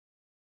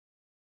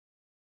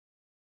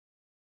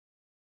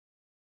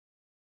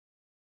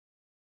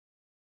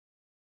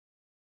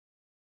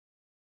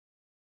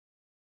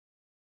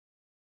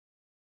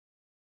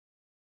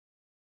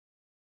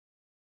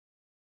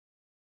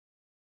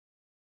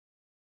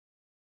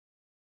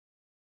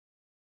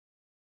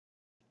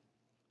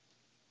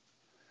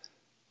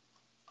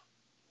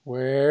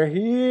We're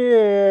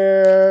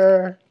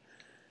here.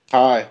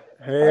 Hi. Hi,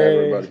 Hey,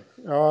 everybody.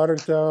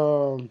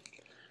 Artem.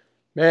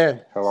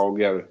 Man, Hello,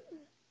 Gary.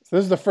 so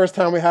this is the first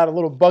time we had a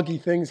little buggy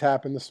things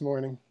happen this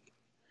morning.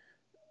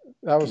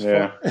 That was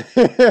fun.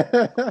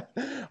 Yeah.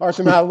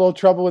 Artem had a little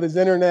trouble with his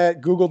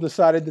internet. Google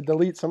decided to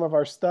delete some of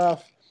our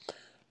stuff,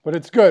 but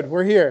it's good.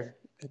 We're here.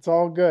 It's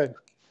all good.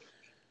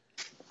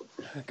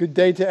 Good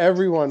day to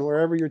everyone,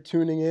 wherever you're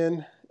tuning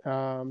in.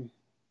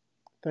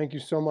 Thank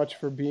you so much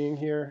for being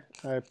here.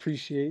 I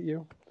appreciate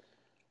you.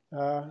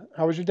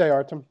 How was your day,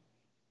 Artem?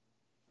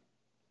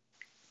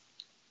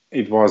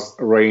 It was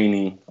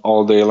raining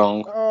all day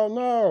long, Oh,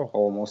 no.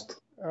 almost.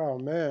 Oh,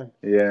 man.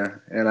 Yeah,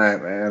 and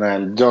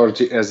I'm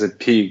dirty as a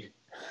pig.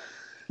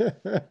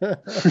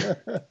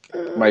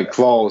 My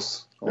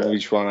clothes, on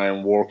which one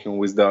I'm working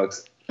with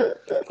dogs,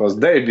 because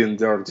they've been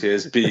dirty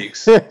as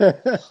pigs.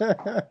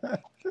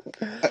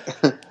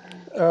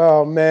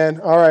 Oh, man.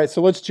 All right,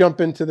 so let's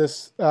jump into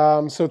this.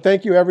 So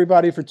thank you,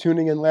 everybody, for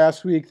tuning in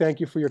last week. Thank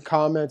you for your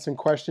comments and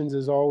questions,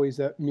 as always.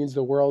 That means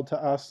the world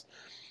to us.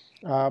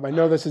 I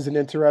know this is an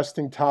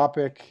interesting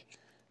topic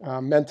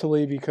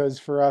mentally because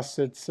for us,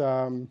 it's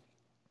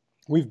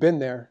we've been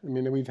there. I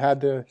mean, we've had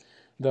the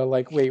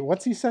like, wait,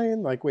 what's he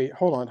saying? Like, wait,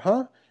 hold on,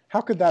 huh?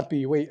 How could that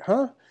be? Wait,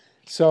 huh?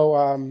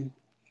 So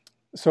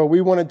so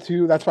we wanted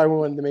to. That's why we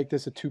wanted to make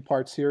this a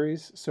two-part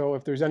series. So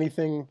if there's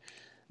anything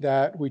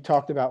that we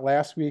talked about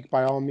last week,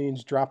 by all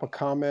means, drop a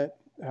comment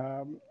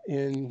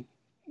in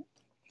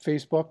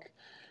Facebook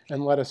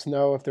and let us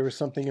know if there was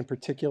something in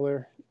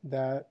particular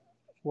that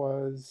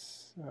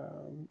was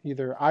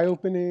either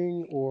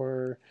eye-opening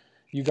or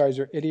you guys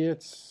are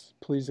idiots.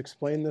 Please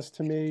explain this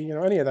to me. You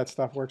know, any of that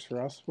stuff works for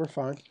us. We're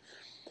fine.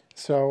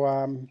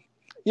 So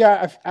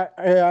yeah,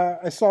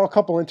 I saw a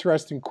couple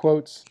interesting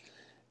quotes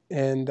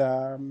and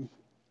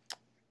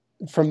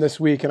from this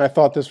week, and I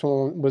thought this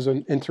one was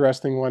an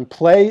interesting one.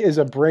 Play is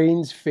a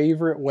brain's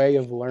favorite way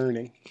of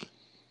learning.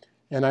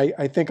 And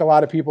I think a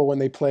lot of people, when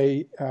they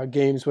play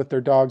games with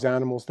their dogs,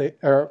 animals,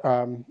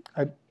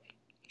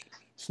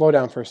 slow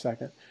down for a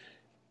second.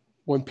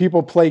 When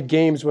people play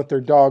games with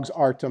their dogs,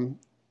 Artem,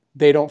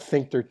 they don't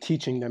think they're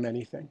teaching them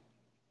anything.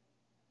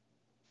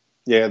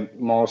 Yeah,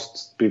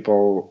 most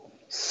people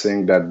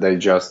think that they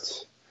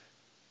just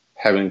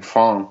having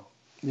fun.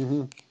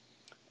 Mm-hmm.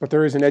 But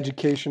there is an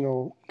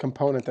educational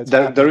component that's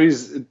There, happening. there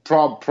is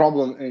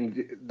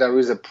there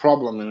is a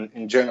problem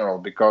in general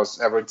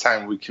because every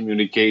time we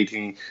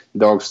communicating,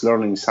 dogs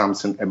learning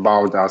something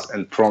about us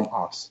and from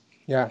us,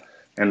 Yeah,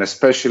 and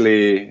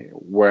especially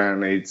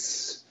when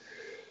it's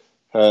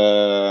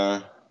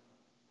uh,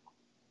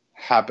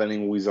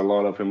 happening with a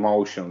lot of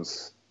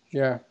emotions,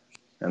 yeah,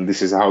 and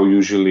this is how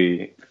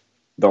usually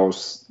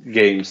those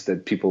games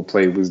that people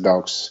play with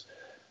dogs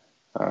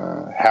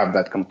have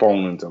that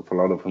component of a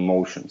lot of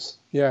emotions.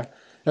 yeah.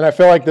 And I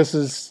feel like this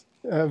is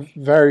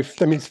very,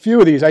 I mean, few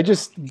of these.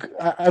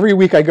 Every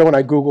week I go and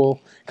I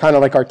Google kind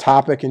of like our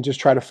topic and just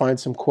try to find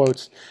some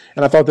quotes.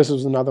 And I thought this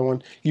was another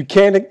one.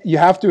 You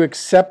have to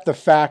accept the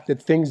fact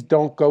that things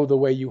don't go the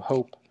way you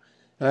hope.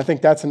 And I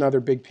think that's another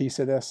big piece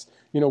of this.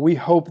 You know, we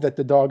hope that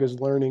the dog is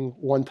learning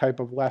one type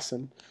of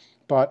lesson.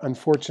 But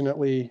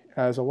unfortunately,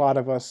 as a lot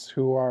of us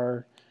who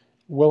are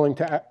willing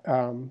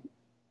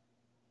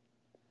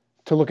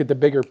to look at the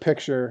bigger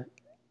picture,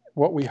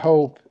 what we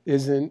hope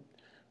isn't,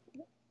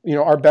 you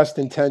know, our best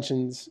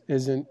intentions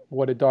isn't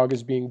what a dog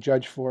is being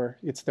judged for.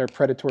 It's their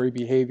predatory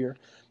behavior,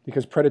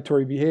 because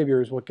predatory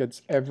behavior is what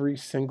gets every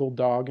single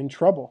dog in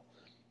trouble.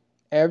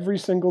 Every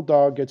single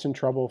dog gets in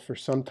trouble for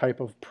some type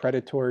of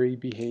predatory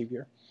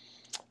behavior.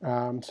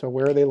 So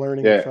where are they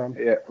learning it Yeah, from?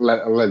 yeah.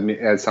 Let me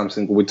add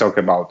something. We talk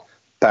about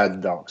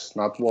pet dogs,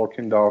 not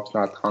walking dogs,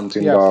 not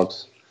hunting Yes.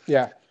 dogs,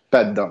 Yeah.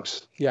 pet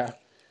dogs. Yeah.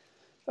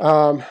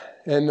 Um,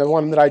 and the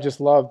one that I just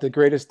love, the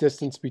greatest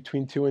distance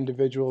between two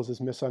individuals is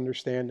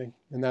misunderstanding.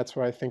 And that's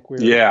why I think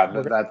Yeah,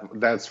 we're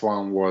that's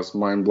one was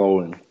mind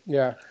blowing.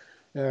 yeah,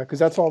 because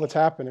that's all that's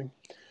happening.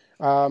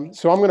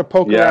 So I'm going to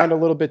poke around Yeah, a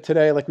little bit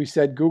today. Like we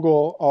said,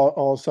 Google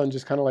all of a sudden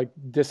just kind of like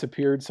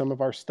disappeared some of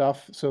our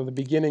stuff. So the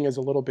beginning is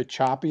a little bit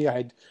choppy. I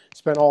had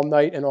spent all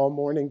night and all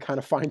morning kind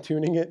of fine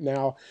tuning it.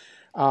 Now,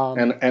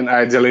 and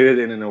I deleted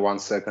it in 1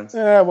 second.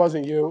 it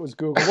wasn't you. It was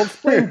Google. We'll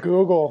just blame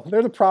Google.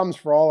 They're the problems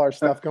for all our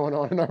stuff going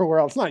on in our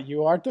world. It's not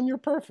you, Artem. You're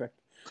perfect.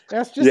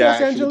 Just Yeah, I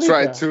ask actually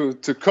tried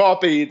Angelica. to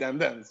copy it, and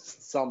then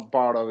some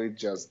part of it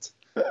just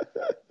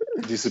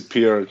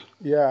disappeared.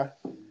 Yeah.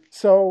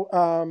 So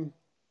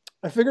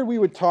I figured we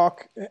would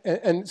talk,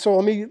 and so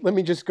let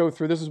me just go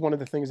through. This is one of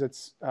the things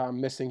that's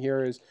missing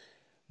here is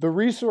the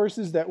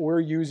resources that we're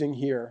using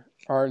here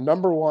are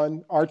number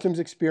one, Artem's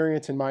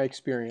experience and my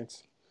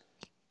experience,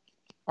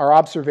 our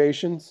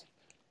observations,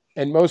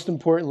 and most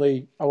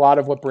importantly, a lot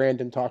of what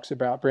Brandon talks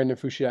about, Brandon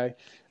Fouché.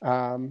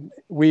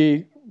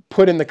 We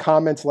put in the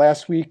comments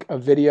last week a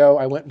video.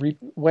 I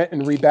went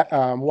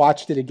and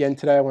watched it again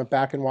today. I went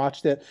back and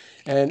watched it,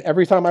 and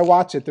every time I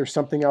watch it, there's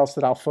something else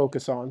that I'll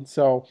focus on.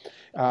 So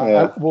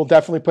Yeah. we'll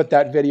definitely put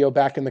that video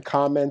back in the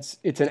comments.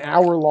 It's an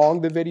hour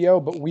long, the video,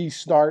 but we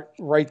start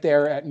right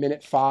there at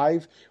minute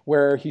 5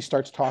 where he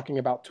starts talking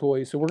about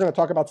toys. So we're going to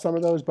talk about some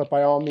of those, but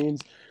by all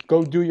means,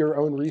 go do your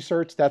own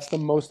research. That's the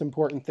most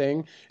important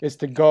thing, is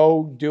to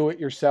go do it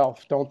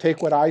yourself. Don't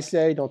take what I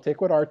say. Don't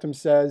take what Artem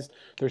says.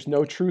 There's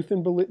no truth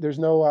in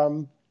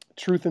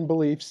truth in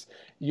beliefs.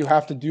 You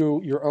have to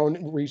do your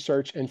own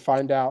research and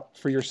find out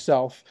for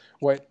yourself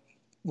what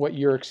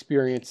your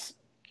experience,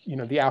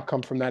 the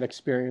outcome from that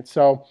experience.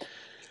 So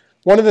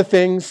one of the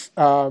things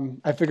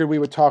I figured we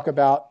would talk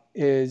about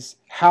is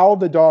how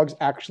the dogs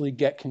actually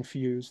get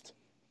confused.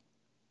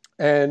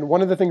 And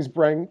one of the things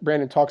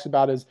Brandon talks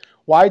about is,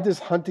 why does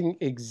hunting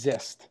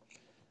exist?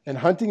 And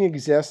hunting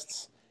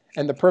exists,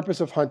 and the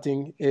purpose of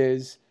hunting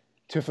is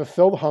to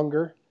fulfill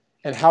hunger,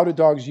 and how do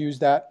dogs use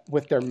that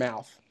with their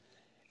mouth?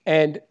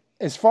 And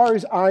as far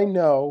as I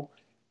know,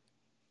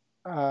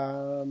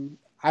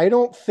 I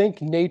don't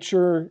think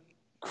nature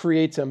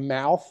creates a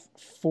mouth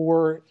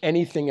for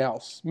anything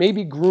else.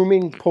 Maybe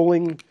grooming,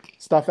 pulling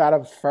stuff out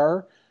of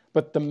fur,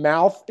 but the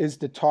mouth is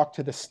to talk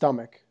to the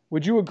stomach.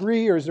 Would you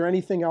agree, or is there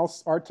anything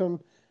else, Artem?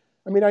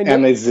 I mean, I know.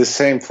 And it's the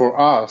same for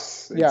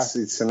us. Yeah.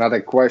 It's not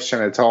a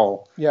question at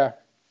all. Yeah.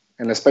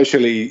 And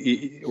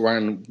especially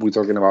when we're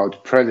talking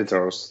about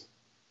predators,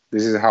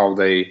 this is how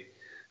they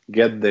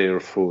get their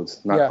food,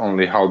 not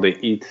only how they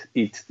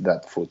eat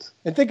that food.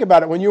 And think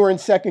about it. When you were in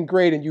 2nd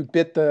grade and you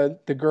bit the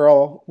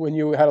girl when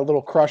you had a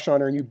little crush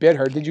on her and you bit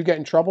her, did you get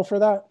in trouble for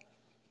that?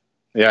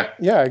 Yeah.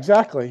 Yeah,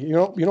 exactly.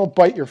 You don't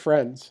bite your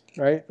friends,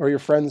 right? Or your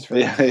friends'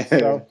 friends.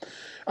 Yeah.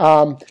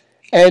 So,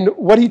 and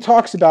what he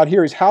talks about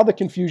here is how the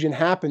confusion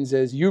happens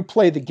is you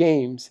play the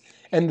games,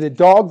 and the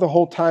dog the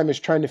whole time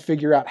is trying to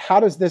figure out, how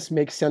does this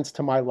make sense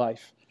to my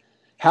life?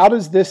 How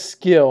does this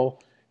skill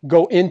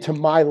go into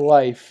my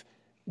life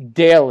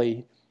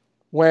daily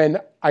when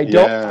I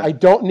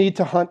don't need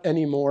to hunt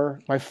anymore?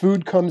 My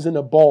food comes in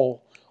a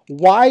bowl.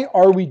 Why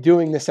are we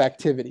doing this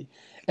activity?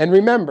 And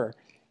remember,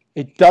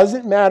 it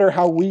doesn't matter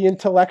how we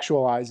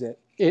intellectualize it.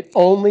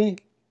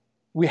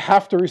 We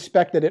have to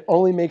respect that it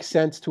only makes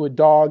sense to a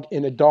dog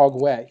in a dog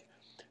way.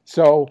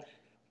 So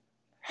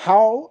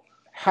how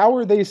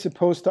are they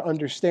supposed to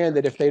understand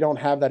it if they don't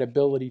have that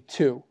ability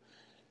to?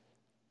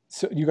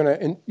 So you're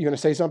gonna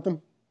say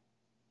something?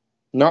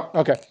 No.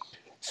 Okay.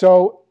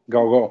 So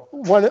go.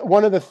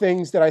 One of the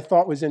things that I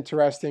thought was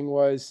interesting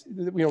was,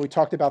 we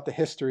talked about the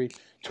history.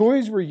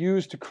 Toys were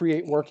used to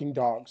create working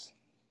dogs.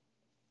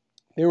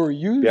 They were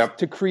used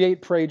to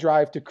create prey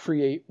drive, to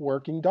create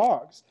working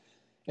dogs.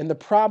 And the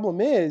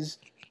problem is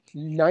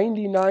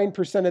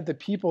 99% of the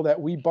people that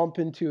we bump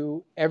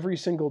into every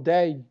single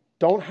day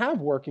don't have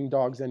working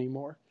dogs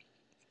anymore.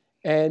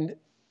 And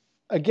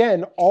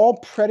again, all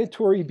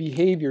predatory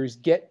behaviors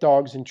get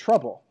dogs in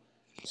trouble.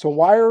 So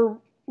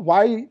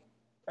why,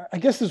 I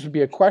guess this would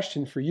be a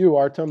question for you,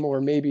 Artem,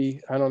 or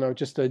maybe, I don't know,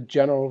 just a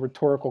general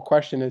rhetorical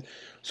question is,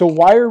 so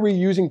why are we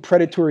using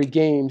predatory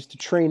games to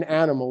train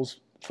animals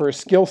for a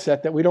skill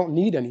set that we don't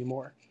need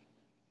anymore?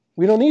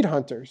 We don't need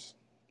hunters.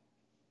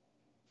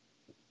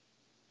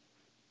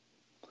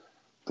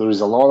 There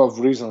is a lot of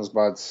reasons,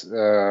 but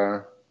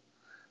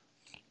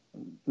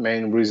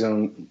main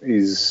reason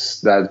is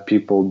that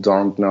people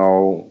don't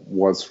know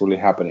what's really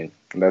happening.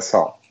 That's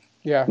all.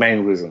 Yeah.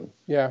 Main reason.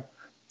 Yeah.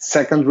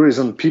 Second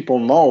reason, people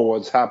know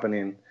what's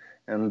happening,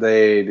 and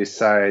they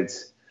decide,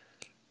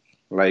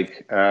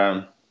 like,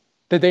 that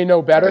they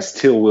know better. I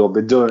still will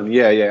be doing.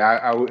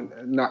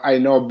 I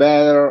know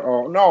better,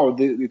 or no,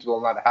 it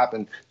will not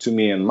happen to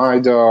me and my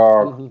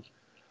dog,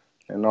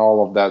 and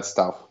all of that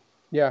stuff.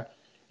 Yeah,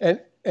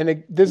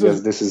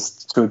 this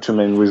is two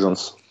main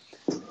reasons.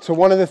 So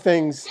one of the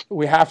things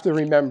we have to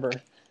remember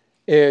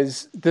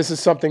is, this is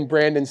something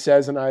Brandon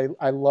says, and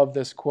I love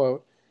this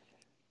quote.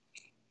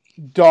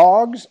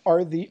 Dogs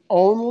are the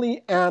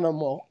only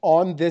animal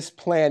on this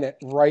planet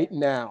right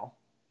now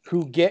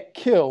who get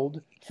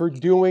killed for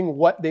doing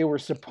what they were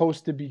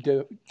supposed to be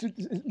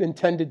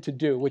intended to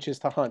do, which is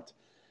to hunt.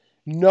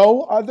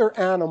 No other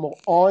animal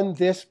on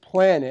this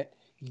planet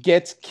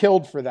gets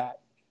killed for that,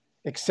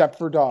 except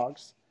for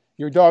dogs.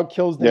 Your dog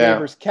kills the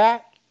neighbor's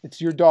cat, it's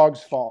your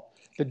dog's fault.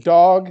 The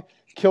dog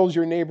kills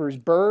your neighbor's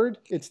bird,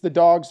 it's the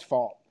dog's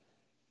fault.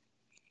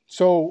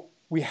 So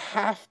we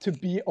have to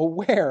be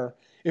aware,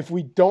 if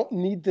we don't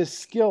need this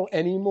skill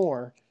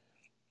anymore,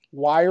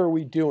 why are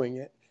we doing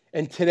it?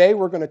 And today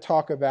we're going to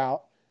talk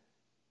about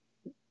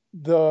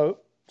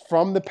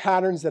from the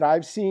patterns that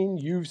I've seen,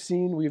 you've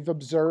seen, we've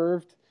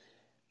observed,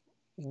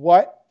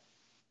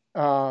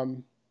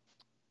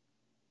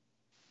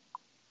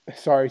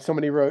 sorry,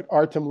 somebody wrote,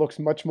 Artem looks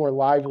much more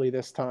lively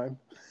this time.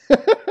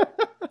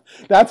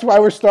 That's why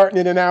we're starting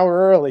it an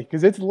hour early,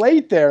 because it's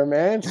late there,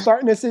 man.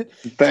 Starting this at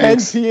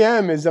Thanks. 10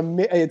 p.m.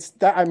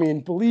 I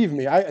mean, believe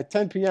me, at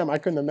 10 p.m. I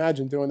couldn't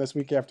imagine doing this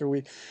week after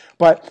week.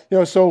 But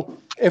so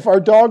if our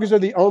dogs are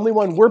the only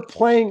one, we're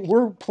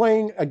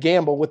playing a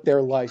gamble with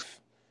their life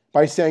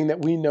by saying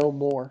that we know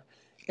more.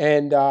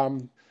 And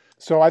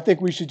so I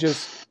think we should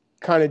just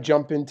kind of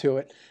jump into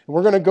it. And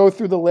we're going to go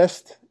through the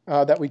list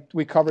that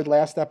we covered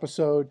last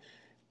episode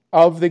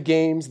of the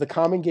games, the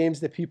common games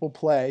that people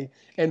play,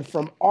 and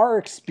from our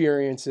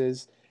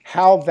experiences,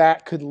 how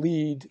that could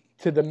lead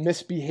to the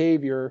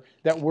misbehavior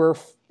that we're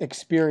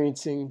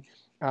experiencing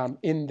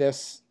in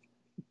this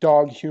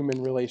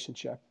dog-human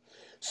relationship.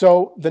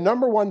 So the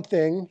number one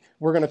thing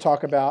we're going to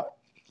talk about,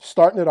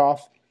 starting it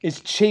off, is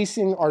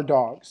chasing our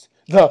dogs.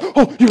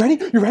 Oh, you ready?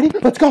 You ready?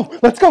 Let's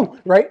go,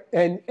 right?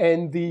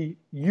 And the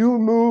you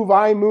move,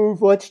 I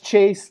move, let's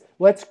chase,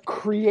 let's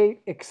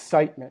create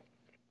excitement.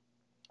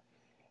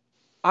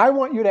 I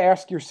want you to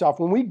ask yourself,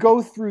 when we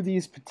go through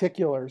these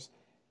particulars,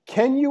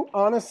 can you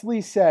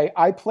honestly say,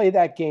 I play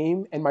that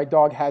game and my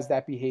dog has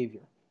that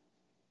behavior?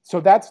 So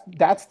that's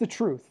the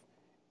truth.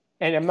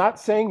 And I'm not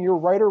saying you're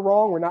right or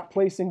wrong. We're not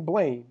placing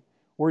blame.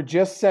 We're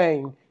just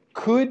saying,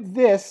 could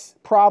this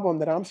problem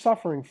that I'm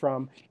suffering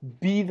from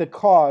be the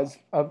cause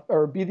of,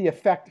 or be the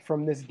effect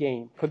from this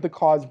game? Could the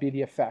cause be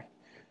the effect?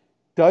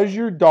 Does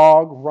your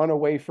dog run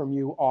away from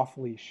you off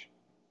leash?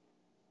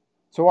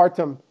 So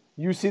Artem,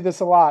 you see this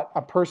a lot.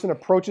 A person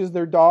approaches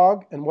their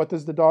dog, and what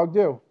does the dog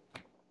do?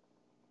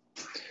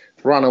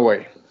 Run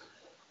away.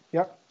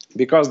 Yep.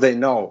 Because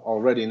they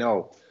already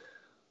know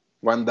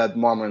when that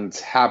moment's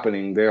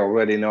happening. They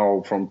already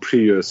know from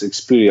previous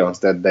experience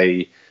that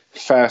they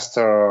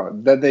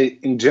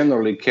in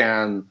generally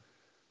can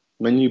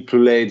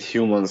manipulate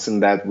humans in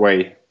that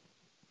way,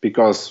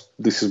 because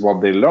this is what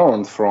they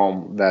learned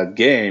from that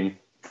game.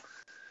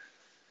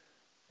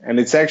 And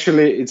it's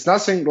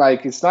nothing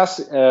like, it's not,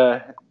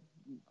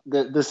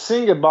 the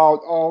thing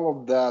about all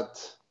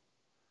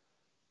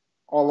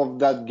of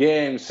that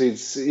games,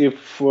 it's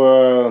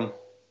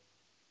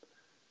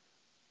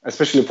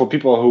especially for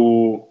people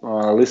who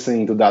are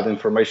listening to that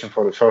information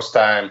for the first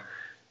time,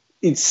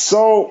 it's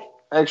so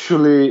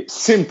actually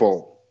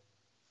simple.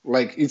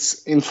 Like,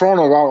 it's in front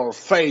of our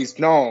face,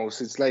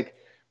 nose. It's like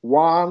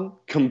one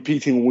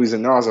competing with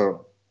another.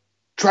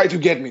 Try to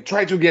get me.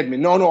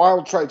 No,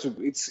 I'll try to.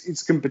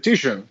 It's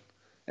competition,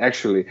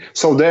 actually.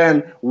 So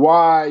then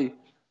why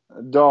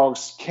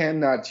dogs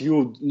cannot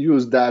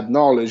use that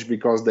knowledge?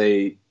 Because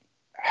they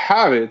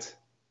have it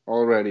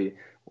already.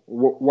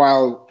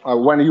 While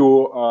when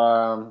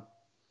you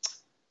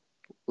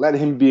let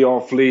him be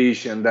off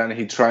leash and then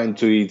he trying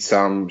to eat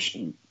some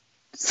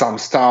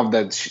stuff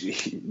that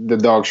the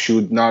dog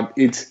should not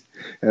eat,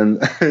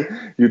 and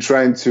you're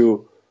trying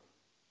to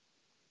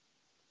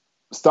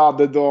stop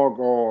the dog,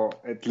 or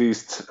at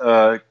least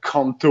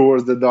come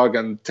towards the dog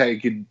and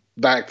take it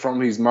back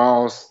from his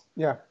mouth.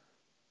 Yeah.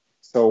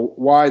 So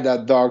why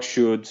that dog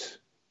should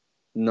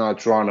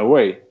not run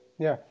away?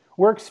 Yeah.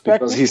 We're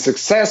expecting, because he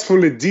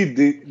successfully did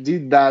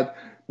that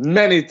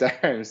many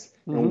times,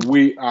 and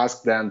we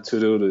ask them to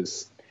do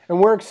this.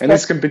 And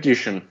it's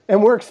competition.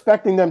 And we're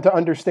expecting them to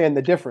understand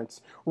the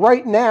difference.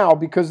 Right now,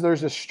 because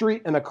there's a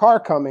street and a car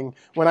coming,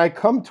 when I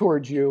come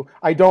towards you,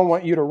 I don't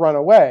want you to run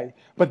away.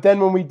 But then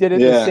when we did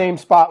it in the same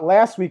spot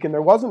last week and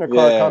there wasn't a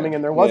car coming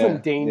and there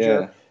wasn't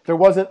danger, there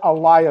wasn't a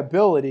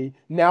liability,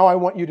 now I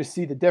want you to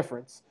see the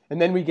difference.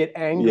 And then we get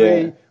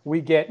angry,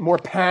 we get more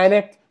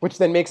panicked, which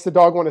then makes the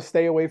dog want to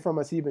stay away from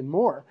us even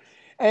more.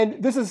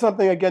 And this is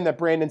something, again, that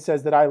Brandon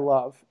says that I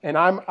love. And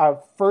I'm a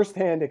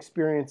firsthand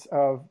experience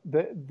of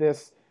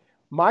this.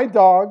 My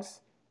dogs,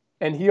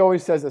 and he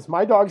always says this,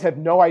 my dogs have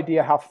no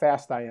idea how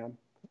fast I am.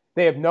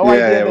 They have no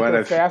idea that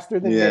they're faster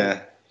than me.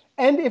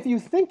 And if you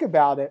think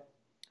about it,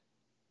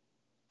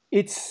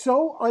 it's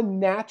so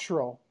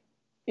unnatural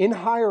in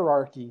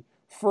hierarchy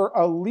for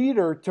a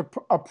leader to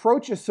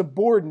approach a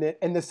subordinate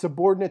and the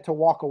subordinate to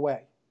walk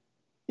away.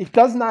 It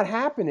does not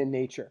happen in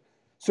nature.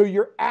 So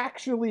you're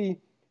actually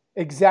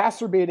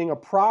exacerbating a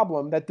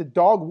problem that the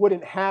dog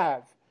wouldn't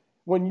have.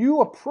 When you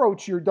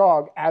approach your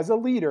dog as a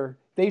leader,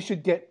 they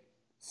should get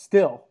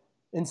still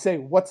and say,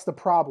 what's the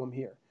problem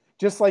here?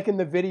 Just like in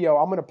the video,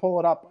 I'm going to pull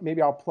it up,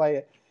 maybe I'll play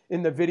it,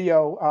 in the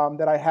video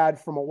that I had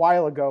from a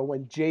while ago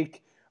when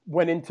Jake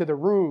went into the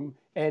room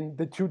and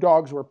the two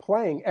dogs were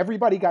playing,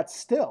 everybody got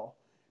still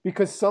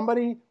because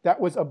somebody that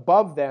was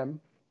above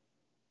them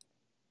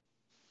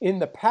in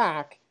the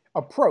pack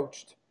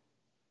approached.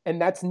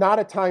 And that's not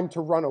a time to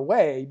run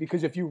away,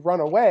 because if you run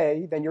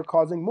away, then you're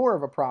causing more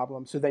of a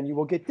problem. So then you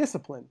will get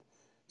disciplined.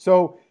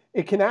 So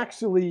it can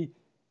actually,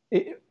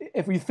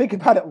 if we think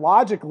about it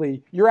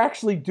logically, you're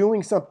actually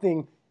doing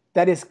something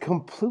that is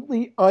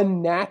completely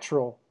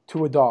unnatural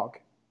to a dog,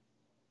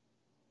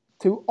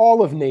 to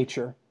all of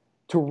nature,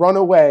 to run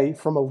away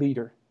from a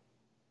leader.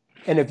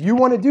 And if you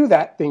want to do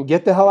that, then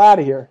get the hell out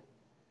of here.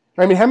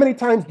 I mean, how many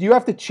times do you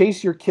have to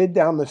chase your kid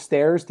down the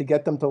stairs to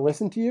get them to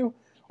listen to you?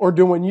 Or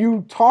when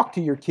you talk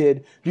to your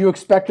kid, do you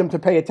expect them to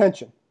pay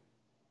attention?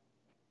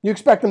 You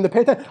expect them to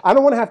pay attention. I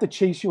don't want to have to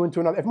chase you into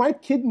another. If my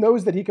kid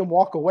knows that he can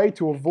walk away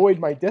to avoid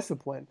my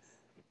discipline,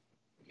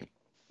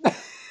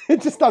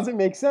 it just doesn't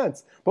make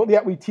sense. But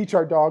yet we teach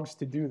our dogs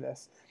to do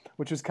this,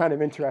 which is kind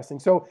of interesting.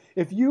 So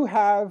if you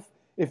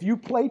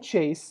play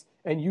chase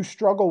and you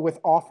struggle with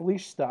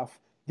off-leash stuff,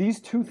 these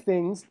two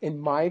things,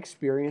 in my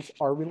experience,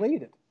 are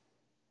related.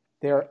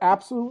 They are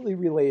absolutely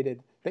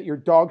related, that your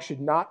dog should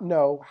not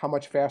know how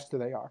much faster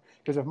they are.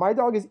 Because if my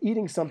dog is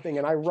eating something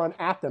and I run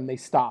at them, they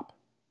stop.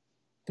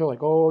 They're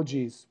like, oh,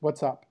 geez,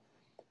 what's up?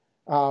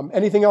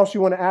 Anything else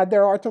you want to add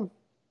there, Artem?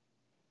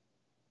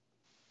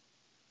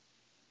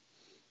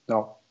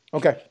 No.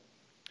 Okay.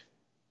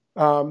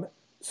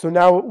 So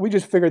now we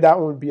just figured that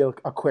one would be a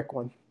quick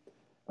one.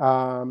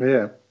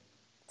 Yeah.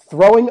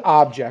 Throwing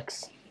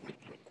objects,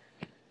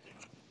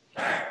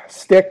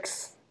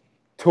 sticks,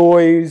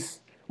 toys.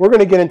 We're going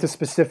to get into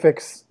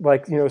specifics,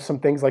 like, some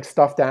things like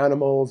stuffed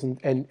animals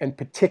and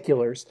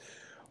particulars.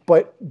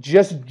 But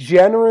just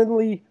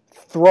generally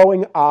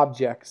throwing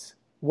objects,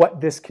 what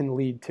this can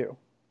lead to.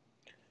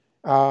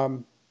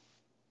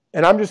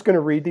 And I'm just going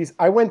to read these.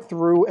 I went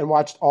through and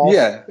watched all.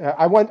 Yeah.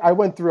 I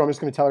went through. I'm just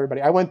going to tell everybody.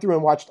 I went through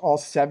and watched all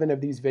 7 of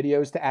these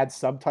videos to add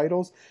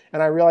subtitles,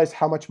 and I realized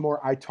how much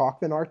more I talk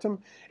than Artem.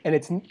 And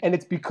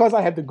it's because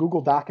I have the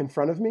Google Doc in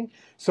front of me.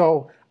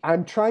 So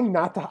I'm trying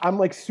not to. I'm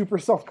like super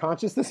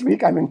self-conscious this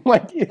week. I've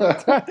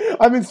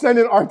been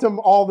sending Artem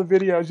all the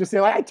videos, just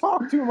saying like, I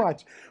talk too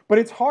much. But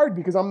it's hard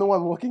because I'm the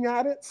one looking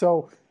at it.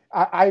 So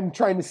I'm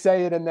trying to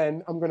say it, and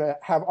then I'm going to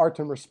have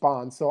Artem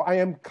respond. So I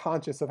am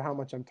conscious of how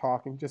much I'm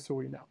talking, just so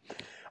we know.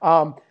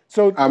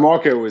 So I'm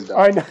okay with that.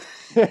 I know.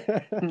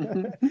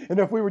 And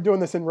if we were doing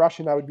this in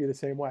Russian, I would be the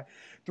same way.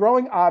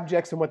 Throwing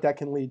objects and what that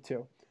can lead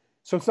to.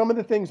 So some of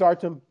the things,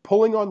 Artem,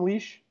 pulling on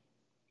leash.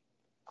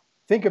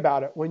 Think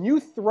about it. When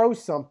you throw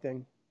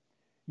something,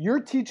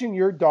 you're teaching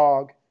your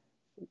dog.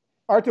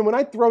 Artem, when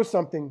I throw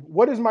something,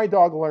 what is my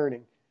dog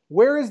learning?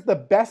 Where is the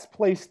best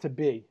place to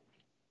be?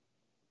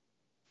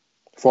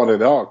 For the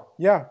dog.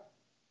 Yeah.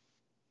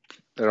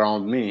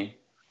 Around me.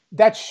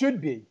 That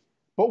should be.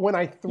 But when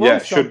I throw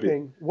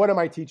something, what am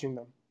I teaching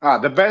them?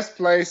 The best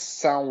place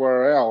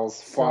somewhere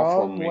else,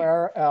 far from me.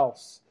 Somewhere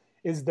else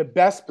is the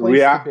best place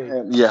to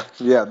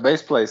be. Yeah,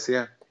 best place,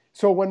 yeah.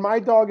 So when my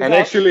dog is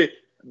actually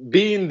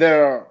being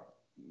there,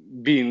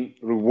 being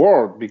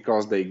rewarded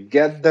because they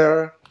get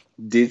there,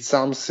 did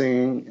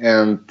something,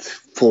 and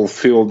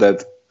fulfill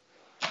that,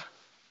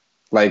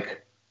 like,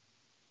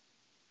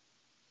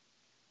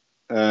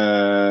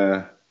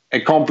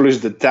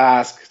 accomplished the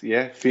task,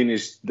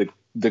 finished the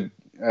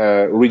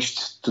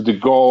reached to the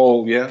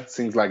goal,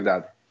 things like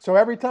that. So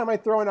every time I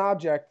throw an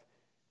object,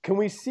 can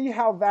we see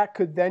how that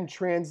could then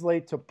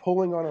translate to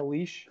pulling on a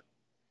leash?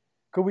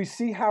 Could we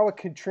see how it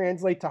could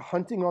translate to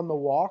hunting on the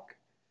walk?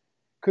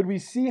 Could we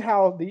see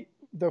how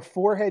the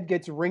forehead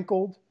gets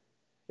wrinkled?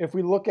 If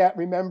we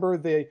remember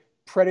the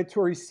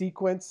predatory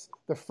sequence,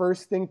 the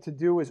first thing to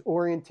do is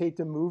orientate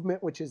the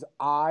movement, which is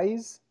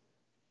eyes.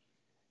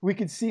 We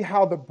could see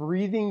how the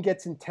breathing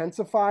gets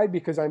intensified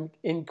because I'm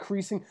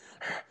increasing,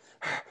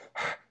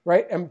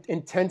 right? I'm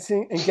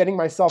intensing and getting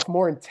myself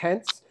more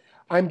intense.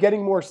 I'm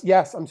getting more,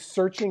 I'm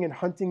searching and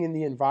hunting in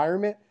the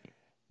environment.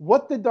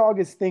 What the dog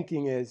is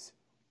thinking is,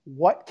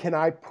 what can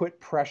I put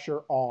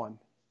pressure on?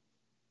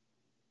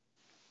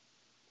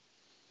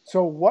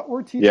 So what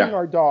we're teaching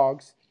our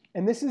dogs,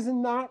 and this is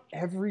not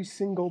every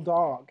single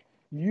dog.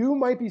 You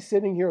might be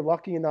sitting here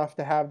lucky enough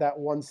to have that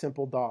one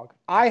simple dog.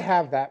 I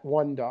have that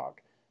one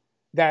dog.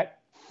 That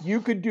you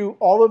could do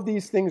all of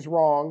these things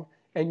wrong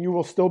and you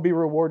will still be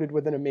rewarded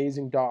with an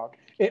amazing dog.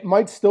 It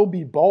might still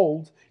be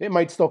bold. It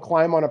might still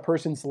climb on a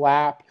person's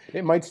lap.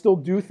 It might still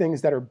do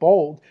things that are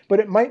bold, but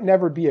it might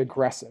never be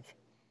aggressive.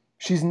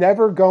 She's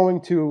never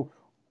going to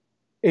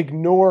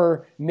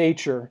ignore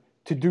nature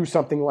to do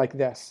something like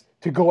this,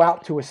 to go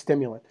out to a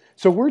stimulant.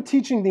 So we're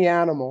teaching the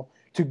animal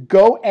to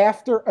go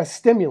after a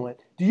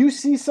stimulant. Do you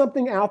see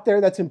something out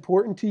there that's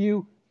important to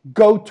you?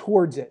 Go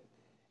towards it.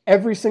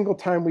 Every single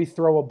time we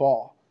throw a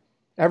ball,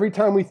 every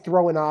time we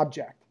throw an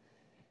object.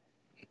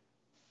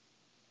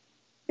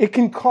 It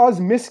can cause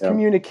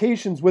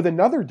miscommunications with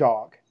another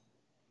dog.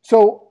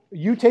 So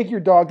you take your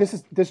dog,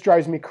 this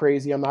drives me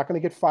crazy, I'm not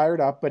going to get fired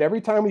up, but every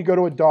time we go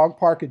to a dog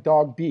park, a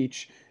dog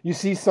beach, you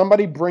see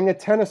somebody bring a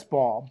tennis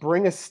ball,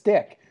 bring a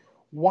stick.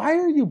 Why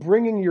are you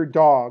bringing your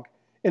dog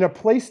in a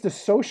place to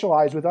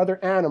socialize with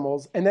other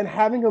animals and then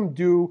having them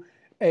do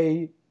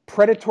a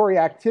predatory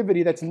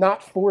activity that's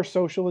not for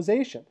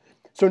socialization?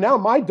 So now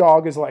my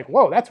dog is like,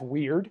 whoa, that's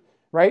weird,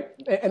 right?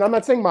 And I'm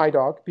not saying my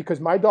dog, because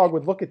my dog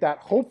would look at that,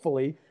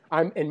 hopefully,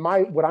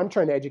 what I'm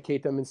trying to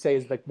educate them and say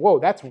is like, whoa,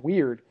 that's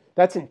weird.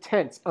 That's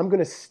intense. I'm going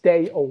to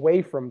stay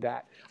away from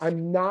that.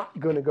 I'm not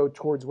going to go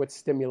towards what's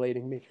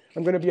stimulating me.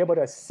 I'm going to be able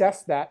to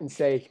assess that and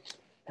say,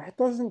 that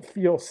doesn't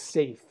feel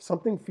safe.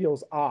 Something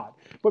feels odd.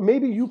 But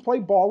maybe you play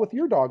ball with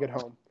your dog at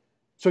home.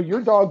 So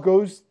your dog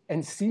goes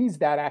and sees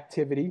that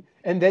activity,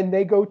 and then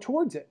they go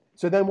towards it.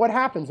 So then what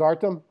happens,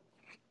 Artem?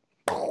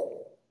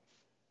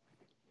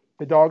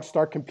 The dogs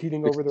start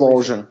competing over the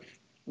explosion.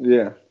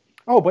 Yeah.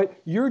 Oh, but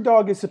your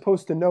dog is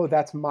supposed to know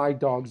that's my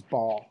dog's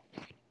ball,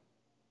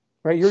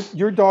 right?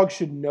 Your dog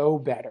should know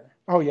better.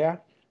 Oh yeah,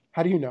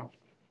 how do you know?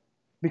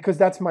 Because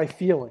that's my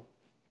feeling.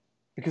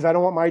 Because I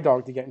don't want my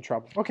dog to get in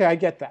trouble. Okay, I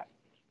get that,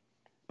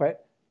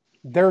 but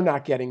they're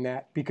not getting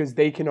that because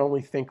they can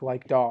only think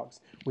like dogs.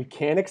 We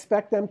can't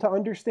expect them to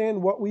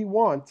understand what we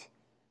want.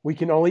 We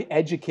can only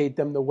educate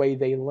them the way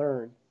they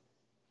learn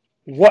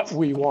what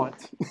we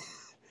want.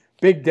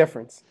 Big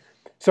difference.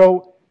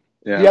 So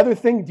the Yeah. other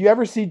thing, do you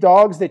ever see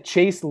dogs that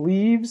chase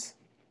leaves,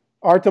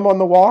 Artem, on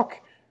the walk,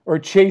 or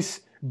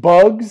chase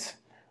bugs,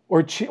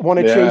 or want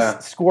to chase Yeah.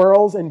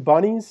 squirrels and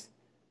bunnies?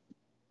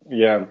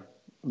 Yeah.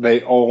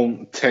 They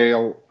own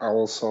tail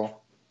also.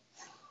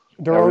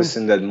 Their own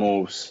Everything that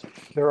moves.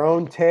 their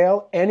own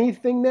tail.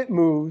 Anything that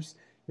moves,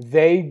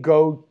 they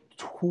go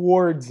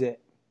towards it,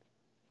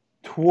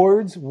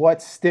 towards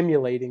what's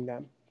stimulating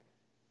them.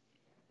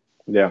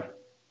 Yeah.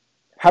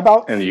 How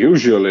about And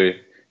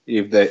usually,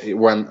 if they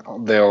when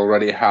they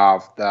already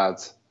have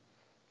that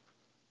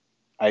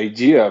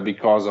idea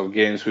because of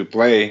games we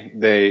play,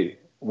 they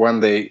when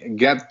they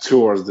get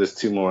towards the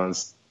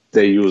stimulants,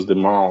 they use the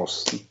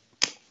mouse.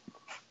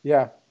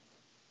 yeah,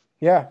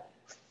 yeah.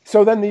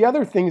 So then the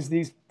other things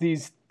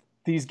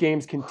these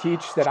games can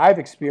teach that I've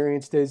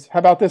experienced is, how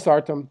about this,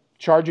 Artem?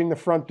 Charging the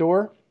front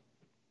door.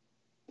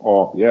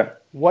 Oh yeah,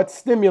 What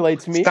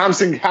stimulates me?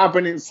 something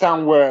happening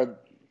somewhere,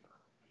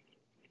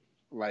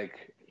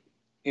 like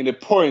in the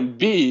point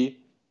B.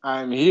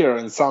 I'm here,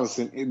 and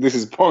something. This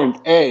is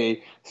point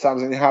A.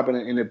 Something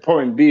happening in the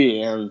point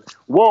B, and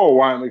whoa!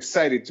 I'm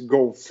excited to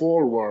go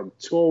forward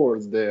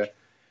towards the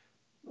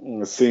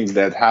things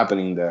that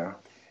happening there.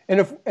 And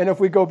if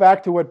we go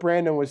back to what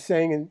Brandon was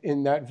saying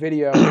in that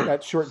video,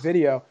 that short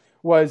video,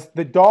 was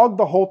the dog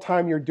the whole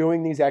time you're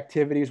doing these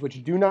activities,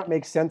 which do not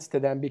make sense to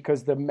them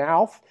because the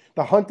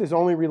hunt is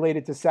only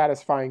related to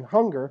satisfying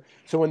hunger.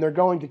 So when they're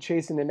going to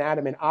chase an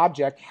inanimate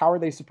object, how are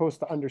they supposed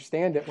to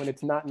understand it when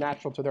it's not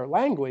natural to their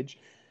language?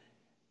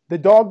 The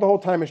dog the whole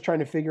time is trying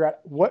to figure out,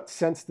 what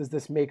sense does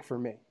this make for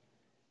me?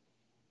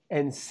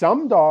 And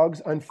some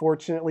dogs,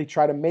 unfortunately,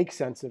 try to make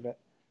sense of it.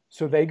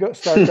 So they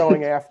start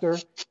going after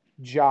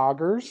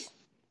joggers.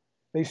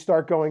 They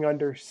start going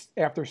after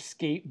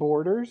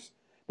skateboarders.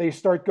 They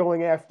start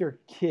going after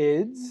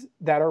kids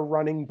that are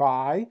running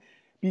by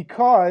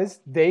because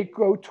they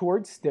go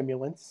towards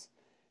stimulants.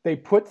 They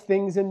put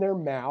things in their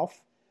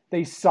mouth.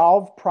 They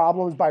solve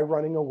problems by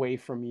running away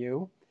from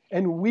you.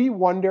 And we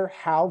wonder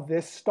how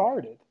this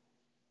started.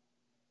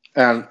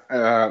 And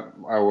I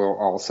will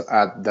also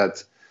add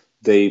that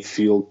they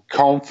feel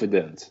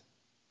confident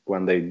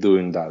when they're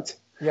doing that.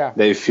 Yeah.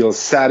 They feel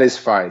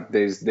satisfied.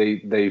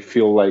 They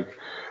feel like,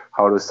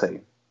 how to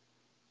say,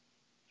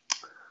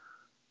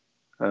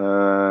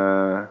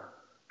 uh,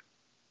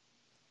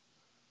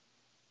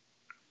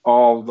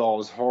 all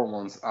those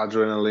hormones,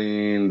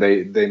 adrenaline,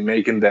 they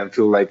making them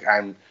feel like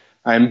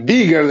I'm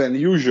bigger than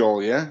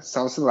usual. Yeah,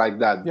 something like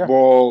that. Yeah.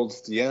 Bold.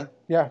 Yeah.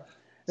 Yeah.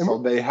 So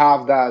And they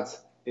have that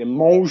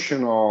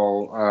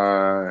emotional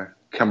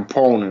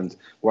component.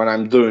 When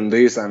I'm doing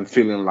this, I'm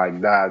feeling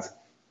like that.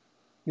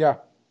 yeah.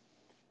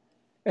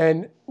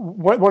 And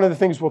one of the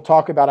things we'll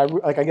talk about, I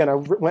went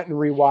and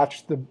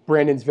rewatched the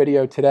Brandon's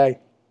video today,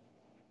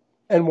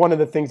 and one of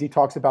the things he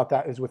talks about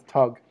that is with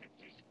tug,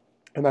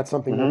 and that's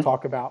something we'll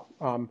talk about.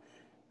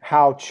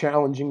 How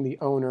challenging the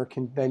owner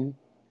can then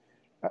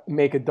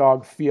make a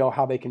dog feel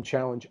how they can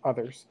challenge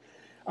others.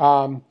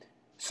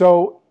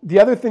 So the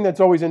other thing that's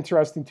always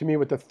interesting to me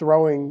with the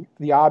throwing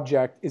the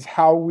object is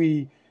how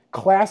we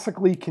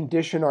classically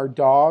condition our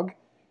dog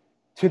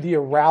to the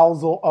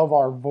arousal of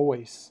our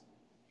voice.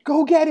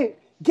 Go get it,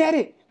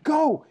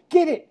 go,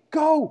 get it,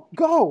 go,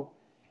 go.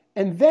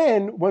 And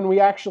then when we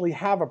actually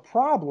have a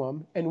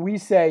problem and we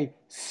say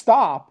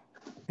stop,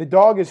 the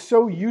dog is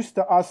so used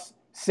to us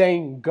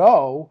saying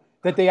go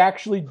that they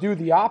actually do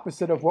the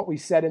opposite of what we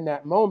said in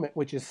that moment,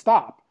 which is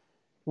stop.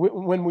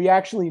 When we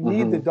actually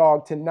need the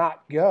dog to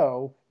not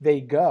go, they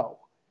go.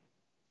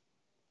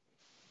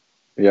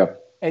 Yeah.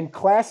 And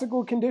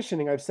classical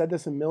conditioning, I've said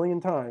this a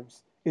million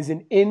times, is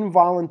an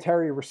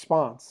involuntary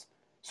response.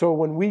 So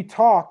when we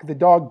talk, the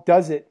dog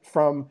does it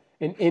from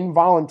an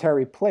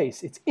involuntary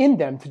place. It's in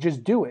them to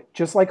just do it,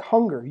 just like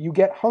hunger. You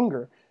get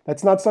hunger.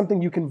 That's not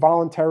something you can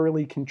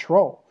voluntarily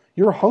control.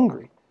 You're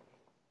hungry.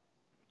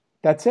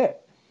 That's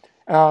it.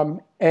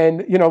 And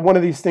one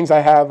of these things, I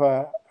have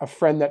a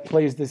friend that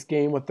plays this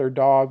game with their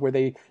dog where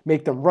they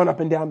make them run up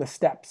and down the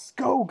steps.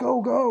 Go,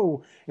 go,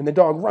 go. And the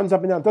dog runs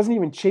up and down, doesn't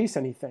even chase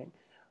anything.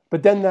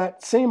 But then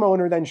that same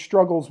owner then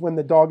struggles when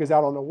the dog is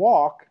out on a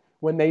walk,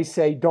 when they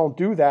say don't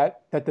do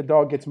that, that the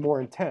dog gets more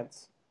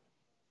intense.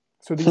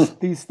 So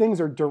these things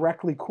are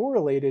directly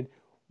correlated.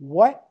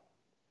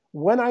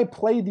 When I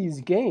play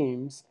these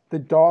games, the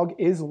dog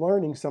is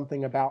learning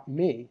something about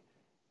me.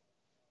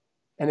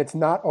 And it's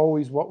not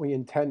always what we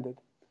intended.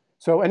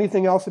 So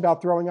anything else about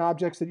throwing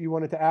objects that you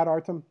wanted to add,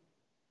 Artem?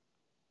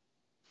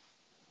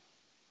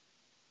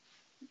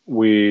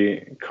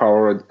 We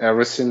covered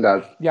everything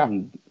that. Yeah.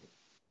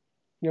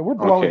 Yeah, we're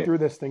blowing Okay. through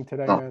this thing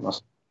today, No, man. no.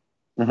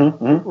 Mm-hmm,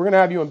 mm-hmm. We're going to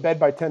have you in bed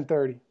by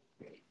 10:30.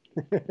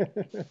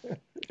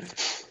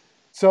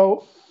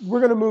 So we're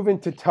going to move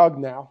into tug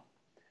now,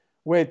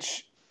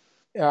 which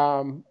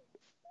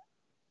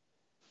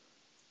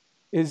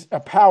is a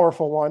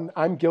powerful one.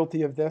 I'm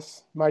guilty of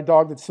this. My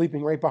dog that's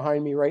sleeping right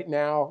behind me right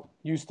now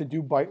used to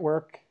do bite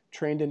work,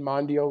 trained in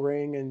Mondio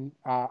Ring and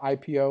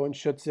IPO and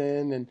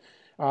Schutzin, and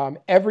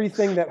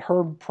everything that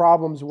her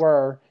problems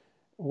were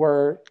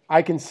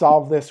I can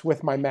solve this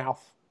with my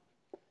mouth.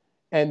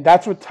 And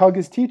that's what tug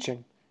is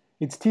teaching.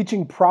 It's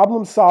teaching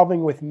problem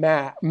solving with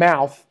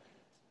mouth.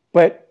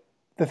 But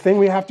the thing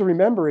we have to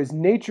remember is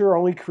nature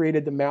only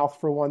created the mouth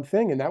for one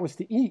thing, and that was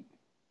to eat.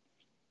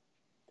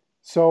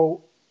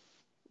 So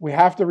we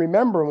have to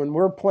remember when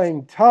we're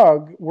playing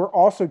tug, we're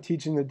also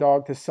teaching the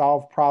dog to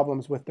solve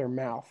problems with their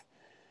mouth.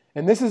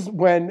 And this is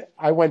when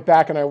I went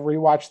back and I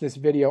rewatched this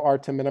video,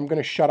 Artem, and I'm going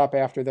to shut up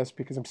after this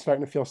because I'm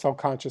starting to feel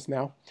self-conscious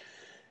now.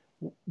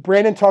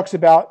 Brandon talks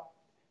about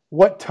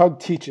what tug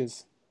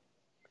teaches.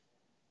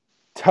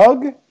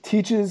 Tug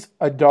teaches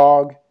a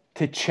dog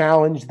to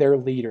challenge their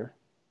leader.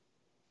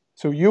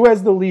 So you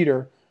as the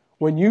leader,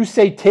 when you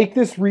say, take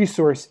this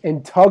resource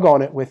and tug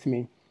on it with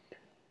me,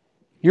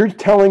 you're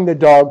telling the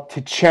dog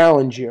to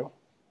challenge you.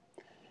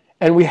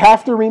 And we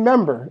have to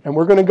remember, and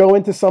we're going to go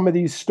into some of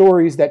these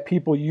stories that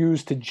people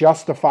use to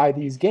justify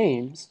these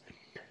games.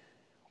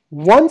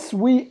 Once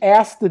we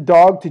ask the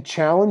dog to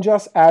challenge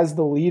us as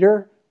the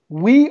leader,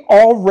 we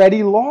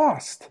already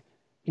lost.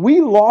 We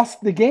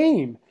lost the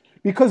game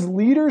because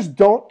leaders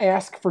don't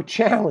ask for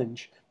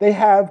challenge. They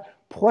have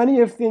plenty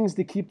of things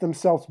to keep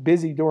themselves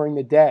busy during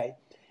the day.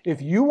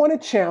 If you want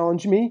to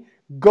challenge me,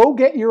 go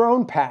get your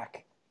own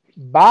pack.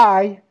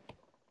 Bye.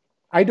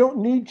 I don't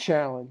need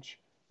challenge.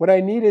 What I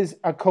need is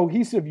a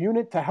cohesive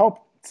unit to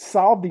help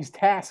solve these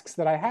tasks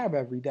that I have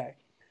every day.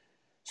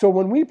 So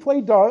when we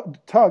play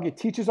tug, it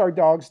teaches our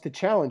dogs to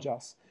challenge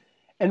us.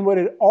 And what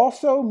it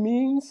also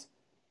means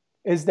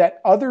is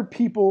that other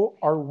people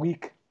are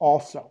weak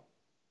also.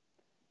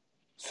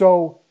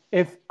 So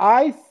if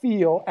I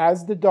feel,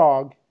 as the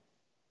dog,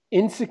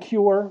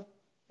 insecure,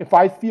 if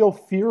I feel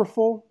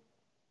fearful,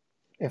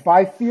 if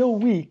I feel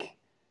weak,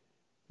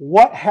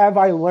 what have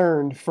I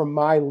learned from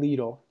my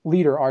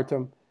leader,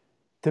 Artem?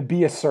 To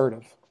be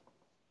assertive.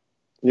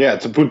 Yeah,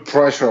 to put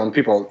pressure on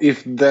people.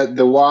 If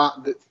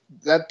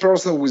that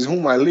person with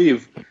whom I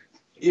live,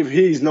 if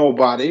he is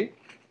nobody,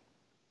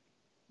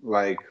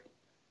 like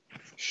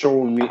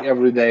showing me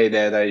every day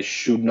that I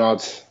should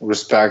not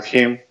respect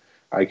him,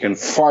 I can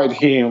fight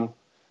him,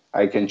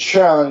 I can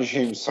challenge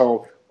him.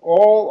 So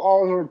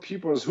all other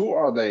peoples, who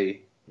are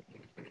they?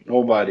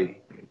 Nobody.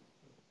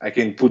 I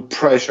can put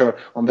pressure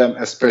on them,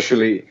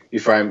 especially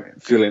if I'm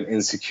feeling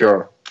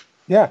insecure.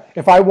 Yeah,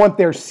 if I want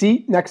their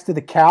seat next to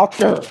the couch,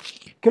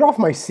 get off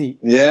my seat.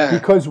 Yeah.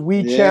 Because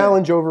we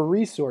challenge over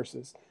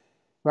resources,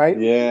 right?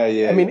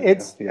 Yeah. I mean,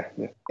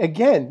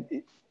 again,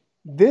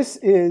 this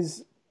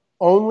is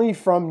only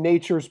from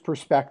nature's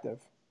perspective.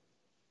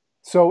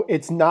 So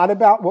it's not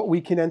about what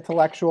we can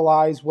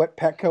intellectualize, what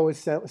Petco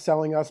is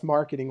selling us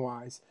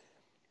marketing-wise.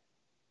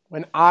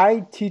 When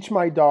I teach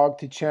my dog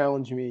to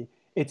challenge me,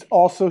 it's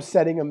also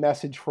setting a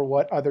message for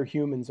what other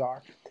humans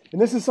are. And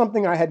this is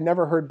something I had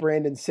never heard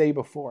Brandon say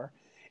before.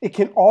 It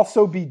can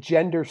also be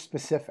gender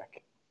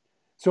specific.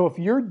 So if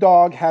your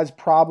dog has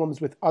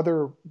problems with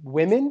other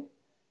women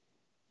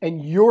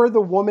and you're the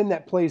woman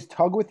that plays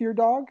tug with your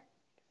dog,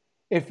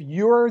 if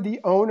you're the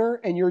owner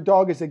and your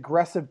dog is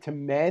aggressive to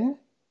men,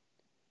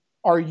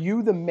 are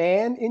you the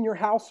man in your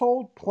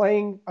household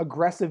playing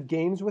aggressive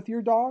games with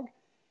your dog?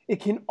 It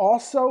can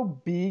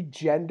also be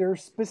gender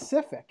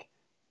specific.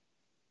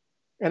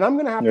 And I'm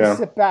going to have to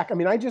sit back. I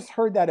mean, I just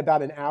heard that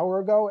about an hour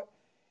ago,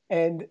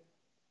 and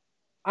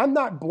I'm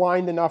not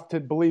blind enough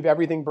to believe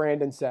everything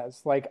Brandon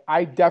says. Like,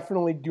 I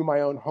definitely do my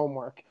own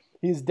homework.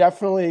 He's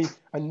definitely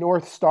a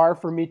North Star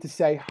for me to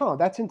say,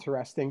 that's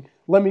interesting.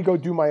 Let me go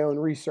do my own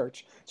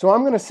research. So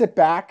I'm going to sit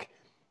back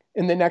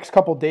in the next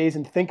couple days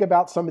and think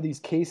about some of these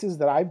cases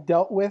that I've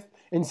dealt with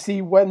and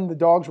see when the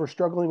dogs were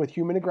struggling with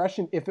human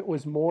aggression, if it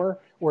was more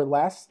or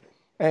less,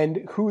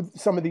 and who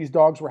some of these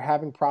dogs were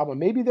having problem.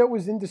 Maybe that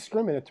was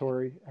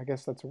indiscriminatory. I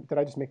guess did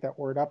I just make that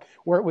word up?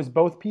 Where it was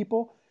both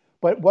people.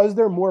 But was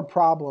there more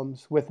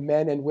problems with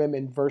men and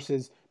women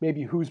versus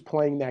maybe who's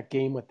playing that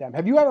game with them?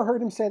 Have you ever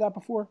heard him say that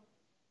before?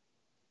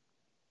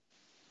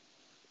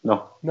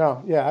 No.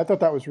 Yeah, I thought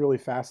that was really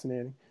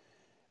fascinating.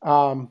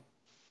 And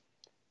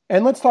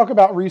let's talk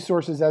about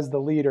resources as the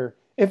leader.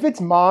 If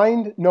it's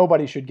mine,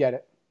 nobody should get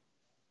it.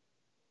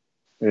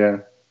 Yeah.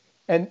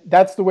 And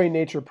that's the way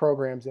nature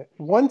programs it.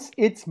 Once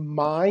it's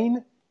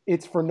mine,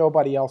 it's for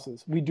nobody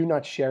else's. We do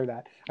not share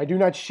that. I do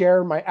not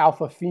share my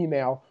alpha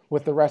female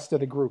with the rest of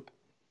the group.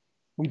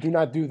 We do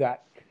not do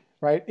that,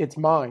 right? It's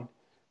mine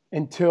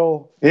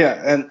until...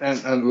 Yeah,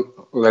 and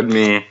let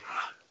me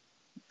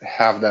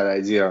have that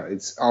idea.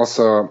 It's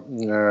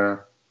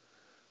also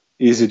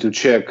easy to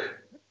check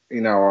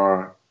in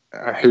our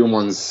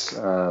humans'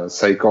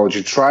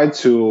 psychology. Try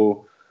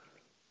to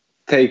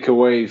take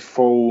away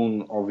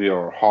phone of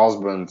your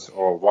husband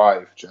or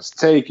wife. Just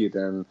take it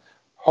and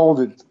hold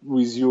it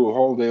with you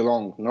all day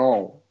long.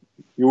 No,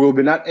 you will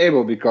be not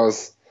able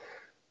because,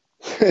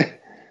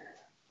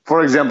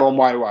 for example,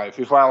 my wife,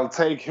 if I'll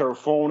take her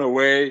phone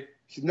away,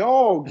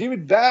 no, give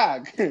it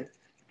back.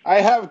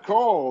 I have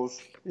calls.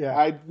 Yeah.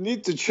 I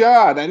need to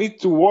chat. I need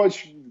to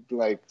watch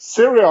like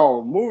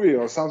serial movie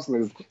or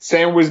something.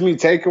 Same with me.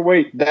 Take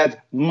away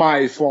that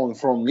my phone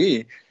from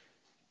me.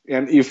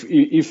 And if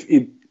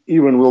it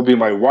even will be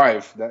my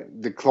wife,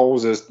 the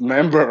closest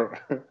member,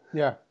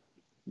 Yeah.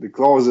 the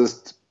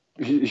closest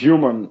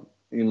human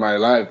in my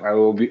life, I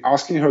will be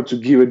asking her to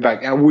give it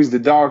back. And with the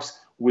dogs,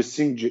 we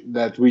think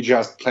that we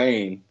just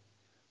playing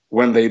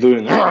when they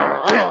doing.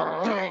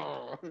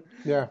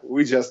 Yeah.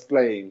 We just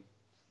playing.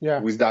 Yeah.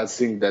 With that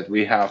thing that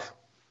we have.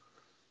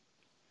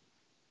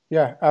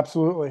 Yeah,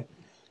 absolutely.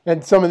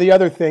 And some of the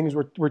other things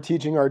we're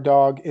teaching our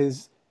dog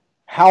is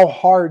how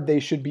hard they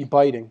should be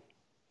biting.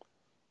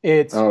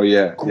 It's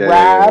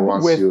grab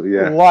with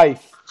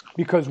life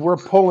because we're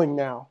pulling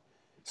now.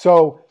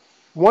 So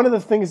one of the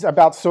things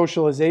about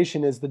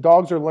socialization is the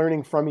dogs are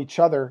learning from each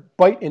other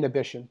bite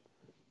inhibition.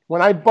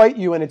 When I bite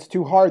you and it's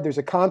too hard, there's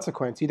a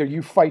consequence. Either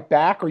you fight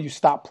back or you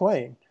stop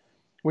playing,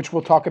 which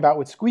we'll talk about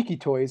with squeaky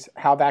toys,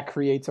 how that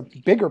creates a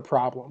bigger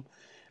problem.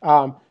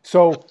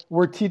 So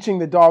we're teaching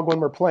the dog when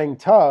we're playing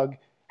tug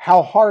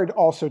how hard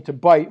also to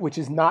bite, which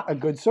is not a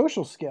good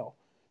social skill.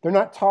 They're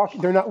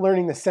not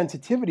learning the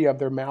sensitivity of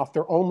their mouth.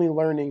 They're only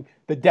learning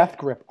the death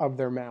grip of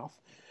their mouth.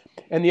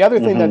 And the other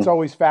thing that's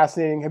always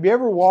fascinating, have you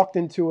ever walked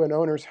into an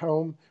owner's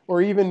home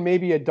or even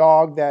maybe a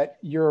dog that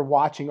you're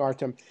watching,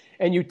 Artem,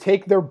 and you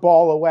take their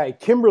ball away?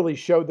 Kimberly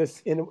showed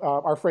this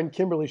our friend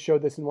Kimberly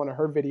showed this in one of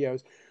her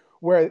videos,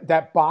 where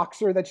that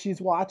boxer that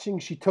she's watching,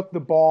 she took the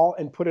ball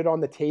and put it on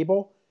the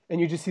table, and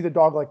you just see the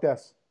dog like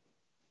this.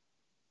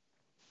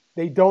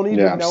 They don't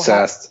even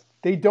know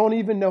they don't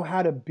even know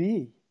how to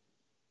be.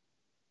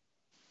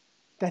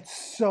 That's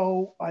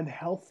so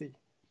unhealthy.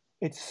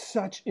 It's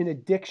such an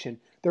addiction.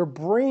 Their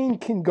brain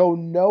can go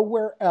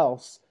nowhere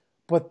else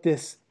but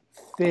this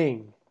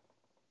thing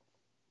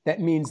that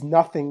means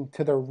nothing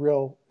to their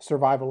real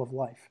survival of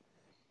life.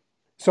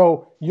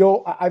 So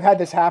I've had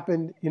this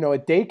happen,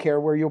 at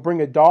daycare where you'll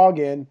bring a dog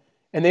in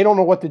and they don't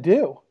know what to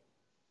do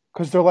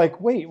because they're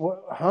like, wait,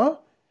 what, huh?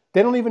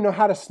 They don't even know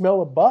how to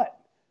smell a butt.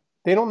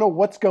 They don't know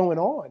what's going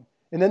on.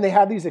 And then they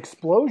have these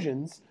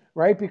explosions,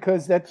 right?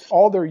 Because that's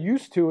all they're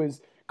used to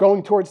is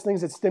going towards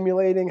things that's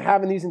stimulating,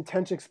 having these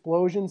intense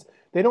explosions.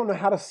 They don't know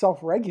how to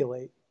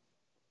self-regulate.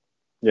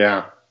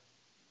 Yeah.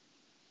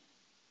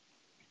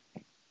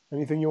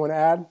 Anything you want to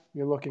add?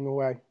 You're looking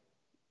away.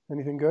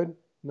 Anything good?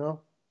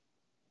 No?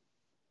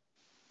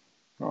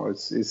 No,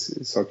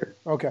 it's okay.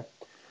 Okay.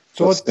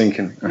 So let's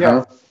thinking.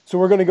 Yeah. So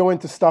we're going to go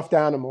into stuffed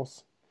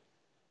animals.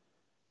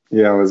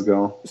 Yeah, let's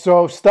go.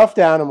 So stuffed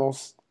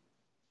animals,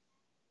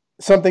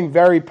 something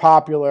very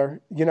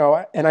popular,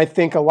 and I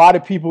think a lot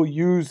of people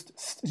use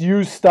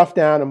stuffed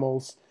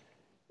animals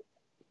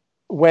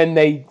when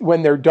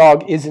their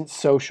dog isn't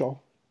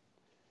social.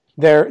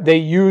 They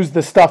use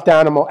the stuffed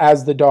animal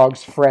as the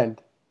dog's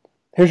friend.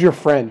 Here's your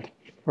friend,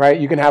 right?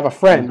 You can have a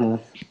friend.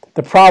 Mm-hmm.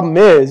 The problem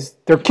is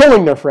they're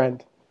killing their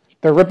friend.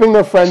 They're ripping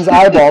their friend's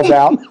eyeballs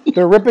out.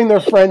 They're ripping their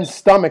friend's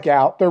stomach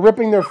out. They're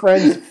ripping their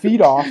friend's feet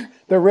off.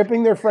 They're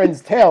ripping their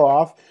friend's tail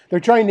off.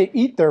 They're trying to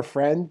eat their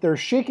friend. They're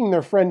shaking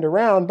their friend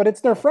around, but it's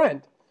their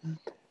friend.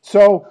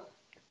 So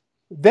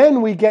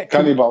then we get...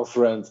 Cannibal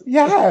friend.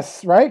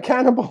 Yes, right?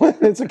 Cannibal.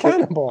 It's a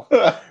cannibal,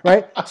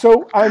 right?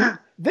 So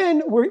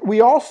then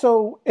we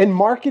also, and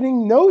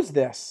marketing knows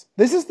this.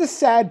 This is the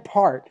sad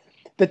part.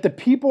 That the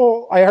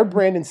people, I heard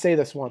Brandon say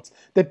this once,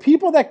 the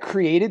people that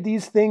created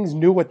these things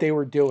knew what they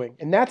were doing.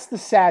 And that's the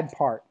sad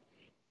part.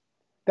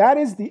 That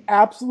is the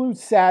absolute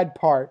sad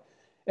part,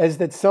 is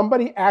that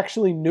somebody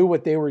actually knew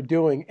what they were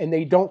doing and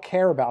they don't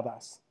care about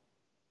us.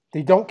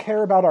 They don't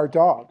care about our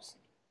dogs.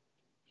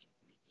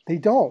 They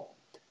don't.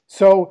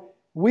 So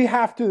we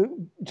have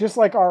to, just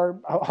like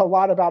a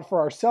lot about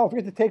for ourselves, we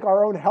have to take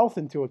our own health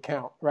into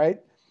account,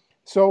 right?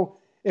 So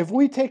if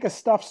we take a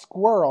stuffed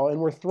squirrel and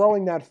we're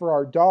throwing that for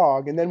our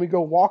dog, and then we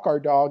go walk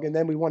our dog, and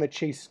then we want to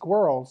chase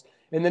squirrels,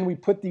 and then we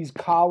put these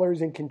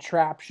collars and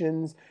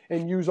contraptions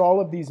and use all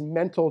of these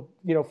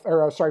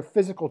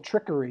physical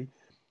trickery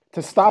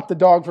to stop the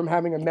dog from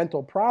having a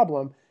mental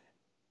problem,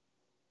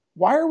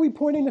 why are we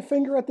pointing the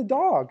finger at the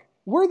dog?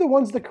 We're the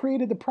ones that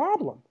created the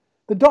problem.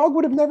 The dog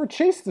would have never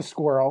chased the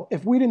squirrel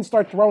if we didn't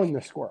start throwing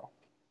the squirrel.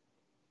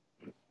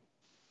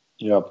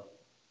 Yep.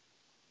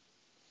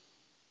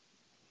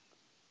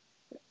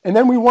 And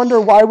then we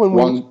wonder why when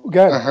we...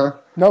 Go ahead.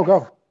 No,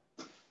 go.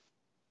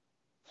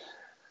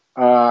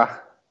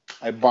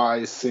 I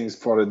buy things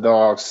for the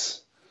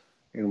dogs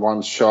in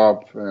one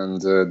shop, and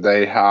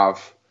they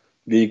have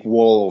big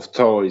wall of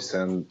toys,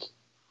 and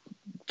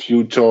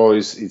few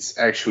toys, it's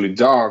actually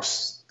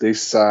dogs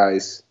this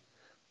size,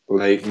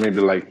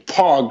 maybe like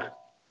pug.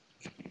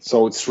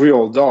 So it's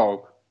real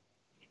dog.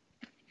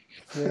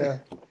 Yeah.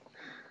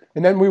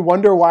 And then we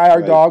wonder why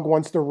our dog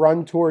wants to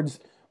run towards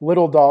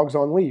little dogs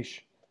on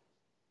leash.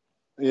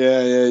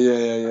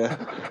 Yeah.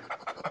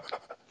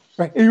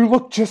 Right? You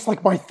look just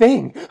like my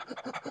thing.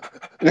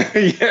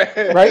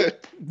 Yeah. Right?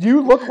 You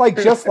look like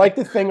just like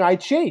the thing I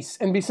chase.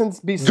 And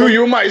Do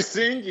you my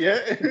thing? Yeah.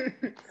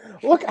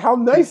 Look how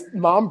nice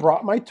Mom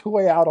brought my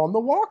toy out on the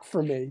walk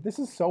for me. This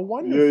is so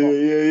wonderful.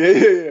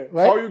 Yeah.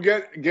 Right? How you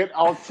get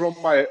out from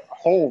my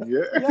home?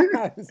 Yeah.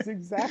 Yes,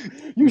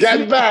 exactly. You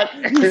Get back.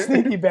 you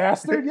sneaky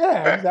bastard.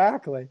 Yeah,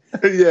 exactly.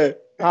 Yeah.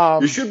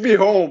 You should be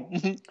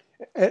home.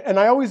 And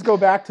I always go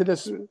back to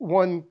this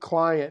one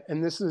client,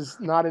 and this is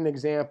not an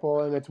example,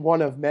 and it's one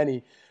of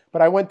many.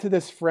 But I went to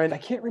this friend. I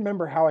can't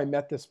remember how I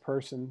met this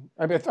person.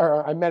 I met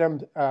him.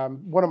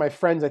 One of my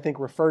friends, I think,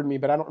 referred me,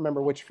 but I don't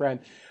remember which friend.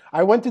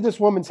 I went to this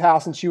woman's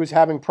house, and she was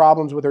having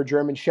problems with her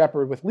German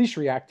Shepherd with leash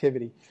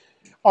reactivity.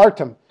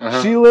 Artem.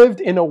 She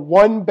lived in a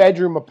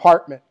one-bedroom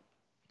apartment.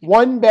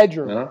 One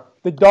bedroom.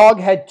 The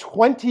dog had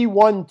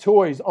 21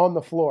 toys on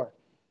the floor.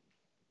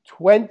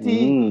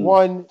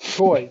 21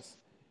 toys.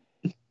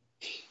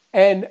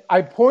 And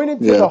I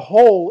pointed to the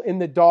hole in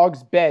the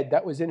dog's bed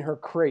that was in her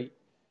crate.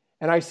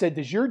 And I said,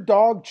 does your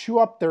dog chew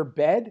up their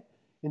bed?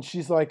 And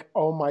she's like,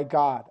 oh my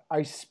God,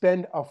 I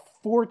spend a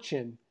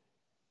fortune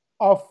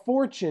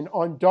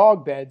on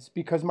dog beds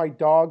because my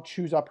dog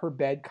chews up her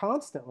bed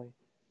constantly.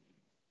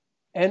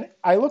 And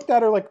I looked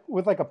at her like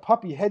with like a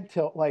puppy head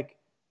tilt, like,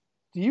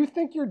 do you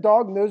think your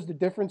dog knows the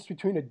difference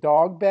between a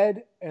dog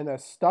bed and a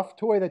stuffed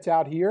toy that's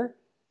out here?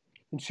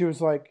 And she was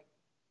like,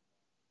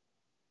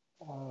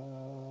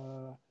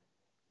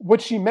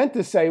 what she meant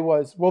to say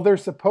was, well, they're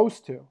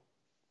supposed to,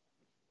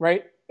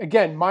 right?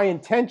 Again, my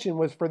intention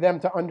was for them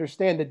to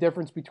understand the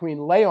difference between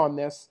lay on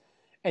this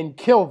and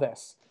kill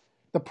this.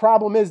 The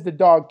problem is the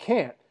dog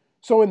can't.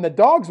 So in the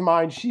dog's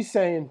mind, she's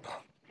saying,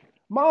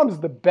 Mom's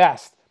the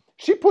best.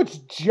 She puts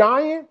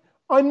giant,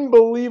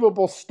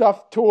 unbelievable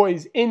stuffed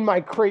toys in my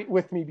crate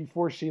with me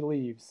before she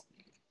leaves.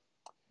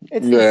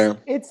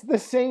 It's the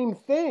same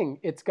thing.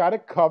 It's got a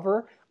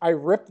cover. I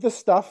rip the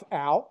stuff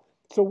out.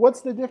 So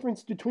what's the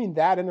difference between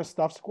that and a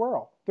stuffed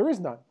squirrel? There is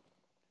none.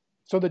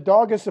 So the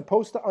dog is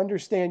supposed to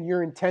understand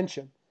your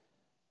intention,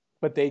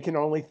 but they can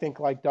only think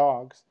like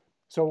dogs.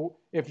 So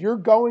if you're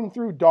going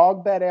through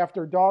dog bed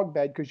after dog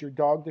bed because your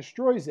dog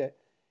destroys it,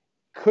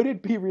 could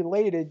it be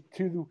related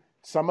to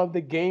some of the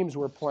games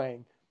we're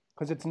playing?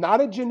 Because it's not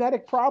a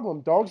genetic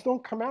problem. Dogs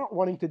don't come out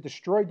wanting to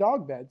destroy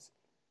dog beds.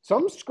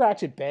 Some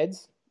scratch at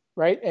beds,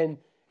 right,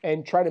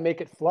 and try to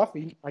make it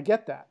fluffy. I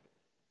get that.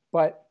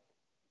 But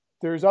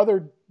there's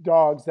other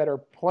dogs that are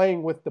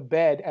playing with the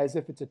bed as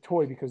if it's a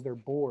toy because they're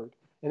bored.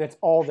 And it's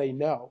all they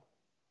know.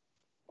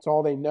 It's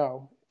all they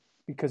know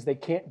because they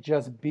can't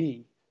just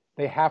be.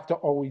 They have to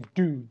always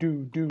do.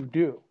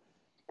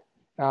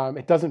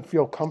 It doesn't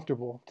feel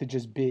comfortable to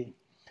just be.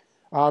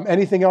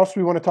 Anything else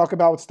we want to talk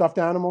about with stuffed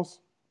animals?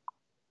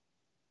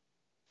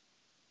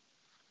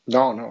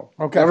 No.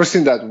 Okay.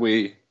 Everything that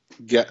we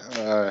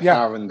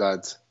have in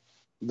that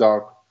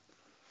dog.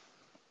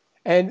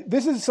 And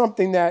this is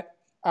something that,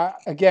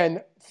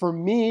 again, for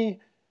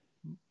me,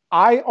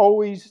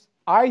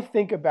 I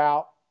think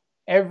about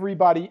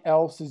everybody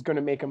else is going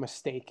to make a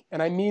mistake.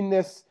 And I mean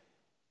this,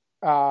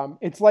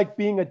 it's like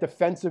being a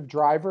defensive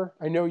driver.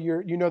 I know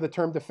you know the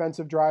term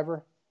defensive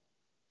driver.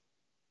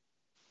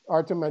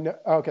 Artem, I know.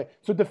 Okay.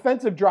 So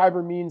defensive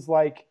driver means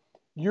like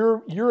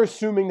you're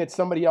assuming that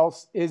somebody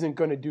else isn't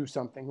going to do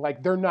something.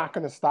 Like they're not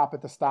going to stop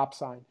at the stop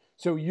sign.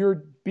 So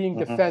you're being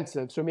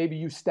defensive. So maybe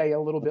you stay a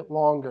little bit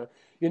longer.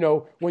 You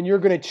know, when you're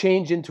going to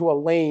change into a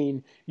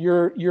lane,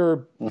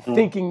 you're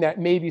thinking that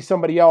maybe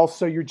somebody else,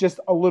 so you're just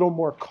a little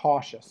more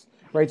cautious,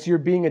 right? So you're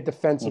being a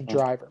defensive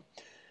driver.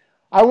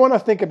 I want to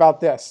think about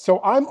this. So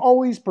I'm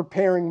always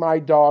preparing my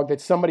dog that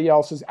somebody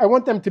else is, I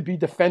want them to be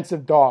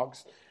defensive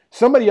dogs.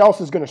 Somebody else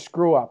is going to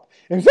screw up.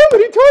 If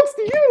somebody talks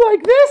to you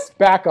like this,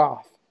 back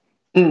off,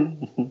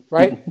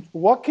 right?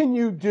 What can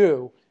you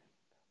do?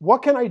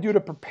 What can I do to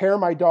prepare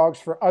my dogs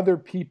for other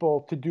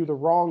people to do the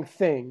wrong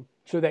thing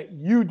so that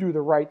you do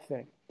the right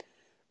thing?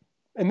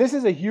 And this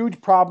is a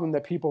huge problem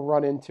that people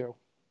run into.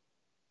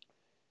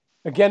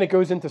 Again, it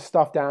goes into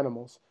stuffed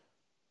animals.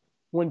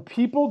 When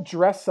people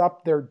dress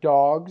up their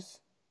dogs,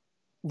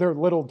 their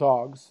little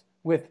dogs,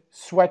 with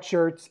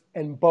sweatshirts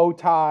and bow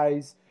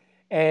ties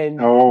and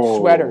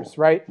sweaters,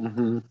 right?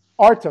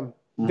 Artem,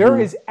 there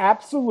is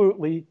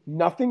absolutely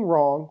nothing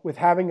wrong with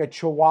having a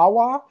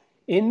Chihuahua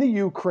in the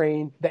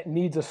Ukraine that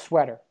needs a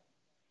sweater.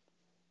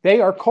 They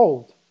are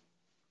cold.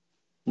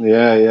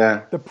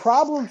 Yeah. The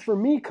problem for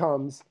me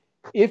comes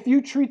if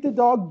you treat the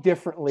dog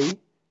differently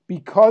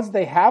because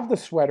they have the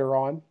sweater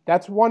on.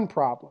 That's one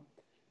problem.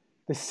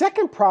 The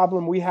second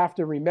problem we have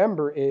to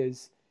remember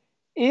is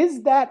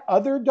that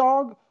other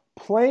dog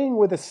playing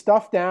with a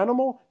stuffed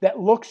animal that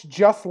looks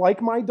just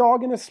like my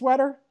dog in a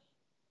sweater?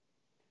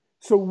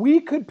 So we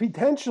could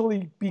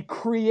potentially be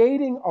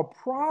creating a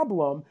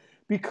problem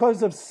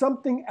because of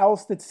something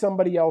else that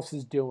somebody else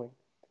is doing.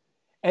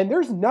 And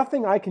there's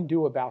nothing I can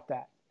do about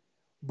that.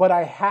 But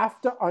I have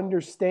to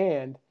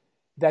understand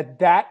that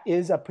that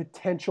is a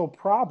potential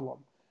problem.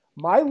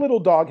 My little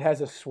dog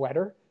has a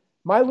sweater.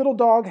 My little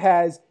dog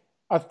has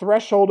a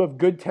threshold of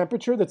good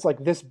temperature that's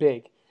like this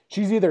big.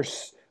 She's either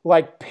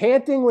like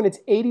panting when it's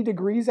 80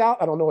 degrees out.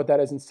 I don't know what that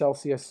is in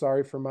Celsius.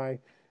 Sorry for my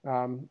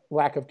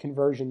lack of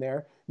conversion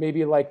there.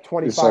 Maybe like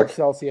 25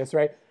 Celsius,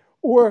 right?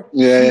 Or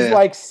she's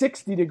like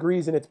 60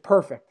 degrees and it's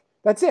perfect.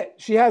 That's it.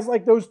 She has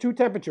like those two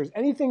temperatures.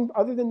 Anything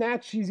other than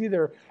that, she's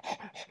either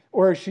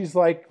or she's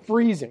like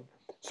freezing.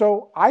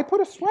 So I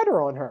put a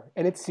sweater on her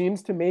and it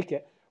seems to make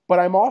it. But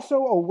I'm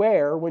also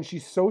aware when she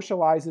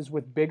socializes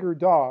with bigger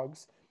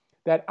dogs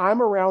that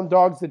I'm around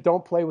dogs that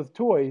don't play with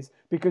toys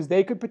because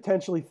they could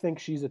potentially think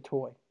she's a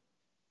toy.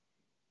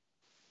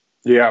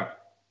 Yeah.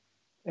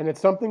 And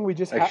it's something we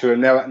just actually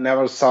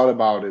never thought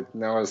about it.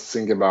 Never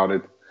think about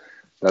it.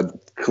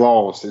 That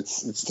clothes,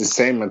 it's the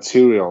same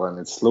material and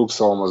it looks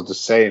almost the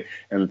same.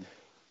 And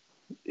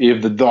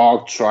if the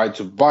dog tried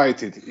to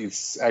bite it,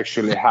 it's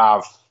actually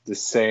have the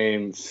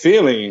same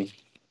feeling.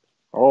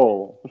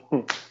 Oh,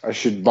 I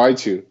should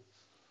bite you.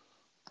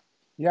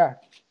 Yeah.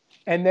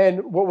 And then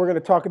what we're going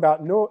to talk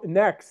about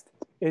next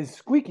is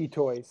squeaky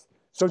toys.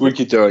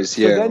 Squeaky toys,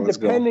 yeah. So then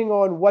depending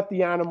on what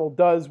the animal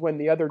does when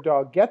the other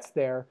dog gets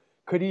there,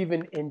 could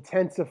even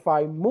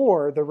intensify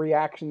more the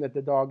reaction that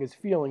the dog is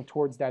feeling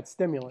towards that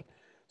stimulant.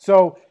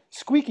 So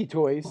squeaky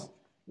toys,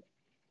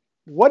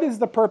 what is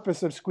the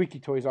purpose of squeaky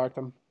toys,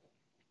 Artem?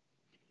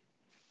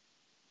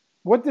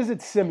 What does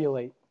it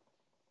simulate?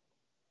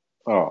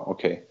 Oh,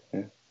 okay.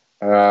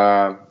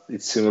 Yeah.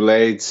 It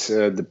simulates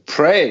the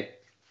prey.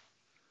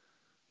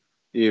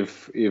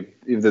 If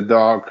the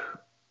dog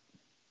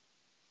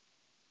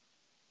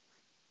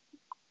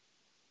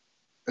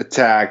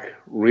attack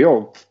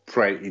real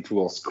prey, it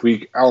will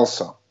squeak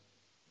also.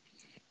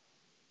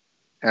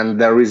 And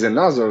there is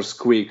another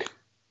squeak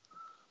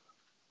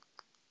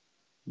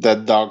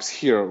that dogs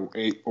hear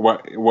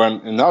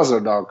when another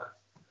dog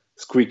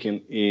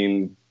squeaking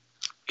in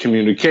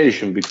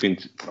communication between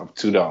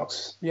two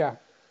dogs. Yeah.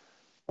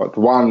 But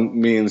one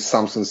means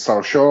something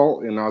social,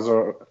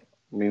 another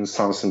means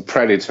something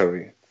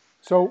predatory.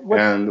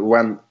 And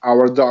when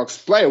our dogs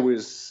play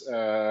with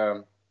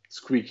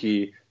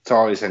squeaky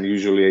toys, and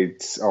usually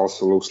it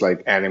also looks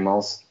like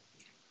animals,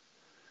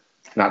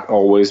 not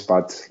always,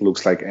 but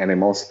looks like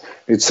animals,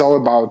 it's all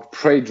about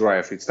prey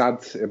drive. It's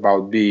not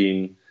about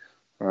being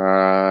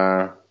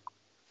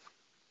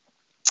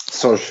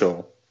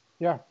social.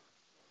 Yeah.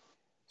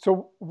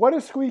 So what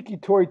a squeaky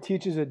toy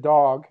teaches a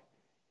dog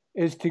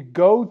is to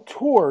go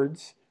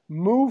towards,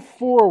 move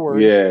forward,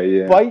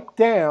 bite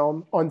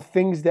down on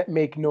things that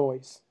make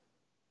noise.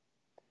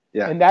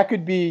 Yeah. And that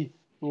could be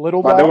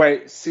little By dog. the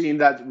way, seeing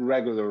that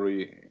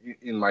regularly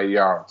in my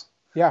yard.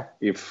 Yeah.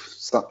 If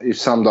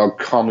some dog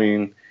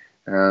coming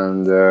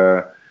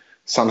and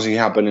something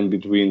happening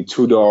between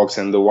two dogs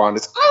and the one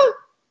is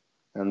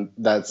and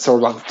that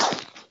sort of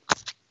like,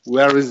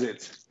 where is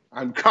it?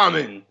 I'm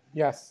coming.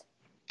 Yes.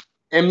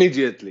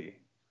 Immediately.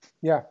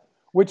 Yeah.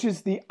 Which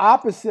is the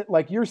opposite,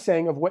 like you're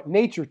saying, of what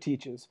nature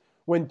teaches.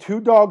 When two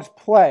dogs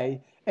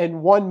play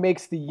and one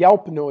makes the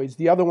yelp noise,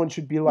 the other one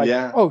should be like,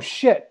 oh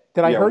shit,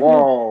 did I hurt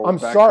you? I'm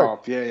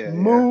sorry.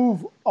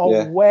 Move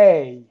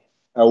away.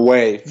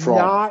 Away from.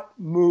 Not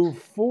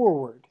move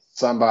forward.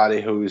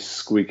 Somebody who is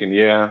squeaking,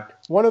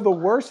 One of the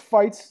worst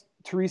fights,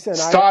 Teresa and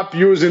Stop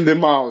using the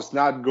mouse,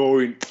 not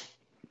going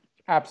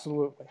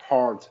absolutely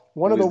hard.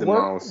 One of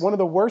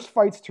the worst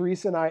fights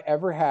Teresa and I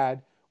ever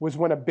had was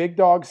when a big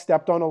dog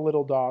stepped on a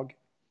little dog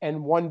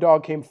and one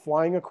dog came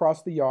flying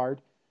across the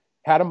yard,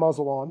 had a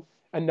muzzle on.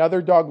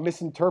 Another dog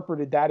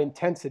misinterpreted that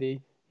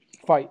intensity,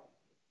 fight.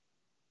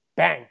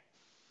 Bang.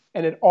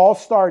 And it all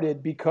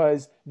started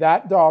because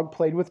that dog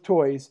played with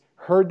toys,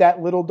 heard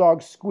that little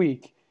dog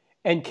squeak,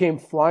 and came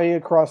flying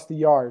across the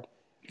yard.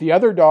 The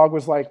other dog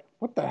was like,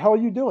 what the hell are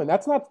you doing?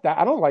 That's not that.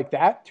 I don't like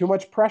that. Too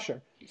much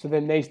pressure. So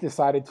then they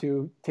decided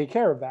to take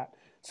care of that.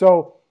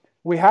 So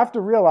we have to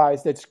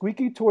realize that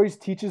squeaky toys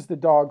teaches the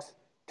dogs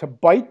to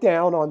bite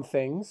down on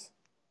things.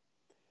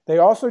 They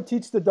also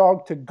teach the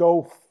dog to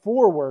go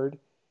forward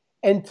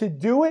and to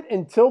do it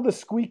until the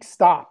squeak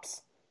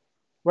stops.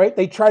 Right?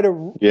 They try to,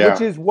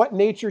 which is what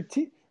nature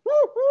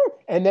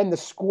and then the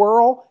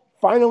squirrel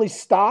finally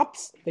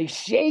stops. They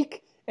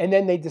shake and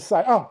then they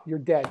decide, oh, you're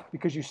dead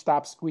because you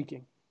stopped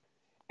squeaking.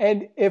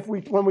 And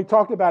when we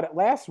talked about it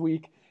last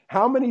week,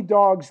 how many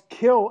dogs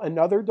kill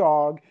another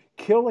dog,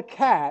 kill a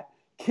cat,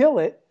 kill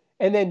it,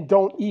 and then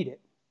don't eat it?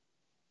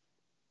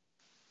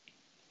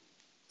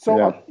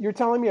 So you're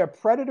telling me a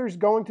predator's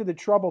going to the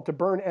trouble to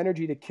burn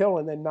energy to kill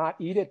and then not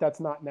eat it?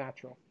 That's not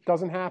natural.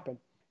 Doesn't happen.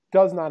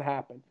 Does not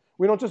happen.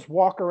 We don't just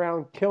walk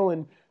around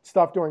killing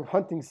stuff during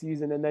hunting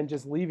season and then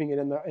just leaving it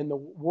in the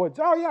woods.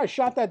 Oh yeah, I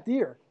shot that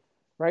deer,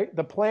 right?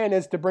 The plan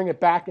is to bring it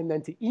back and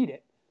then to eat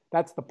it.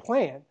 That's the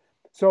plan.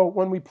 So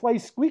when we play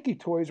squeaky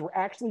toys, we're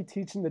actually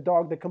teaching the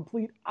dog the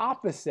complete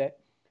opposite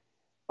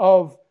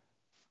of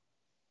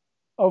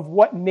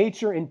what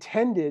nature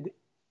intended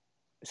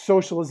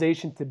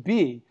socialization to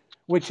be,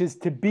 which is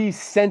to be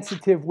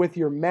sensitive with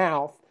your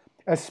mouth,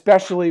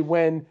 especially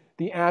when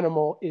the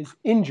animal is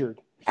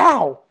injured.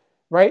 Ow!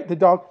 Right? The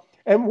dog.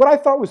 And what I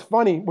thought was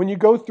funny, when you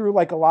go through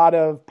like a lot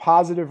of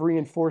positive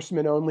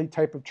reinforcement only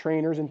type of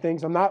trainers and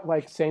things, I'm not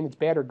like saying it's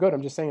bad or good.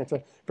 I'm just saying it's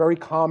a very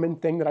common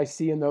thing that I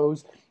see in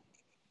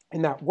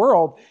that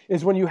world,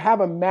 is when you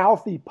have a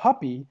mouthy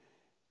puppy,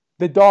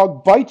 the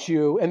dog bites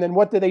you, and then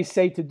what do they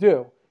say to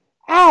do?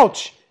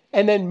 Ouch!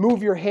 And then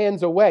move your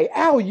hands away.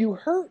 Ow, you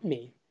hurt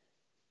me.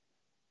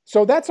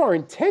 So that's our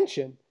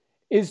intention,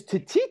 is to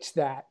teach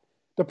that.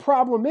 The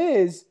problem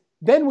is,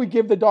 then we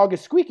give the dog a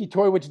squeaky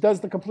toy, which does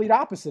the complete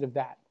opposite of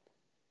that.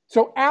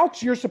 So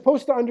ouch, you're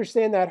supposed to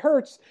understand that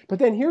hurts, but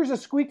then here's a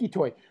squeaky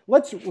toy.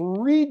 Let's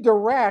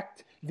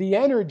redirect the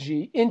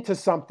energy into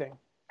something.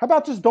 How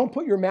about just don't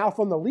put your mouth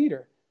on the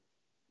leader?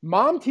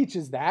 Mom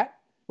teaches that,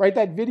 right?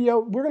 That video,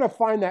 we're going to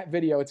find that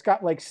video. It's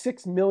got like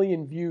 6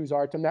 million views,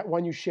 Artem, that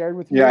one you shared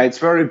with me. Yeah, it's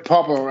very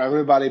popular.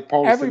 Everybody's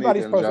posting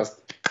it.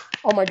 Just...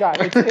 Oh my God.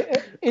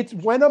 It's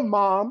when a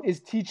mom is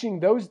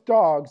teaching those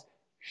dogs,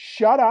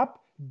 shut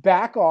up,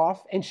 back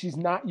off, and she's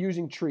not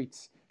using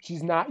treats.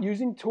 She's not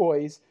using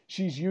toys.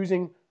 She's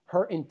using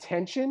her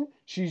intention.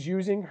 She's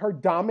using her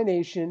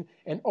domination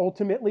and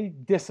ultimately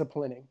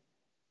disciplining.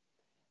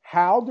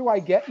 How do I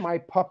get my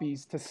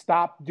puppies to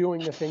stop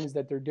doing the things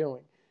that they're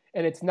doing?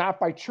 And it's not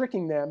by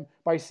tricking them,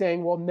 by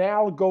saying, well,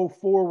 now go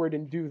forward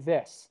and do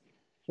this,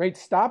 right?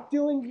 Stop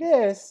doing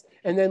this,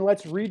 and then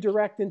let's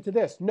redirect into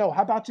this. No,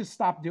 how about just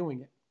stop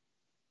doing it?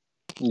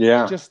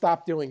 Yeah. Just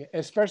stop doing it,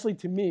 especially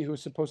to me,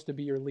 who's supposed to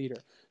be your leader.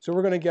 So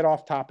we're going to get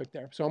off topic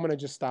there. So I'm going to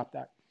just stop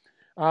that.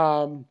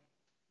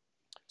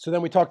 So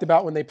then we talked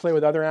about when they play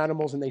with other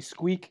animals and they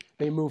squeak,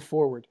 they move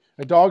forward.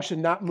 A dog should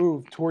not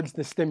move towards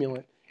the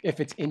stimulant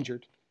if it's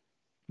injured.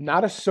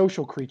 Not a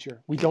social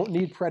creature. We don't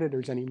need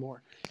predators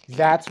anymore.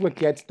 That's what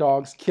gets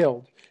dogs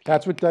killed.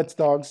 That's what gets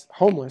dogs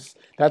homeless.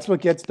 That's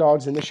what gets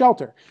dogs in the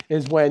shelter,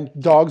 is when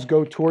dogs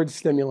go towards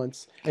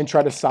stimulants and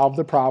try to solve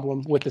the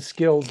problem with the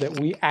skills that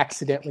we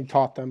accidentally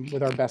taught them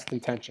with our best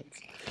intentions.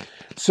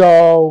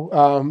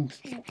 So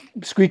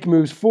squeak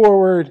moves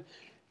forward.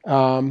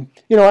 And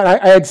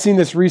I had seen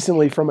this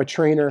recently from a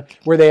trainer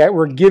where they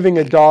were giving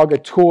a dog a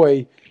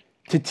toy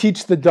to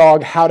teach the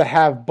dog how to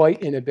have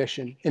bite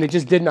inhibition. And it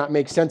just did not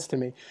make sense to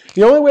me.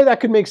 The only way that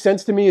could make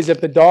sense to me is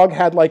if the dog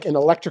had like an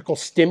electrical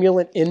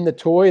stimulant in the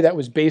toy that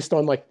was based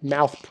on like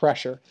mouth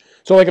pressure.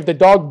 So like if the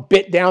dog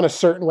bit down a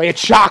certain way, it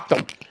shocked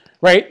them,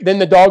 right? Then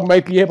the dog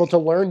might be able to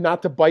learn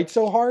not to bite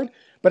so hard.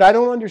 But I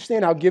don't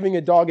understand how giving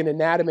a dog an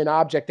inanimate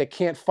object that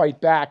can't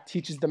fight back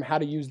teaches them how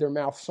to use their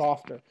mouth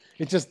softer.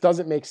 It just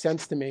doesn't make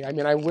sense to me. I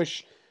mean, I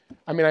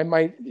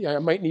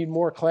might need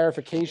more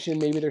clarification.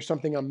 Maybe there's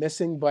something I'm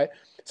missing, but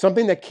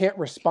something that can't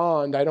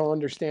respond, I don't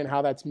understand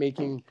how that's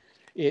making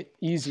it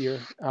easier.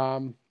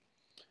 And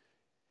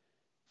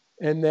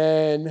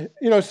then,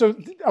 so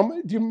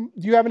do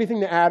you have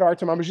anything to add,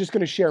 Artem? I was just going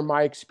to share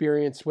my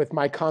experience with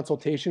my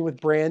consultation with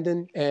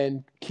Brandon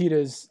and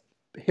Kita's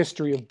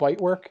history of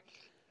bite work.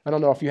 I don't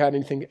know if you had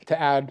anything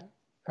to add.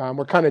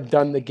 We're kind of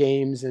done the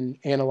games and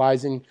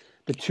analyzing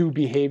the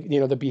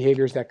the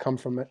behaviors that come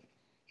from it.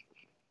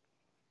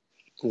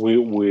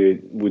 We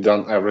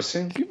done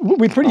everything.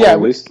 We've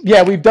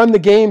done the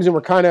games and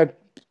we're kind of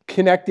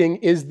connecting.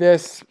 Is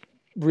this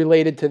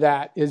related to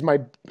that?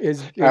 I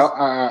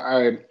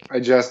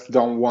just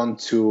don't want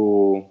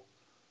to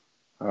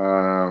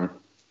how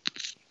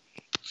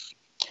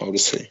to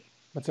say?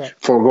 What's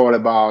that? Forgot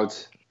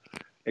about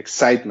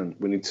excitement.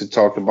 We need to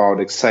talk about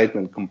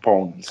excitement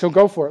components. So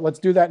go for it. Let's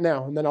do that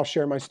now, and then I'll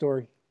share my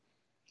story.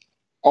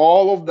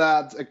 All of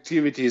that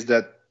activities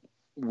that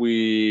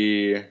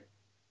we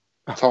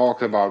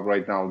talk about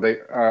right now,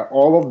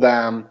 all of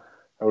them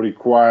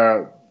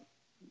require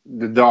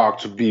the dog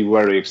to be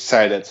very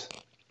excited,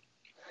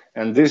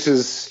 and this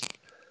is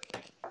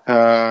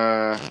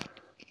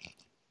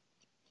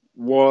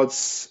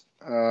what's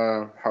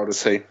how to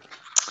say,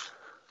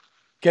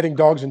 getting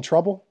dogs in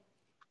trouble.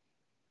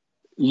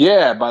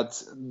 Yeah,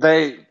 but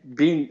they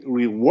being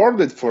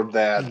rewarded for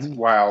that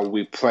while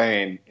we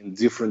playing in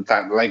different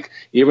times. Like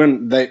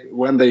even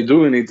when they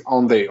doing it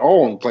on their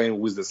own, playing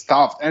with the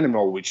stuffed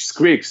animal which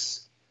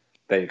squeaks,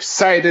 they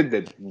excited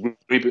that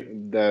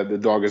the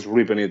dog is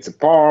ripping it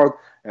apart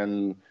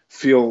and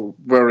feel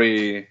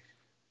very,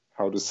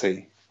 how to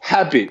say,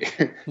 happy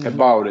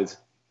about it.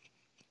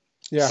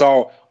 Yeah.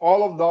 So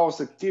all of those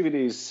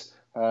activities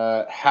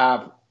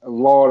have a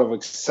lot of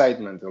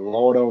excitement, a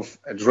lot of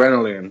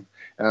adrenaline.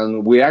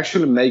 And we're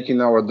actually making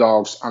our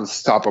dogs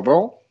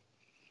unstoppable.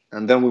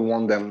 And then we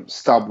want them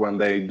stop when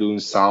they're doing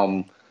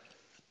some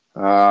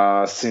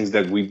things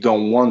that we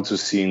don't want to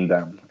see in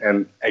them.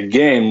 And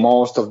again,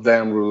 most of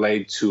them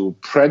relate to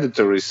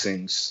predatory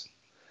things.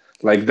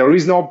 Like there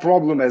is no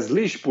problem as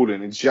leash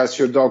pulling. It's just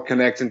your dog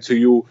connecting to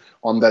you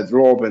on that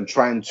rope and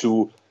trying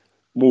to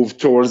move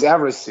towards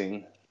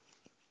everything.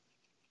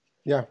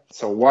 Yeah.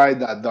 So why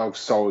that dog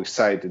so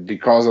excited?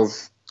 Because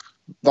of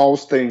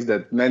those things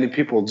that many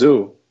people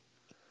do.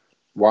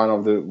 One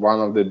of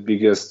the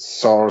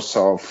biggest source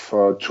of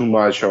too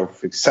much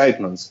of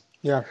excitement.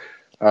 Yeah.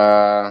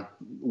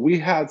 We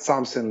had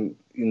something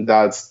in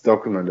that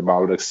document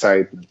about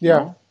excitement.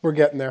 Yeah, we're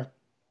getting there.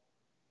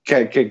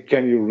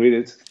 Can you read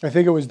it? I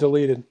think it was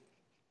deleted.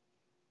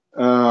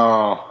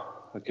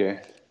 Oh,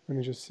 okay. Let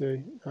me just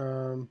see.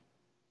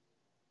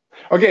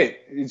 Okay,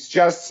 it's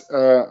just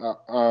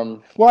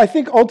Well, I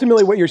think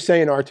ultimately what you're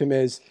saying, Artem,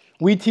 is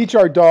we teach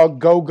our dog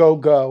go, go,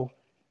 go.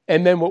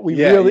 And then what we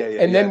yeah, really, yeah,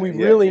 yeah, and then yeah, we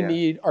yeah, really yeah.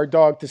 need our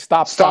dog to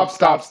stop, stop,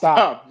 Stop, stop, stop,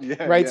 stop. stop.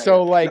 Yeah, Right? yeah, yeah.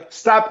 So No, like,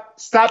 stop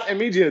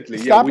immediately.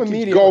 Yeah, stop we teach go,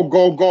 immediately.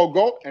 go, go,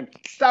 go, and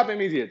stop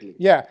immediately.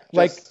 Yeah.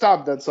 Like, Just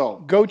stop, that's all.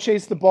 go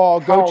chase the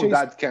ball, How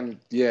that can,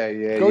 yeah,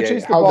 yeah, go yeah.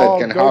 chase the How that ball,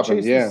 can go happen,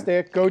 chase the yeah.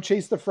 stick, go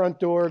chase the front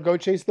door, go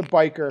chase the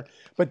biker.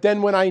 But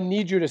then when I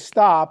need you to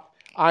stop,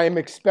 I am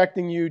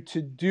expecting you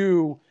to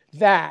do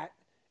that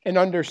and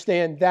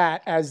understand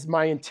that as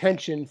my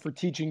intention for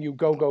teaching you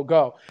go, go,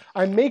 go.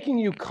 I'm making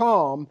you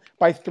calm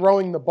by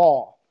throwing the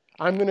ball.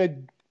 I'm going to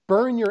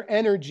burn your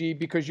energy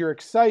because you're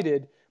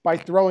excited by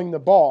throwing the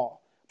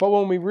ball. But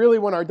when we really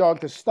want our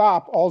dog to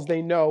stop, all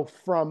they know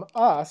from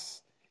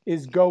us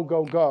is go,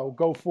 go, go,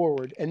 go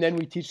forward. And then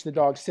we teach the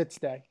dog sit,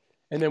 stay.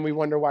 And then we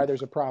wonder why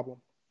there's a problem.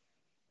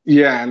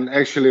 Yeah, and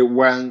actually,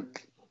 when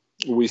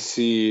we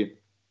see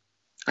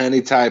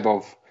any type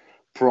of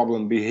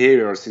problem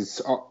behaviors,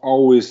 it's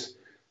always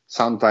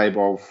some type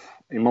of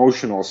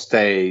emotional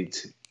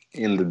state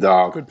in the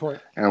dog. Good point.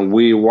 And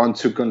we want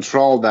to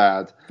control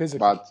that. Physically.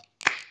 But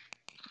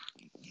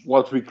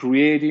what we're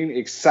creating,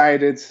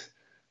 excited,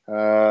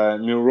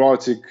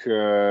 neurotic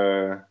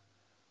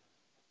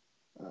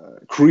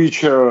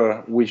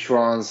creature which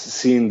wants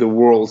seeing the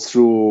world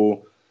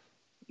through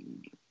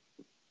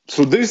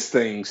these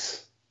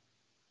things,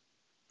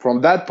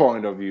 from that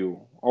point of view,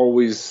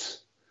 always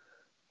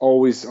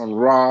on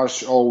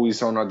rush,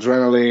 always on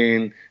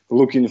adrenaline,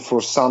 looking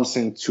for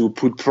something to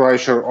put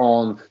pressure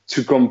on,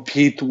 to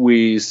compete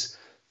with,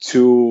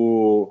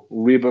 to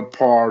rip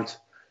apart,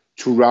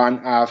 to run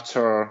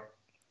after.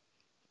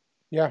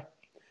 Yeah.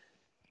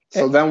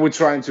 So then we're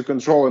trying to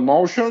control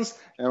emotions,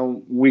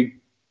 and we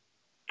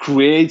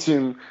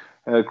creating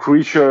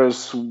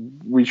creatures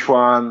which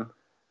one,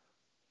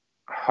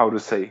 how to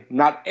say,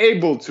 not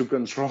able to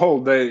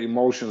control their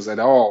emotions at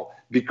all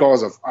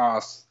because of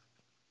us.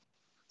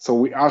 So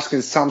we're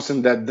asking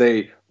something that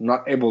they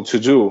not able to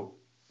do.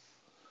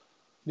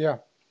 Yeah.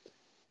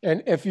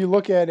 And if you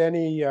look at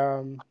any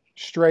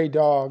stray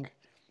dog,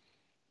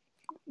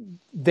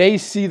 they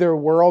see their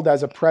world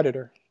as a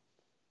predator.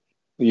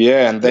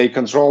 Yeah, and they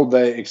control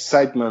the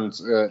excitement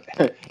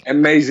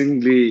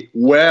amazingly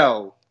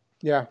well.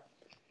 Yeah.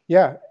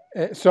 Yeah.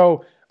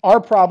 So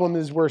our problem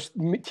is we're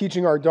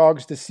teaching our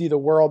dogs to see the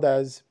world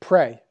as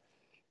prey.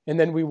 And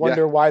then we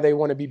wonder why they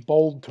want to be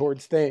bold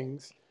towards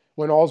things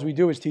when all we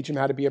do is teach them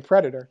how to be a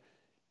predator.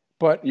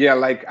 But yeah,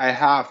 like I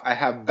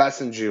have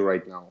Basenji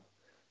right now.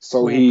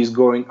 So he's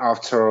going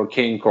after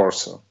Cane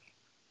Corso.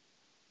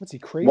 What's he,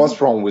 crazy? What's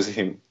wrong with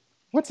him?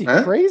 What's he,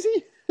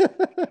 crazy?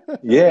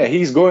 Yeah,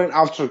 he's going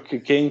after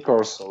Cane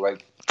Corso.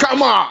 Like,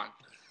 come on!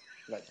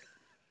 Like,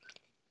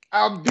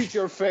 I'll beat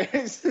your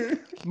face.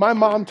 My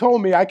mom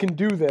told me I can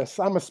do this.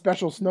 I'm a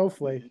special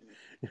snowflake.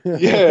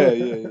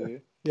 Yeah.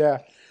 Yeah.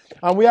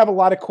 We have a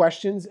lot of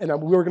questions, and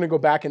we're going to go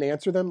back and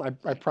answer them.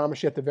 I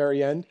promise you at the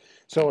very end.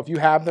 So if you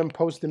have them,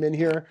 post them in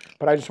here.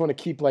 But I just want to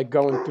keep like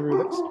going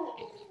through this.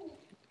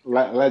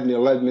 Let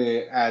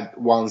me add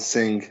one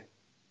thing.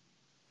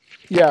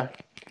 Yeah.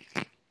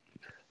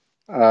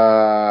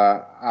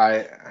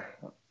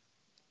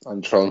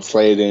 I'm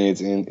translating it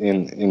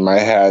in my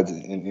head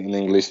in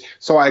English.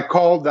 So I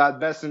call that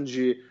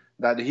Basenji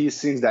that he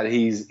thinks that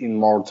he's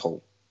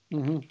immortal.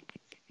 Mm-hmm.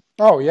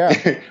 Oh yeah.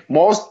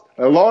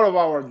 A lot of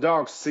our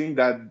dogs think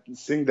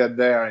that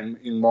they are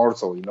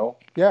immortal. You know.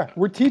 Yeah,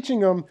 we're teaching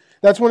them.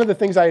 That's one of the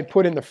things I had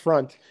put in the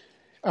front.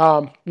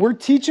 We're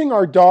teaching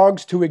our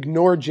dogs to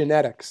ignore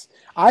genetics.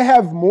 I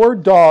have more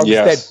dogs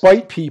that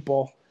bite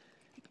people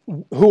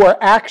who are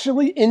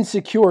actually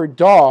insecure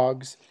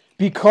dogs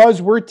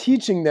because we're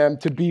teaching them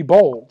to be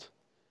bold.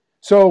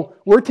 So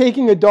we're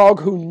taking a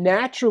dog who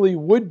naturally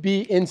would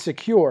be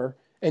insecure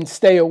and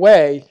stay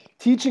away,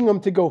 teaching them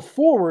to go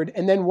forward,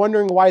 and then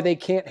wondering why they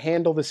can't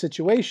handle the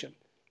situation.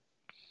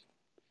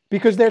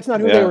 Because that's not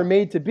who they were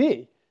made to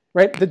be.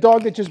 Right? The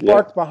dog that just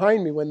barked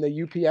behind me when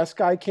the UPS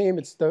guy came,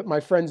 it's my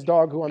friend's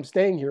dog who I'm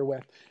staying here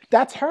with.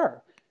 That's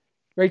her.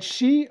 Right?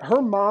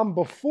 Her mom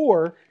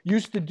before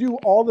used to do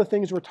all the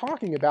things we're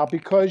talking about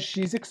because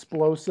she's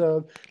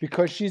explosive,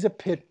 because she's a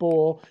pit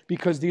bull,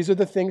 because these are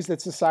the things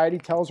that society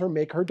tells her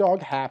make her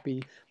dog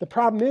happy. The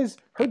problem is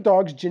her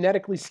dog's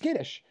genetically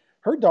skittish.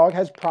 Her dog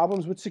has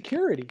problems with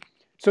security.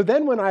 So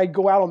then when I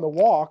go out on the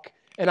walk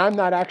and I'm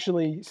not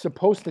actually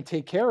supposed to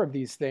take care of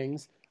these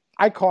things,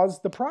 I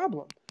cause the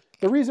problem.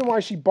 The reason why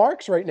she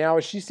barks right now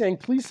is she's saying,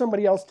 please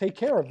somebody else take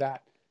care of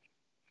that.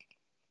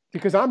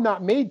 Because I'm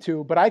not made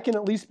to, but I can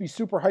at least be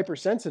super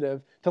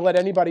hypersensitive to let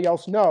anybody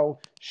else know,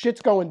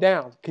 shit's going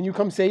down. Can you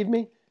come save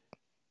me?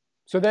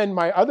 So then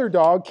my other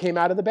dog came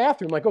out of the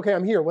bathroom like, okay,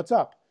 I'm here, what's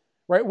up?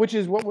 Right? Which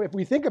is what, if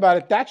we think about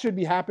it, that should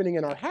be happening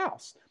in our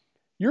house.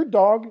 Your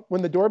dog,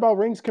 when the doorbell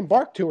rings, can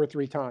bark 2 or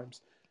 3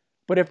 times.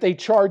 But if they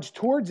charge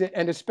towards it,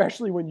 and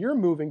especially when you're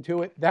moving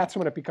to it, that's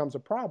when it becomes a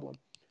problem.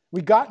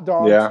 We got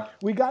dogs. Yeah.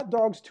 We got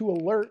dogs to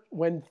alert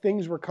when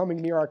things were coming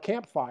near our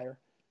campfire.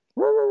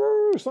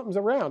 Something's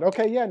around.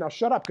 Okay, yeah, now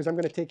shut up because I'm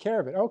going to take care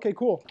of it. Okay,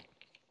 cool.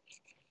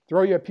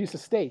 Throw you a piece of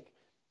steak.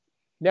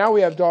 Now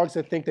we have dogs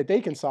that think that they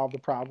can solve the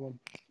problem.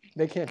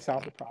 They can't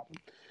solve the problem.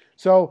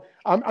 So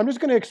I'm just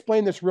going to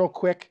explain this real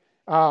quick.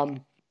 Go.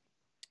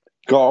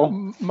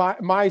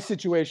 My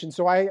situation.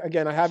 So I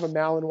have a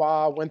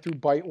Malinois, went through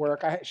bite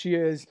work. She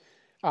is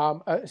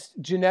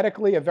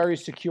genetically a very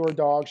secure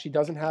dog. She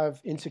doesn't have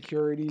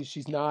insecurities.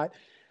 She's not.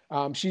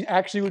 She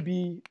actually would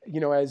be,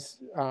 as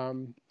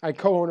I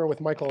co-owner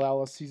with Michael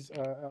Ellis. He's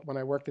when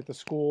I worked at the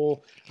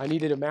school, I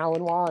needed a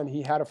Malinois, and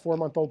he had a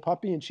 4-month-old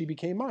puppy, and she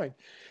became mine.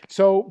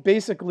 So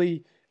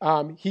basically,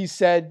 he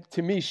said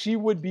to me, she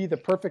would be the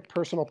perfect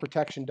personal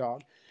protection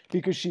dog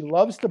because she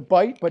loves to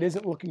bite, but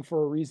isn't looking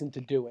for a reason to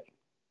do it,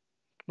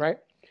 right?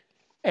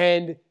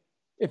 And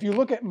if you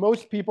look at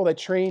most people that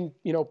train,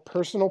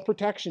 personal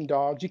protection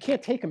dogs, you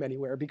can't take them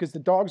anywhere because the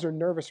dogs are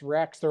nervous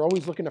wrecks. They're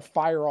always looking to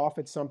fire off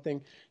at something.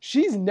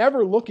 She's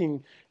never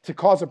looking to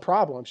cause a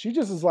problem. She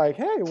just is like,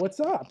 hey, what's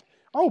up?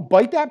 Oh,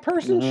 bite that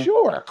person? Mm-hmm.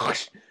 Sure.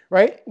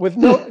 Right?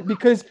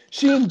 Because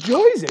she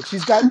enjoys it.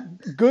 She's got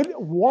good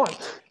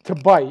want to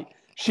bite.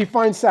 She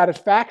finds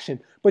satisfaction,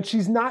 but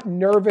she's not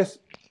nervous.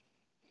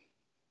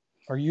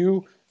 Are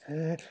you...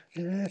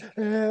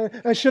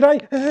 should I?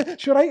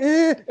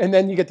 And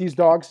then you get these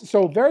dogs.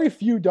 So very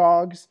few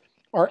dogs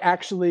are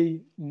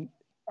actually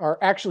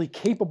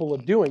capable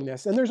of doing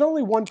this. And there's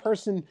only one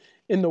person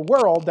in the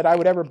world that I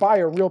would ever buy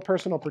a real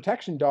personal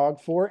protection dog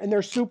for, and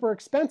they're super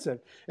expensive.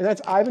 And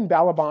that's Ivan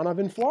Balabanov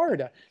in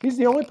Florida. He's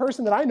the only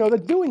person that I know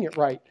that's doing it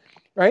right.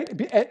 Right?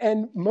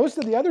 And most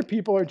of the other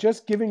people are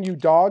just giving you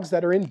dogs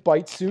that are in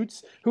bite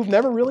suits who've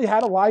never really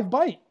had a live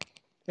bite.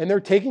 And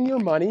they're taking your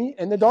money,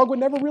 and the dog would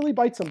never really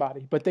bite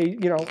somebody. But they,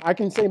 I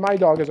can say my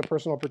dog is a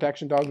personal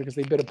protection dog because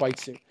they bit a bite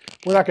suit.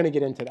 We're not going to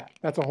get into that.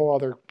 That's a whole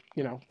other,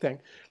 thing.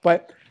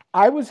 But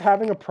I was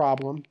having a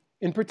problem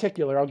in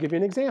particular. I'll give you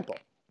an example.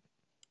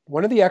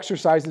 One of the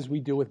exercises we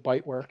do with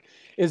bite work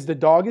is the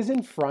dog is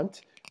in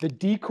front, the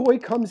decoy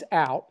comes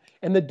out,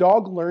 and the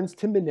dog learns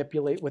to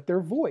manipulate with their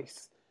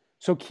voice.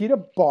 So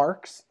Kita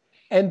barks,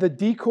 and the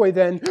decoy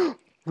then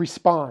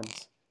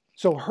responds.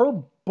 So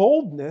her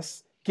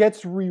boldness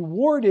gets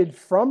rewarded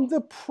from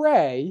the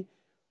prey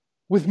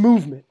with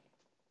movement,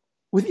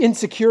 with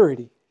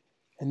insecurity.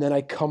 And then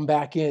I come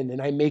back in and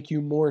I make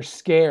you more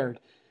scared.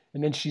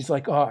 And then she's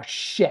like, oh,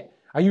 shit.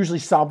 I usually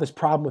solve this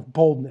problem with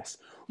boldness.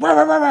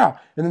 And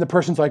then the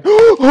person's like,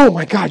 oh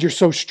my God, you're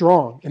so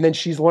strong. And then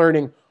she's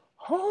learning,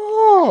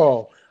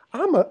 oh,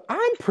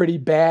 I'm pretty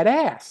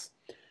badass.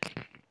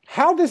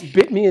 How this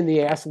bit me in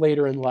the ass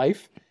later in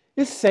life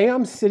is say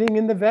I'm sitting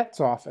in the vet's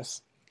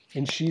office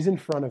and she's in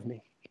front of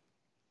me,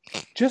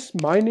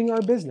 just minding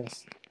our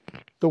business.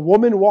 The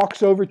woman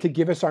walks over to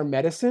give us our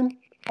medicine.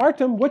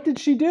 Artem, what did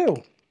she do?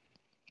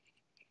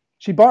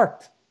 She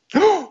barked.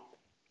 No,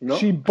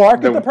 she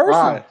barked at the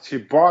person. She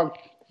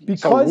barked.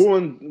 Because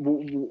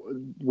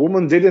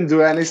woman didn't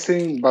do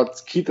anything,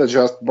 but Kita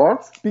just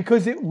barked?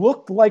 Because it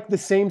looked like the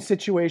same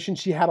situation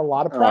she had a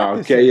lot of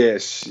practice in. Okay,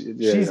 yes.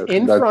 She's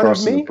in front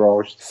of me.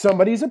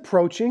 Somebody's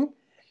approaching,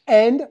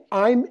 and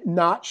I'm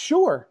not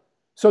sure.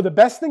 So the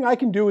best thing I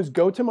can do is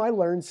go to my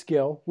learned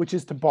skill, which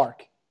is to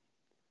bark.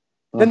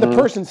 Then the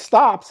person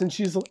stops, and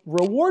she's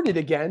rewarded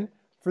again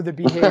for the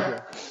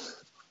behavior.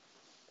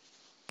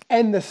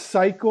 And the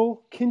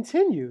cycle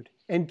continued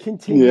and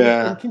continued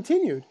and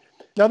continued.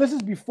 Now, this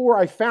is before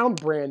I found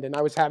Brandon.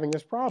 I was having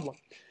this problem.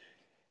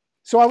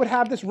 So I would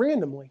have this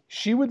randomly.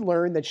 She would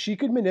learn that she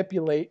could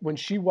manipulate when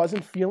she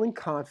wasn't feeling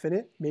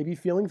confident, maybe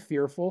feeling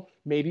fearful,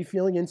 maybe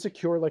feeling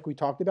insecure like we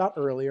talked about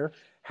earlier,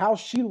 how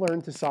she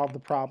learned to solve the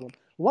problem.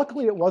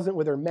 Luckily, it wasn't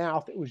with her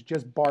mouth. It was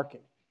just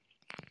barking.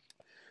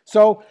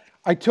 So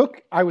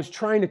I was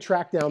trying to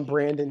track down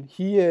Brandon.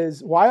 He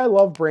is, why I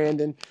love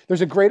Brandon. There's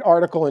a great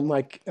article in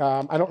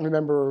I don't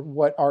remember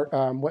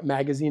what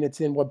magazine it's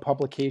in, what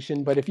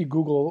publication, but if you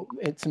Google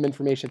it's some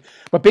information.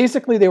 But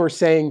basically they were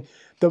saying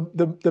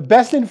the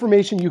best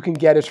information you can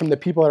get is from the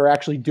people that are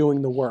actually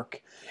doing the work.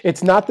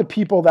 It's not the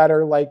people that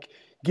are like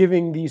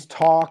giving these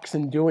talks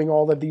and doing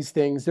all of these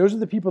things. Those are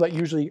the people that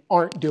usually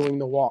aren't doing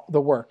the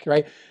work,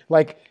 right?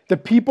 Like the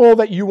people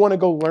that you want to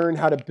go learn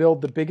how to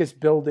build the biggest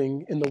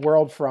building in the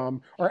world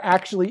from are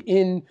actually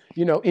in,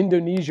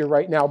 Indonesia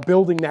right now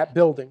building that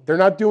building. They're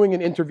not doing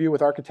an interview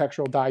with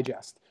Architectural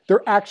Digest.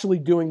 They're actually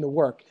doing the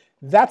work.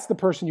 That's the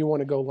person you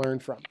want to go learn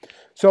from.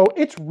 So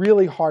it's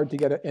really hard to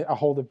get a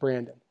hold of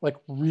Brandon, like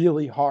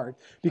really hard,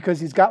 because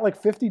he's got like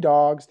 50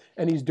 dogs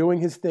and he's doing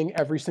his thing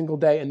every single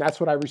day. And that's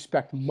what I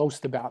respect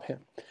most about him.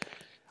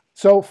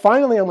 So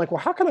finally, I'm like,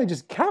 well, how can I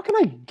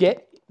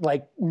get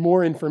like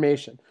more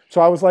information? So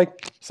I was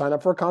like, sign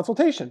up for a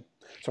consultation.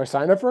 So I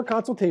signed up for a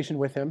consultation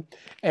with him,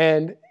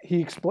 and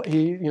he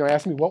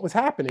asked me what was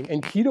happening.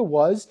 And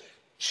Kita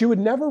she would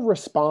never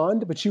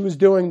respond, but she was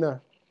doing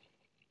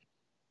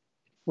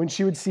when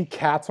she would see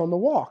cats on the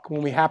walk.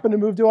 When we happened to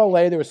move to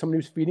LA, there was somebody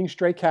who was feeding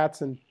stray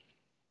cats, and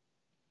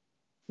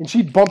And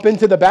she'd bump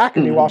into the back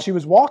of me while she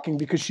was walking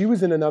because she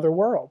was in another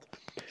world.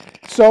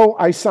 So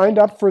I signed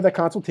up for the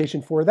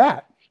consultation for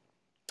that.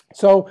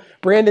 So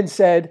Brandon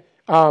said,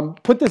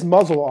 put this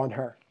muzzle on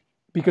her,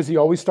 because he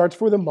always starts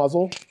for the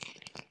muzzle,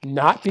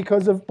 not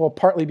because of, well,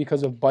 partly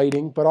because of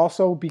biting, but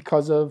also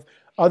because of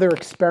other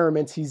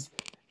experiments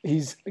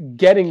he's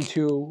getting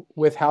to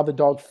with how the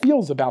dog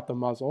feels about the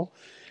muzzle,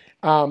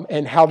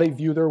 and how they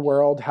view their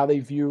world, how they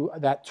view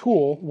that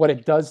tool, what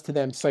it does to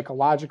them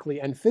psychologically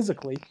and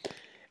physically.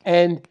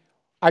 And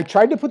I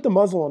tried to put the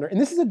muzzle on her, and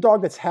this is a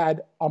dog that's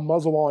had a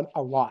muzzle on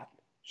a lot.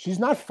 She's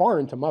not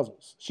foreign to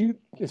muzzles. She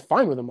is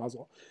fine with a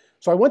muzzle.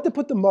 So I went to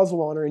put the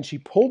muzzle on her, and she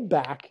pulled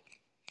back,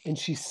 and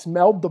she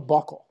smelled the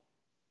buckle.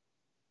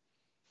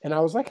 And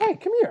I was like, hey,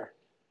 come here.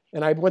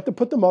 And I went to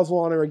put the muzzle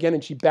on her again,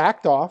 and she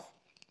backed off,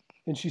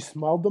 and she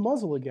smelled the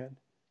muzzle again.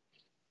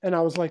 And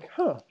I was like,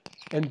 huh.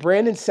 And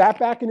Brandon sat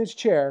back in his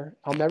chair.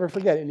 I'll never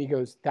forget it. And he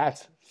goes,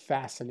 that's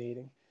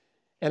fascinating.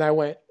 And I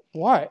went,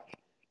 what?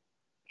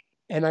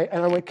 And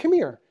I went, come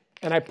here.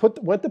 And I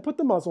went to put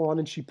the muzzle on,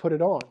 and she put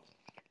it on.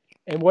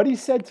 And what he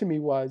said to me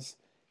was,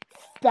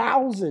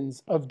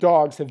 thousands of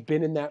dogs have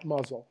been in that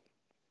muzzle.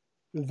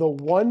 The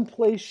one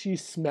place she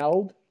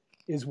smelled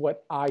is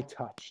what I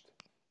touched.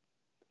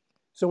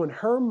 So in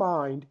her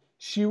mind,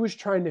 she was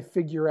trying to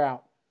figure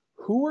out,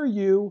 who are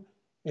you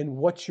and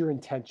what's your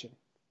intention?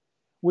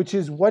 Which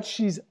is what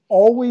she's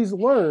always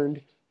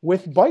learned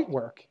with bite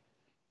work.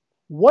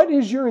 What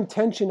is your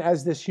intention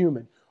as this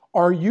human?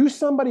 Are you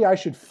somebody I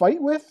should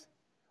fight with,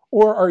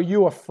 or are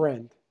you a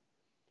friend?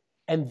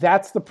 And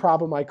that's the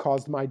problem I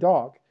caused my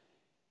dog.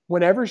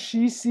 Whenever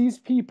she sees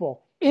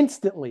people,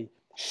 instantly,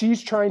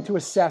 she's trying to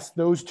assess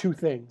those two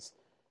things.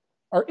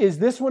 Is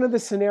this one of the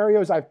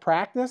scenarios I've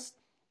practiced,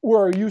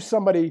 or are you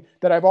somebody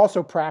that I've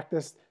also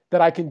practiced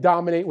that I can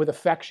dominate with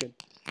affection?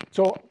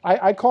 So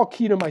I call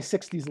Keita my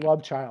 60s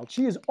love child.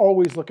 She is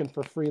always looking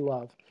for free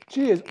love.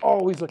 She is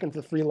always looking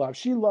for free love.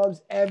 She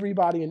loves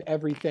everybody and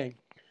everything.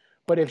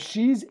 But if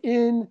she's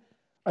in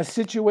a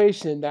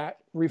situation that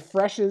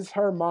refreshes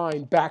her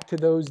mind back to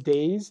those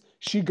days,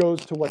 she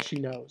goes to what she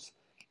knows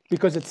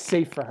because it's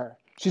safe for her.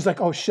 She's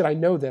like, oh shit, I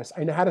know this.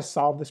 I know how to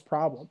solve this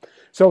problem.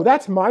 So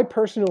that's my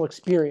personal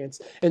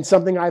experience and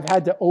something I've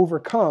had to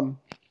overcome.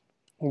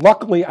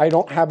 Luckily, I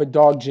don't have a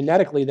dog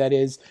genetically that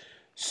is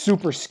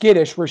super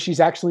skittish where she's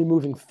actually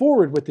moving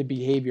forward with the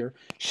behavior.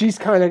 She's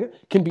kind of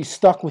can be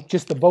stuck with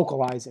just the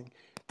vocalizing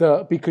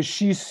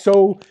because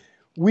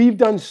we've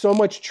done so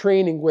much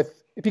training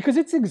because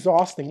it's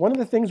exhausting. One of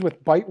the things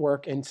with bite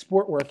work and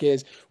sport work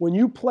is when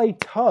you play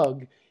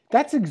tug,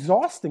 that's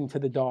exhausting to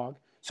the dog.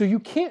 So you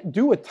can't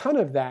do a ton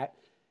of that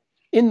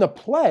in the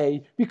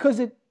play because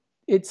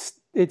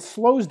it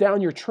slows down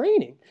your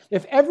training.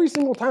 If every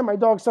single time my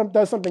dog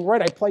does something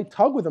right, I play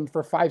tug with them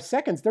for 5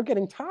 seconds, they're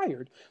getting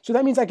tired. So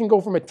that means I can go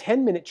from a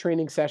 10-minute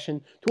training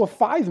session to a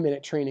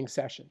 5-minute training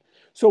session.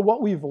 So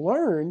what we've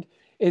learned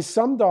is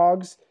some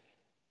dogs,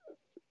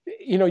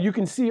 you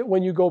can see it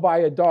when you go by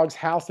a dog's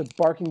house that's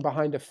barking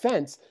behind a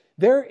fence.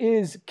 There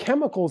is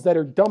chemicals that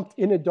are dumped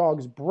in a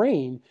dog's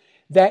brain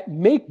that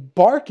make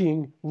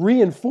barking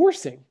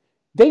reinforcing.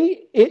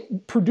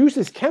 It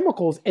produces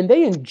chemicals and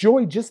they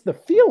enjoy just the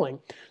feeling.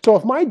 So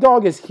if my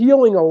dog is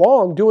heeling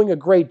along, doing a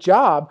great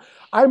job,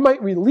 I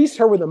might release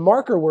her with a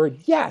marker word,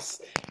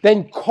 yes,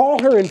 then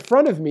call her in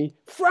front of me,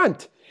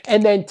 front,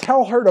 and then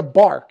tell her to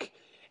bark.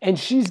 And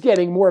she's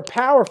getting more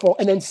powerful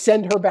and then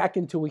send her back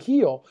into a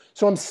heel.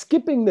 So I'm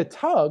skipping the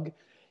tug,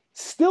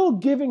 still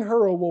giving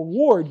her a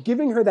reward,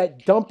 giving her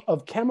that dump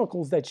of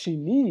chemicals that she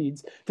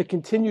needs to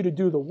continue to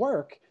do the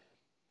work.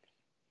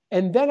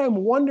 And then I'm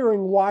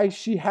wondering why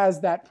she has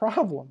that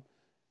problem.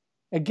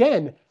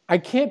 Again, I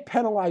can't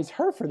penalize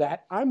her for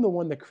that. I'm the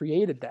one that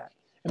created that.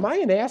 Am I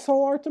an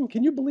asshole, Artem?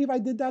 Can you believe I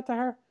did that to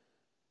her?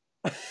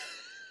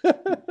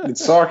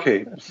 It's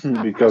okay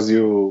because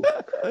you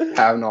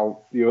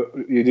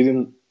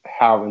didn't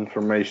have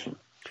information.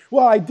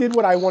 Well, I did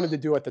what I wanted to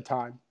do at the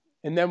time.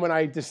 And then when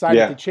I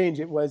decided to change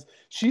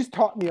she's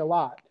taught me a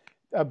lot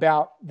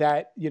about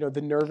that,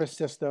 the nervous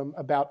system,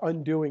 about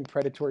undoing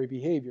predatory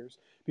behaviors.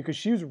 Because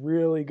she's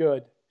really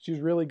good. She's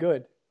really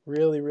good.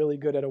 Really, really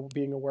good at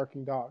being a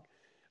working dog.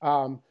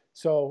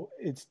 So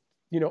it's,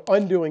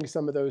 undoing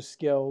some of those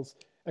skills.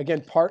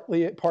 Again, part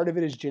of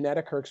it is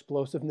genetic, her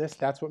explosiveness.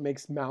 That's what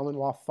makes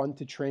Malinois fun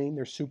to train.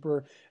 They're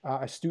super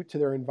astute to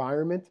their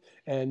environment,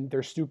 and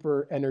they're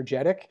super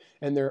energetic,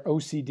 and their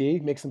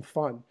OCD makes them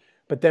fun.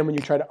 But then when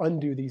you try to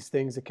undo these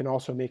things, it can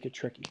also make it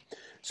tricky.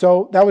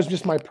 So that was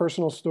just my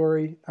personal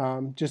story,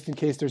 just in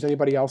case there's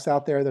anybody else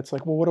out there that's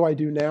like, well, what do I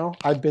do now?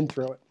 I've been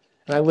through it.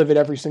 And I live it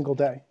every single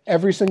day.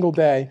 Every single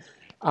day,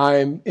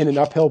 I'm in an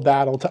uphill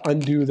battle to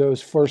undo those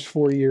first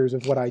 4 years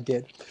of what I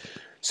did.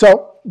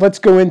 So let's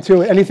go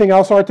into it. Anything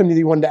else, Artem, that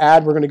you wanted to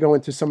add? We're going to go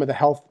into some of the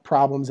health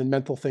problems and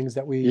mental things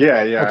that we...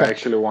 Yeah. Okay. I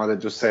actually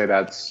wanted to say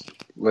that.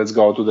 Let's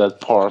go to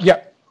that part.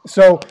 Yeah.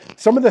 So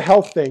some of the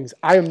health things,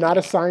 I am not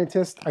a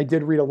scientist. I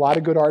did read a lot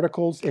of good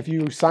articles. If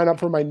you sign up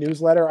for my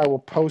newsletter, I will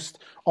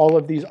post all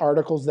of these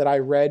articles that I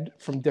read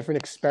from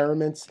different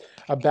experiments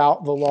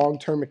about the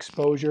long-term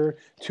exposure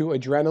to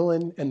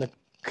adrenaline and the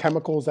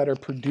chemicals that are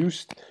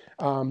produced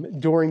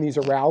during these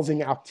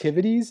arousing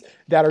activities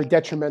that are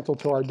detrimental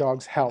to our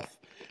dog's health.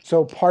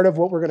 So part of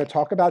what we're going to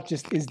talk about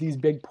just is these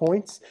big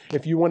points.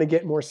 If you want to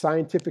get more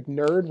scientific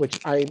nerd, which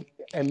I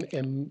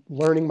am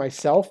learning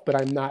myself, but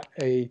I'm not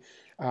a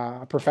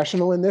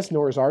professional in this,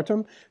 nor is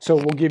Artem. So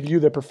we'll give you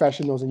the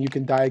professionals and you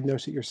can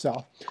diagnose it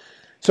yourself.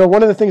 So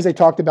one of the things they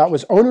talked about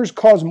was owners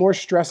cause more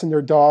stress in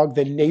their dog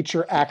than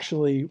nature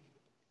actually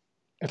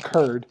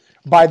occurred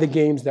by the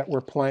games that we're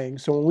playing.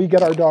 So when we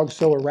get our dog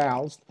so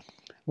aroused,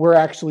 we're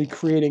actually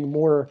creating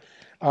more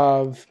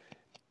of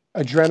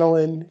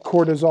adrenaline,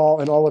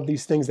 cortisol, and all of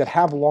these things that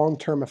have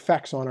long-term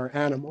effects on our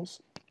animals.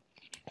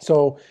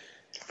 So,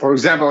 for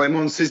example,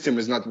 immune system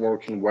is not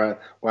working when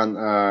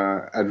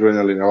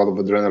adrenaline, a lot of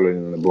adrenaline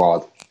in the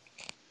blood.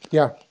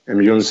 Yeah.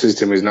 Immune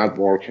system is not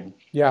working.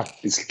 Yeah.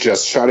 It's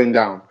just shutting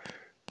down.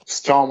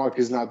 Stomach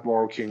is not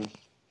working.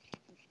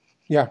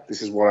 Yeah.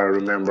 This is what I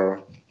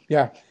remember.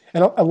 Yeah.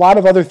 And a lot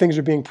of other things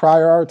are being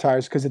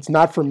prioritized because it's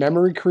not for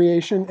memory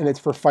creation and it's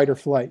for fight or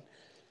flight.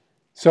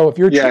 So if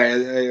you're...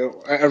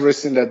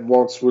 everything that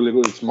works really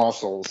good is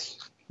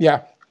muscles.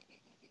 Yeah.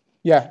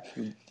 Yeah.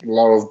 A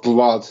lot of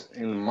blood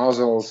in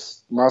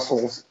muscles.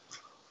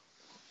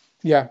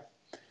 Yeah.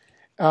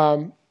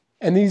 And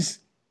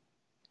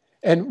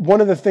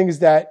one of the things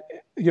that,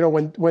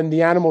 when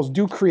the animals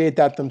do create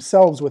that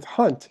themselves with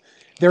hunt,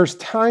 there's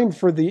time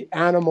for the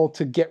animal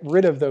to get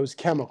rid of those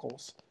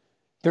chemicals.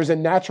 There's a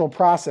natural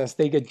process.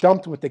 They get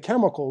dumped with the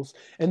chemicals,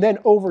 and then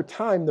over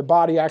time, the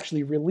body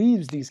actually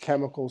relieves these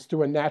chemicals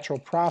through a natural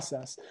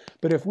process.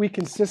 But if we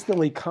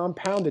consistently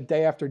compound it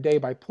day after day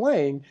by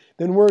playing,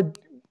 then we're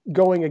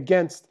going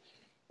against,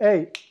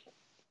 hey,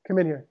 come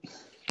in here.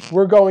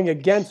 We're going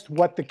against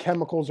what the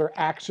chemicals are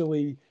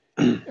actually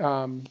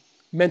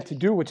meant to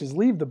do, which is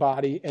leave the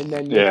body, and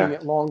then making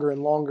it longer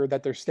and longer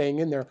that they're staying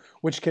in there,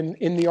 which can,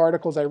 in the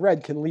articles I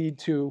read, can lead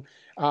to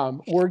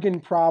organ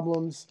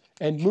problems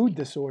and mood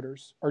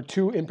disorders, are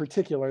two in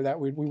particular that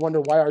we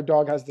wonder why our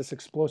dog has this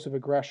explosive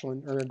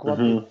aggression or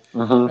grumpy.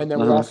 And then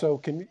we also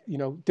can,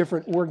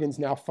 different organs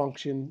now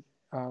function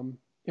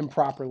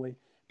improperly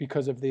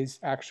because of these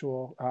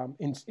actual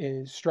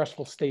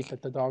stressful state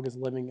that the dog is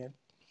living in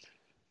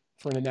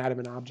for an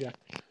inanimate object.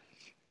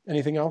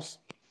 Anything else?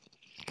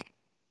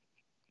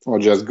 Or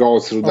just go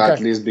through that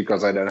list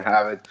because I don't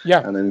have it.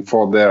 Yeah. And then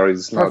for there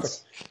is not.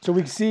 Perfect. So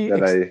we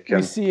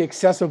see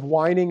excessive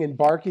whining and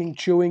barking,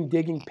 chewing,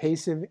 digging,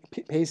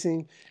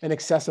 pacing, and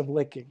excessive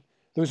licking.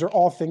 Those are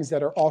all things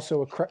that are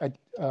also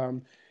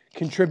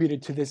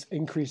contributed to this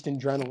increased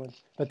adrenaline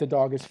that the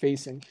dog is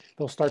facing.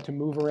 They'll start to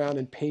move around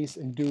and pace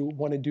and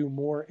want to do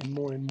more and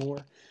more and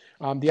more.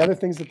 The other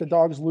things that the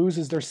dogs lose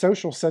is their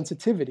social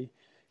sensitivity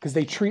because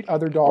they treat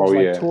other dogs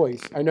like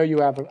toys. I know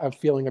you have a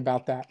feeling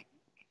about that.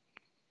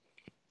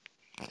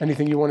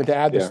 Anything you wanted to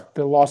add?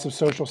 The loss of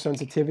social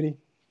sensitivity?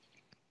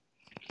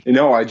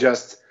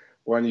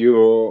 When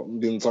you've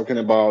been talking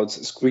about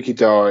squeaky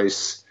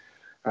toys,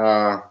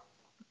 I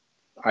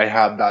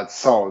had that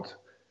thought.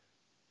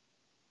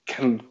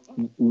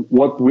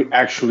 What we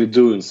actually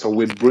doing? So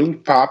we bring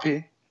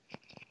puppy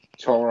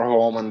to our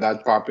home, and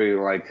that puppy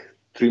like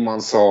 3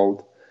 months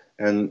old,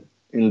 and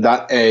in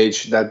that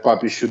age, that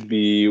puppy should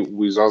be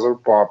with other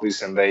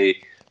puppies, and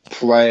they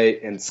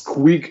play and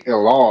squeak a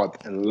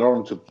lot and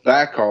learn to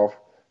back off.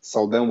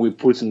 So then we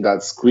put in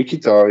that squeaky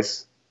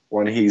toys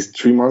when he's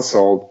 3 months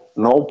old,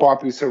 no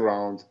puppies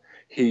around.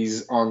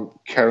 He's on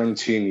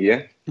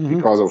quarantine,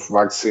 because of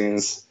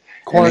vaccines.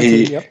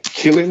 Quarantine, and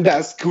killing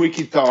that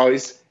squeaky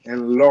toys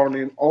and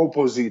learning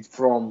opposite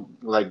from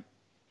like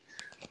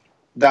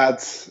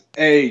that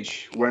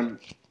age when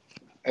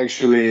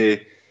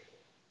actually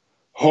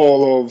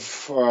whole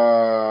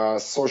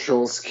of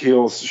social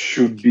skills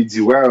should be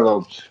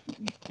developed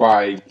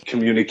by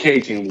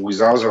communicating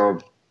with other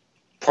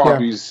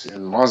puppies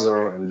and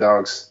mother and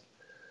dogs.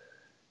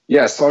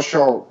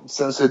 Social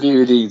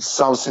sensitivity is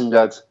something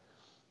that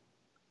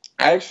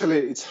actually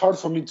it's hard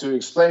for me to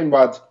explain,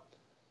 but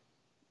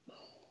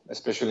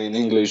especially in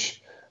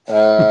English,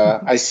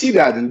 I see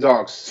that in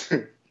dogs.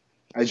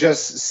 I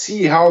just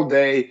see how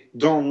they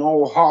don't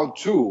know how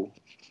to.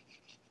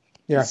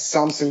 It's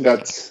something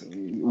that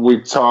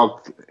we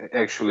talked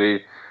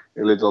actually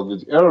a little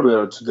bit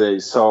earlier today.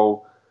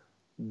 So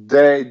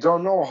they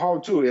don't know how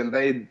to, and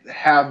they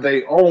have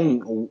their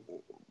own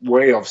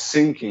way of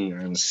thinking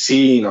and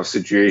seeing of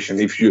situation.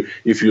 If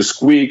you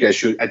squeak, I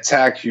should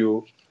attack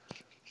you.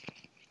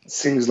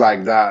 Things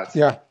like that.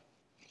 Yeah.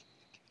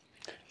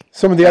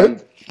 Some of the other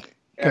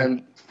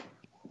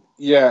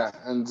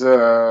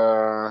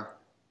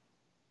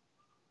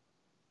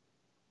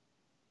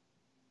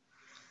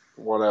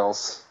what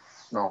else?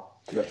 No,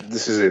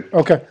 this is it.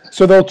 Okay,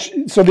 so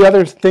the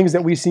other things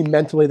that we see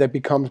mentally that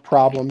becomes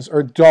problems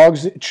are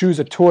dogs choose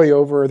a toy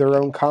over their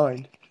own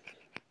kind.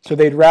 So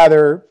they'd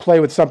rather play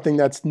with something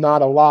that's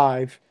not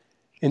alive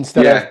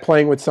instead of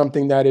playing with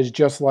something that is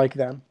just like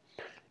them.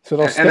 So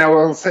they'll and I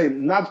will say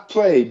not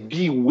play,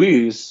 be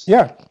with.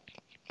 Yeah.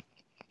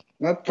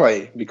 Not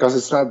play, because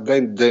it's not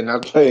they're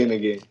not playing a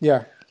game.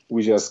 Yeah.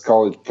 We just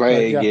call it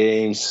play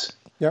games.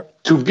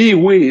 Yep. To be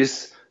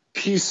with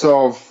piece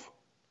of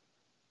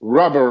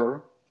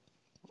rubber.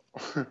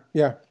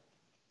 Yeah.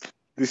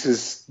 This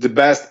is the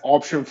best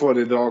option for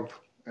the dog,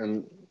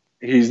 and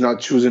he's not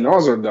choosing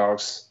other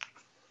dogs.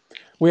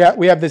 We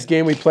have this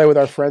game we play with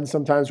our friends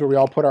sometimes where we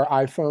all put our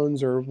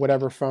iPhones or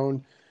whatever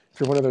phone, if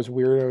you're one of those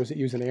weirdos that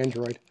use an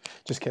Android.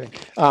 Just kidding.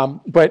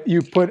 But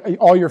you put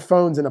all your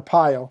phones in a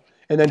pile,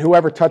 and then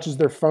whoever touches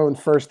their phone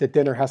first at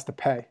dinner has to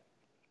pay.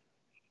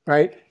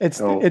 Right? It's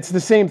the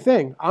same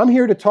thing. I'm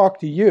here to talk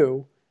to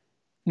you,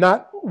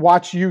 not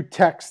watch you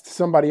text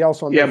somebody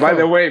else on their phone. By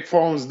the way,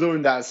 phones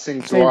doing that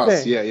thing to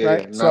us.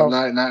 Right? So,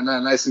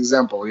 nice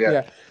example.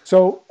 Yeah.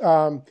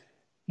 So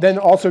then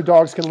also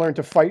dogs can learn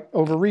to fight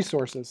over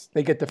resources.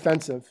 They get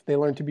defensive. They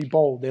learn to be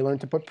bold. They learn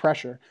to put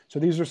pressure. So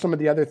these are some of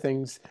the other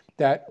things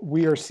that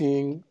we are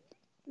seeing.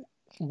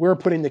 We're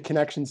putting the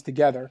connections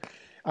together.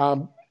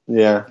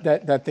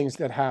 That things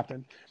that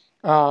happen.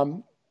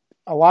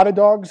 A lot of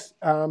dogs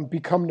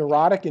become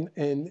neurotic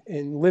and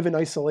live in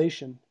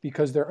isolation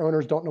because their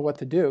owners don't know what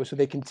to do. So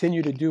they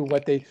continue to do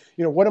what they,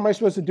 what am I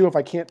supposed to do if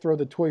I can't throw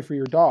the toy for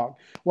your dog?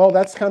 Well,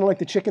 that's kind of like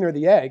the chicken or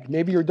the egg.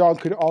 Maybe your dog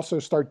could also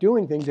start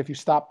doing things if you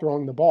stop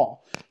throwing the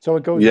ball. So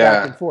it goes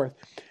back and forth.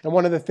 And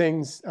one of the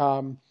things,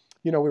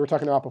 we were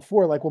talking about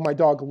before, like, well, my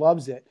dog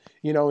loves it,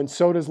 and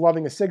so does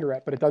loving a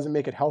cigarette, but it doesn't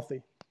make it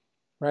healthy.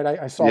 Right?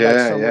 I saw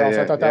that somewhere else.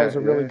 I thought that was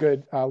a really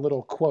good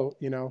little quote,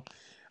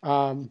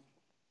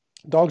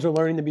 Dogs are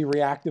learning to be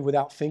reactive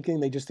without thinking.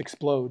 They just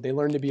explode. They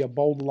learn to be a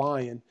bold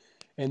lion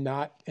and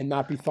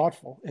not be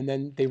thoughtful. And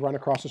then they run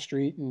across the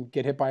street and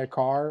get hit by a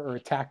car or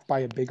attacked by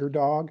a bigger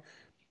dog.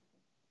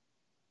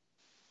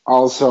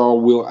 Also,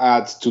 we'll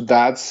add to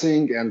that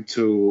thing and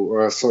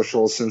to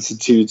social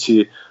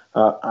sensitivity.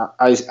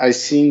 I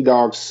seen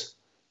dogs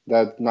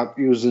that not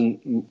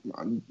using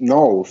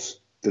nose,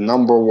 the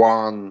number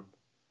one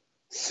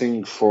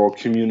thing for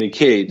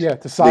communicate.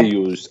 They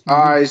use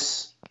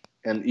eyes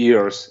and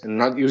ears, and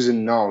not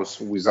using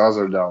nose with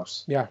other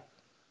dogs.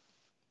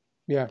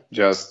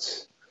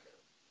 Just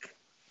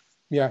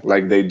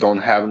like they don't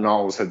have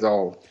nose at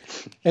all.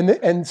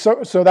 And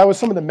so that was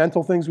some of the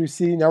mental things we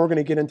see. Now we're going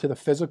to get into the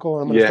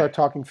physical, and I'm going to start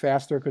talking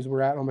faster because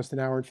we're at almost an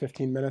hour and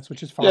 15 minutes,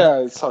 which is fine.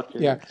 It's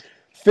okay.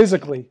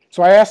 Physically.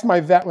 So I asked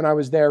my vet when I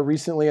was there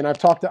recently, and I've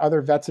talked to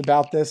other vets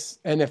about this,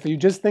 and if you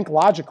just think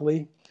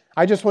logically,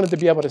 I just wanted to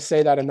be able to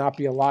say that and not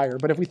be a liar.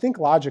 But if we think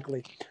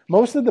logically,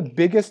 most of the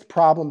biggest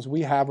problems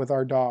we have with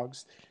our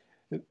dogs,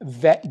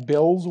 vet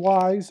bills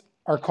wise,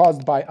 are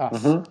caused by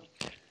us. Mm-hmm.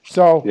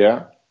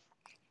 So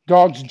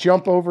dogs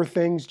jump over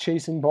things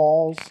chasing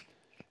balls.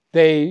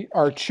 They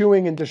are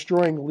chewing and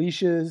destroying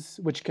leashes,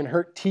 which can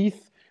hurt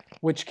teeth,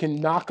 which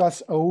can knock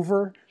us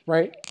over,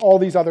 right? All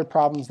these other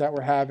problems that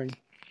we're having.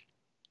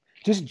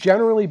 Just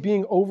generally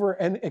being over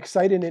and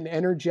excited and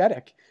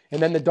energetic.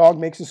 And then the dog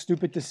makes a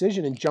stupid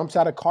decision and jumps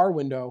out a car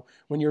window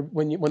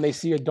when they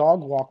see a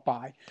dog walk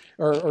by,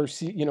 or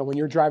see when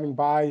you're driving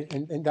by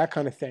and that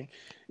kind of thing.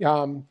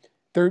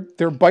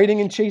 They're biting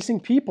and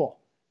chasing people,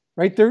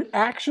 right? They're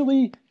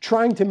actually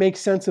trying to make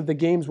sense of the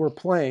games we're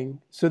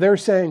playing. So they're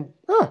saying,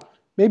 "Oh,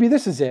 maybe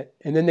this is it,"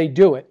 and then they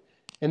do it,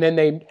 and then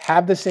they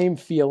have the same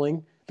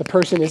feeling. The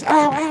person is,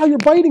 ow, you're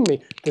biting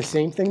me. The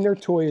same thing their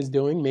toy is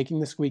doing, making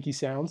the squeaky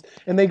sounds.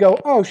 And they go,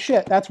 oh,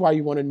 shit, that's why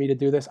you wanted me to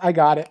do this. I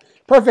got it.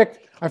 Perfect.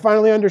 I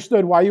finally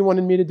understood why you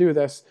wanted me to do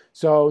this.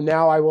 So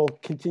now I will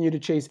continue to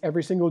chase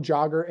every single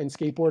jogger and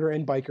skateboarder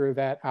and biker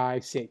that I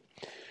see.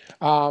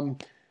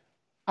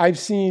 I've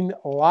seen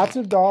lots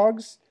of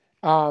dogs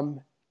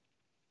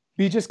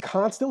be just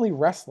constantly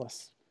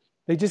restless.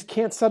 They just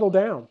can't settle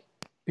down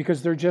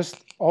because they're just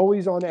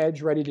always on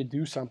edge, ready to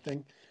do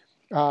something.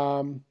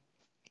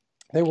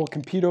 They will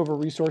compete over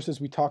resources.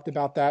 We talked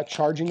about that.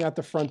 Charging at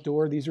the front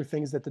door. These are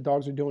things that the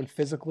dogs are doing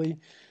physically.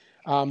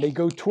 They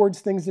go towards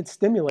things that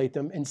stimulate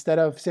them instead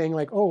of saying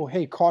like, oh,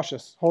 hey,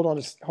 cautious. Hold on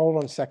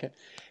a second.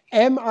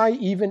 Am I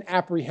even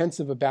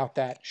apprehensive about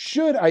that?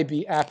 Should I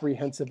be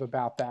apprehensive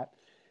about that?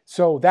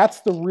 So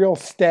that's the real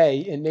stay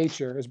in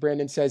nature. As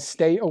Brandon says,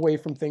 stay away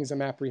from things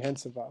I'm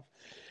apprehensive of.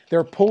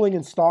 They're pulling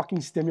and stalking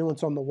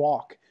stimulants on the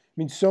walk. I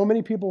mean, so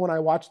many people, when I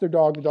watch their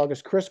dog, the dog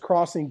is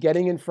crisscrossing,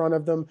 getting in front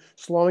of them,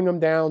 slowing them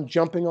down,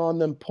 jumping on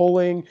them,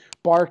 pulling,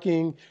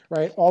 barking,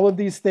 right? All of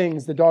these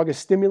things, the dog is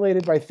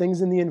stimulated by things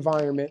in the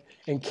environment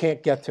and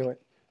can't get to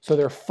it. So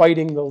they're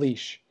fighting the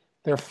leash.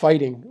 They're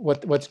fighting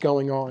what's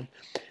going on.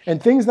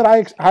 And things that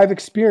I've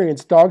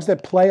experienced, dogs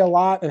that play a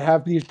lot and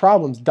have these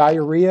problems,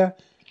 diarrhea,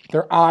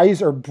 their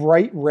eyes are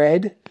bright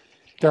red,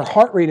 their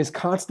heart rate is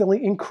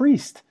constantly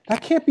increased.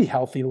 That can't be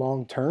healthy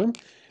long term.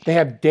 They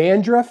have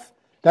dandruff.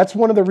 That's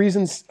one of the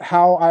reasons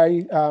how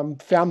I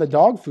found the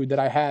dog food that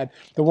I had.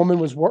 The woman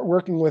was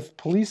working with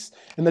police,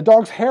 and the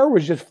dog's hair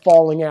was just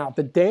falling out.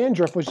 The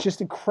dandruff was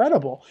just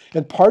incredible.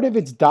 And part of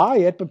it's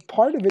diet, but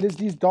part of it is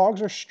these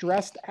dogs are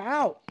stressed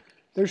out.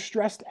 They're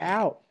stressed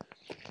out.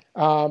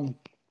 All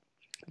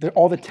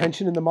the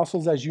tension in the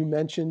muscles, as you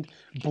mentioned,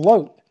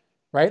 bloat,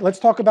 right? Let's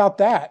talk about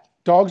that.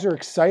 Dogs are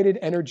excited,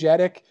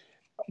 energetic,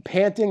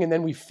 panting, and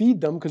then we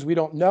feed them because we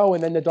don't know,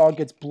 and then the dog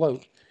gets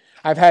bloat.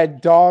 I've had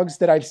dogs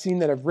that I've seen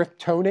that have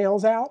ripped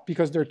toenails out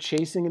because they're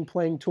chasing and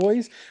playing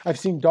toys. I've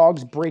seen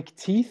dogs break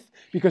teeth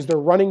because they're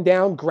running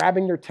down,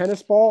 grabbing their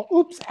tennis ball.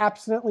 Oops,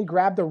 accidentally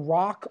grabbed a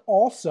rock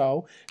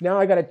also. Now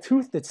I got a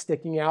tooth that's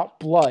sticking out,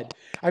 blood.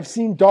 I've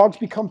seen dogs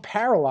become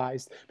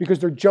paralyzed because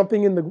they're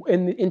jumping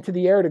into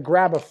the air to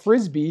grab a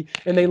frisbee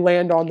and they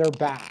land on their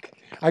back.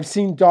 I've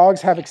seen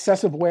dogs have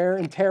excessive wear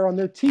and tear on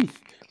their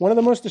teeth. One of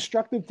the most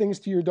destructive things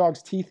to your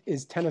dog's teeth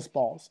is tennis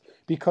balls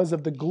because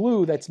of the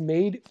glue that's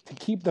made to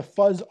keep the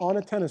fuzz on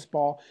a tennis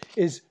ball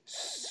is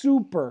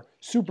super,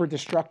 super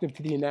destructive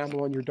to the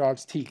enamel on your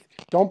dog's teeth.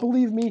 Don't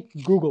believe me?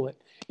 Google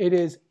it. It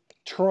is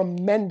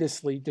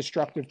tremendously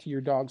destructive to your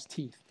dog's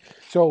teeth.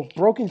 So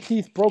broken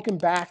teeth, broken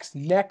backs,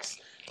 necks.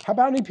 How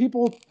about any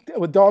people,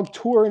 a dog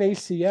tore an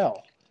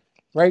ACL?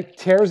 Right?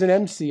 Tears an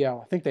MCL.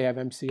 I think they have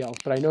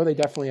MCLs, but I know they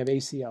definitely have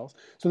ACLs.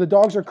 So the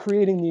dogs are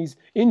creating these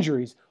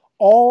injuries,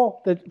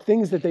 all the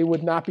things that they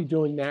would not be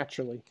doing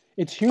naturally.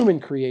 It's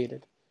human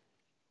created.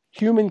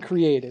 Human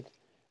created.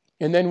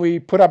 And then we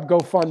put up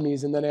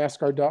GoFundMes and then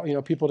ask our dog,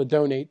 people to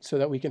donate so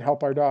that we can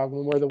help our dog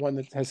when we're the one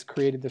that has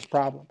created this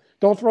problem.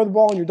 Don't throw the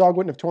ball and your dog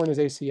wouldn't have torn his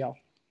ACL.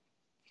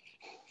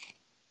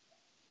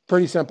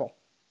 Pretty simple.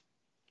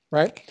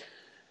 Right?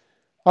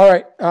 All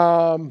right.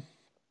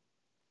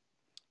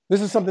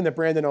 This is something that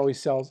Brandon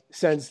always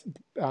sends.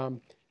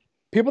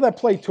 People that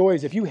play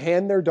toys, if you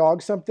hand their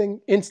dog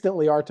something,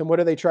 instantly, Artem, what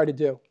do they try to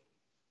do?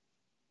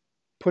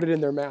 Put it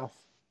in their mouth.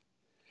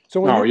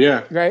 So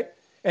right?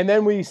 And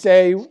then we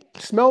say,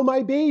 smell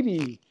my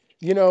baby,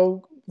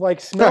 smell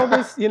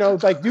this,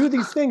 do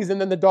these things.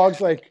 And then the dog's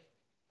like,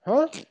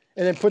 huh?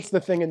 And then puts the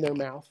thing in their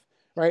mouth,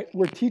 right?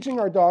 We're teaching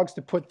our dogs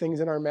to put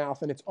things in our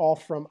mouth, and it's all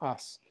from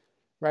us,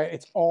 right?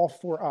 It's all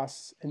for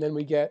us. And then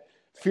we get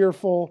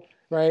fearful,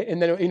 right?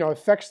 And then, it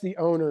affects the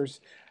owners.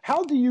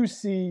 How do you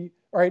see,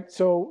 right?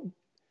 So,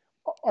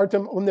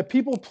 Artem, when the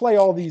people play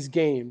all these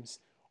games,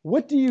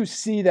 what do you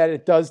see that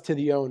it does to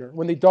the owner?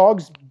 When the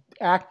dogs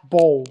act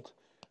bold,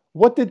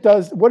 what did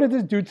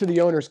it do to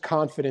the owner's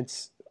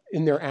confidence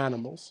in their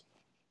animals?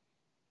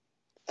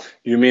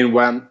 You mean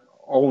when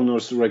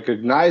owners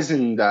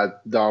recognizing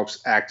that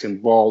dogs acting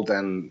bold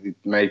and it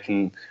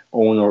making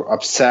owner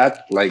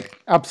upset?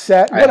 Like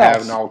upset? I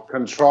have no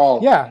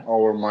control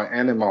over my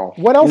animal.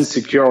 What else?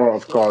 Insecure,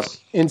 of course.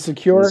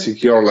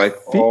 Insecure, like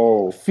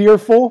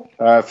fearful,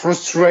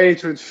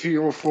 frustrated,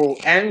 fearful,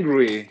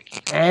 angry.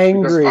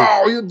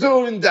 Because, you're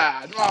doing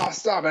that. Oh,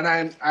 stop! And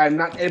I'm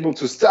not able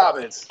to stop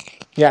it.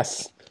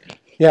 Yes,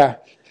 yeah,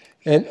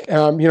 and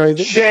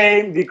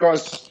shame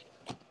because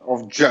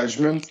of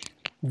judgment.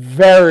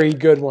 Very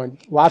good one.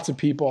 Lots of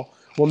people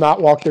will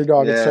not walk their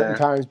dog at certain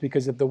times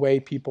because of the way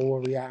people will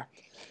react.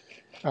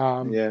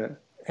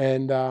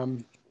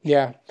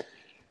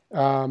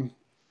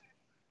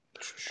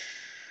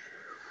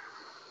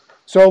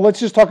 So let's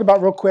just talk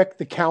about real quick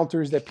the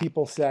counters that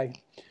people say.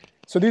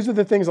 So these are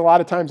the things a lot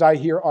of times I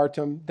hear,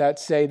 Artem, that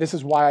say, this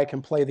is why I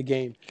can play the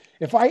game.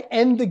 If I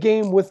end the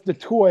game with the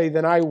toy,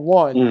 then I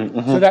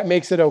won. So that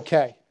makes it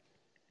okay.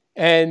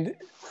 And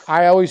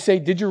I always say,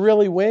 did you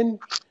really win?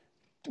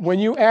 When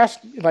you ask,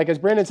 like as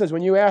Brandon says,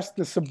 when you ask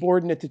the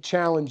subordinate to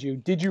challenge you,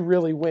 did you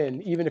really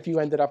win, even if you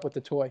ended up with the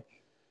toy?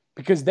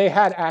 Because they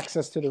had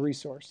access to the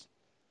resource.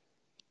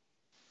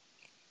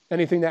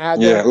 Anything to add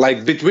there?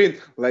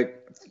 Yeah,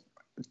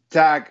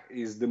 tag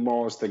is the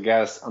most, I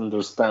guess,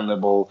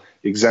 understandable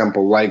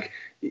example. Like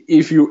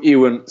if you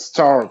even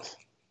start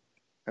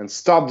and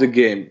stop the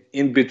game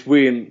in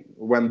between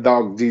when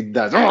dog did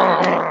that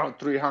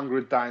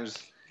 300 times,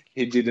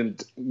 he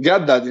didn't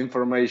get that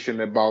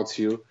information about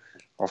you.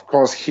 Of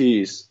course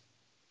he is.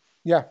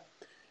 Yeah.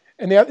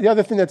 And the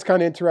other thing that's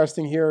kind of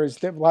interesting here is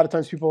that a lot of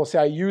times people will say,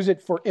 I use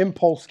it for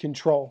impulse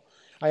control.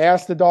 I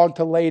ask the dog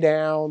to lay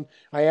down.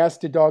 I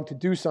ask the dog to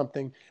do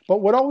something.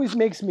 But what always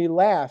makes me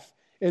laugh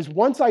is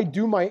once I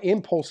do my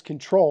impulse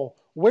control,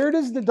 where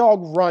does the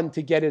dog run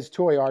to get his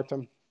toy,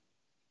 Artem?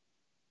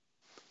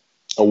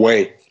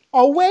 Away.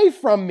 Away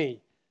from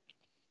me.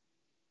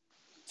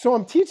 So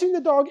I'm teaching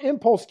the dog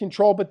impulse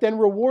control, but then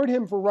reward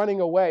him for running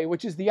away,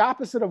 which is the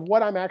opposite of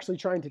what I'm actually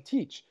trying to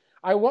teach.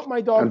 I want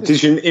my dog I'm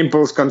teaching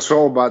impulse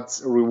control,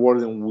 but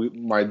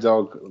rewarding my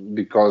dog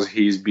because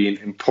he's being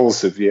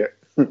impulsive, yeah.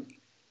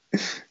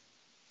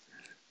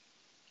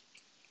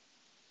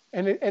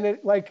 And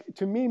it like,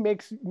 to me,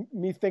 makes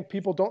me think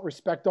people don't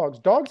respect dogs.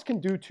 Dogs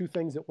can do two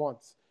things at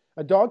once.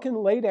 A dog can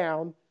lay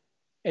down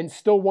and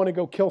still want to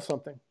go kill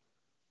something.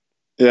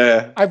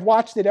 Yeah. I've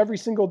watched it every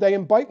single day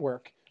in bite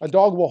work. A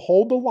dog will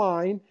hold the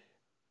line,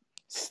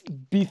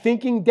 be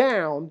thinking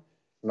down.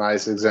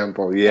 Nice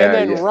example, yeah.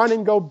 And then run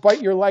and go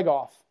bite your leg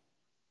off.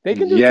 They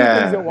can do two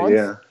things at once.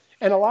 Yeah.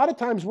 And a lot of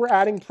times we're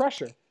adding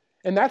pressure.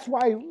 And that's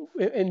why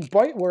in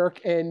bite work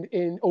and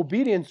in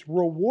obedience,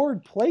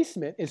 reward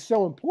placement is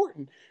so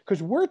important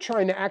because we're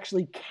trying to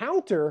actually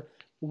counter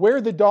where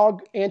the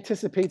dog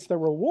anticipates the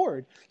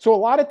reward. So a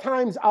lot of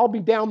times I'll be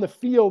down the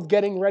field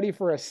getting ready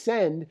for a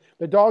send.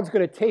 The dog's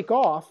going to take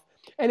off.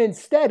 And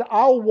instead,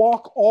 I'll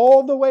walk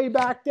all the way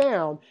back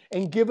down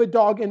and give a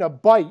dog a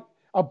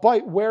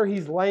bite where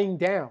he's laying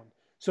down,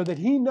 so that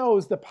he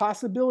knows the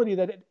possibility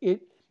that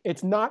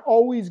it's not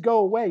always go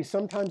away.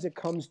 Sometimes it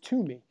comes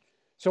to me.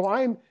 So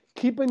I'm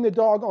keeping the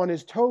dog on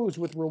his toes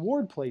with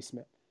reward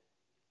placement,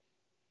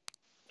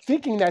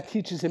 thinking that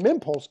teaches him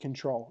impulse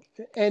control.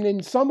 And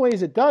in some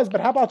ways it does,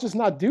 but how about just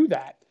not do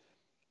that?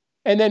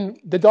 And then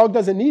the dog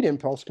doesn't need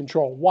impulse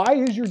control. Why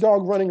is your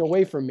dog running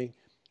away from me?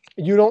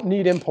 You don't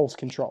need impulse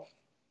control.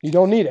 You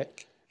don't need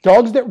it.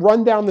 Dogs that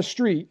run down the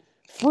street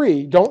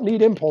free don't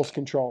need impulse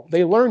control.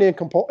 They learn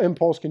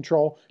impulse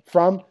control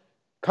from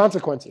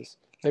consequences.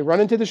 They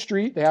run into the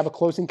street, they have a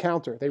close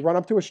encounter. They run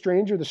up to a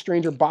stranger, the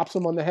stranger bops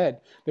them on the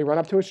head. They run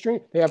up to a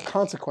stranger, they have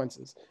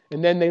consequences.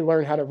 And then they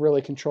learn how to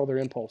really control their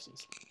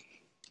impulses.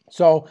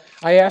 So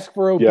I ask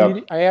for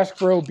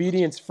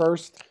obedience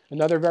first,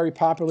 another very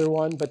popular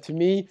one. But to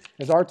me,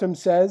 as Artem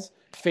says,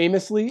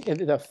 famously,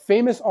 in the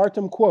famous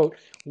Artem quote,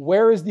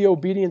 where is the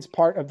obedience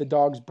part of the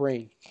dog's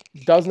brain?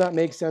 It does not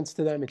make sense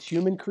to them. It's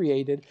human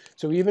created.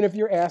 So even if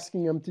you're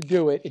asking them to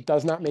do it, it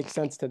does not make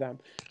sense to them.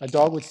 A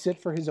dog would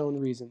sit for his own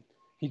reason.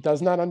 He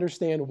does not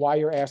understand why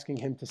you're asking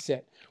him to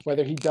sit.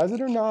 Whether he does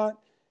it or not,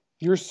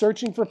 you're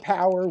searching for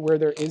power where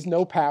there is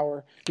no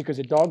power, because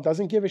a dog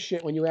doesn't give a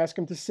shit when you ask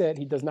him to sit.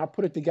 He does not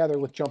put it together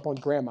with jump on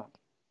grandma.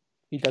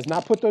 He does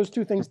not put those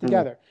two things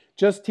together.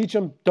 Just teach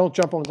him, don't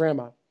jump on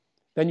grandma.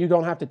 Then you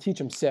don't have to teach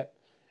him sit.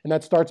 And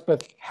that starts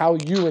with how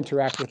you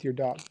interact with your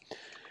dog.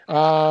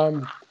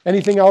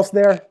 Anything else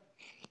there?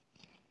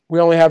 We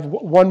only have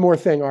one more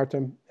thing,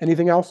 Artem.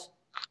 Anything else?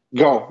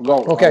 Go.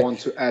 Okay. I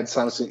want to add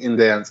something in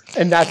the end.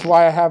 And that's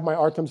why I have my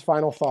Artem's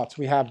final thoughts.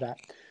 We have that.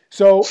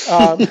 So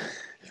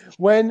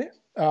when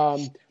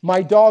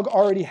my dog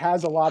already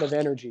has a lot of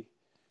energy,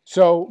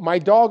 so my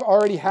dog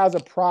already has a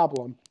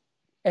problem,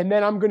 and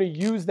then I'm going to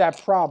use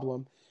that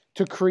problem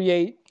to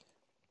create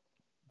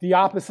the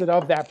opposite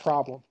of that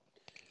problem.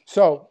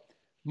 So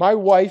my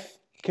wife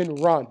can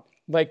run.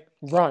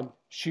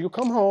 She'll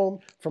come home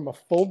from a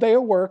full day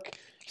of work,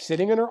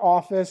 sitting in her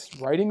office,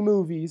 writing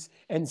movies,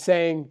 and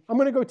saying, I'm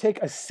going to go take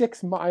a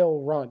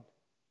 6-mile run.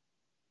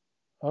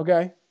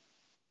 Okay?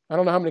 I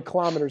don't know how many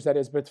kilometers that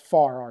is, but it's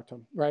far,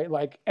 Artem, right?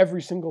 Like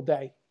every single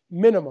day,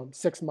 minimum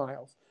 6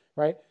 miles,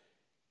 right?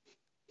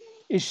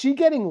 Is she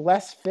getting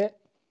less fit?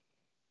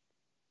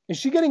 Is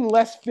she getting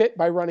less fit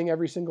by running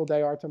every single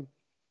day, Artem?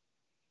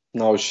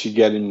 No, she's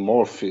getting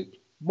more fit.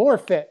 More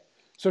fit.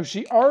 So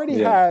she already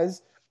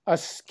has a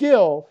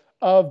skill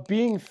of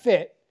being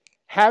fit,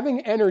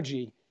 having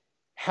energy.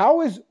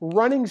 How is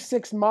running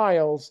 6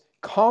 miles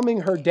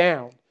calming her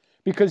down?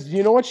 Because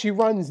you know what she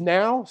runs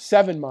now?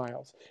 7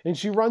 miles. And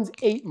she runs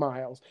 8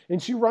 miles.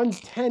 And she runs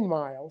 10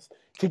 miles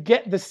to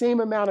get the same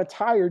amount of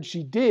tired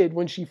she did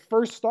when she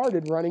first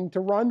started running to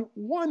run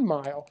 1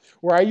 mile.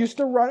 Where I used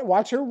to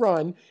watch her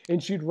run,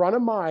 and she'd run a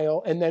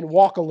mile and then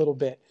walk a little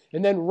bit.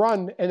 And then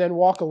run and then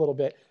walk a little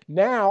bit.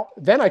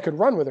 Then I could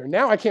run with her.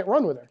 Now I can't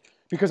run with her.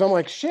 Because I'm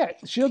like, shit,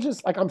 she'll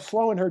just, I'm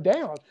slowing her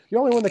down. The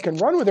only one that can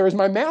run with her is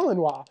my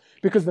Malinois.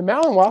 Because the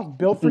Malinois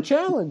built for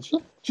challenge.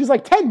 She's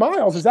like, 10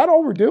 miles, is that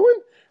all we're doing?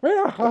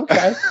 Right?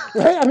 Okay.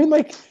 Right? I mean,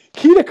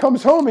 Kita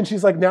comes home and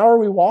she's like, now are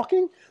we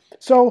walking?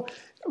 So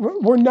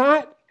we're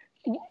not,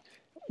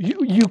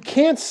 you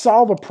can't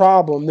solve a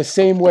problem the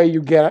same way you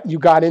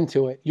got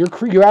into it.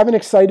 You have an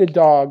excited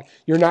dog,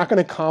 you're not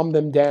going to calm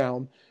them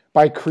down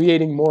by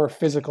creating more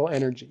physical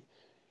energy.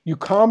 You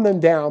calm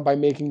them down by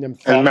making them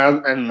feel.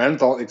 And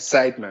mental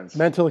excitement.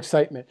 Mental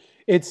excitement.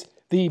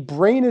 The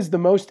brain is the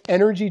most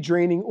energy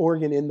draining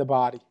organ in the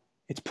body.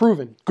 It's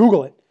proven.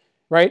 Google it,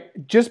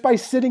 right? Just by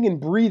sitting and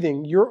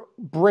breathing, your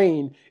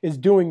brain is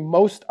doing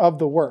most of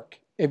the work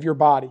of your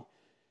body.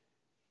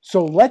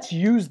 So let's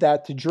use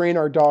that to drain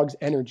our dog's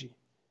energy.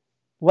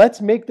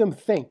 Let's make them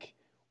think,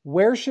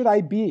 where should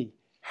I be?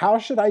 How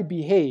should I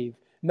behave?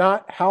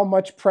 Not how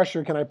much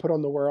pressure can I put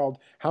on the world?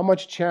 How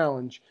much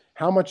challenge?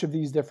 How much of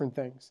these different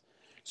things?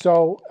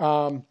 So,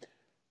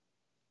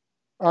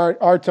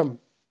 Artem,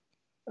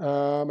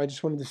 I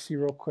just wanted to see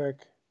real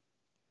quick.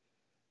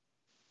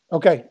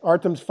 Okay,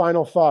 Artem's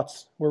final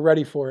thoughts. We're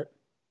ready for it.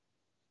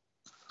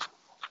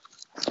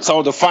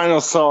 So the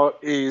final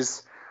thought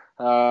is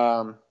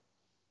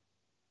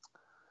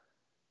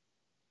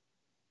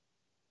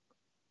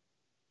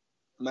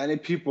many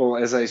people,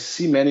 as I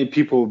see many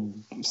people,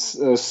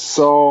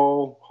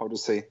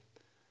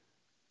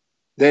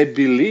 they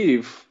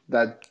believe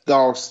that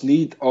dogs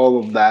need all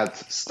of that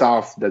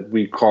stuff that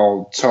we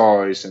call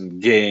toys and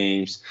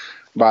games.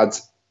 But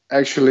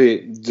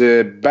actually,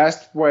 the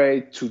best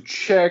way to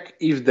check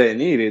if they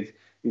need it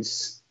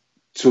is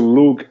to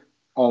look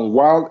on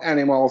wild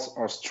animals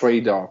or stray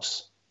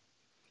dogs.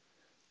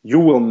 You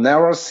will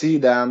never see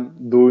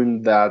them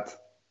doing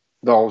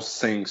those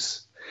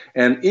things.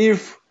 And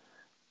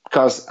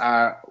because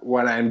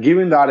when I'm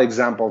giving that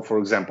example, for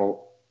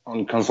example,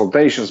 on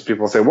consultations,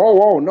 people say,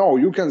 whoa, no,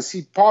 you can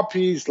see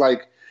puppies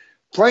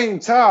playing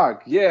tag,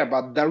 yeah,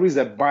 but there is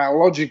a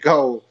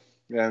biological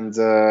and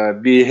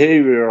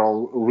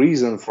behavioral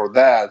reason for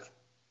that,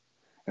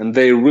 and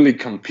they really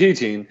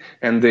competing,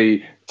 and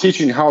they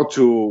teaching how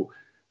to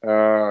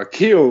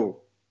kill,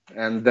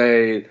 and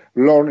they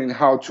learning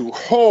how to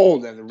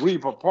hold and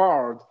rip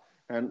apart,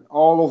 and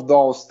all of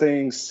those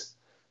things.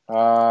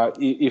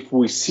 If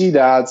we see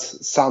that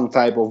some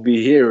type of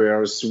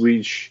behaviors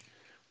which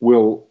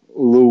will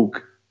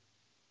look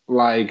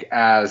like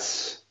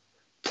as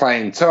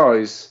playing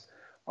toys,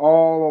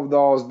 all of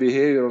those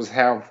behaviors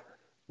have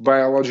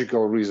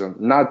biological reason,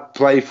 not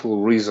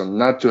playful reason,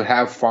 not to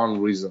have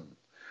fun reason.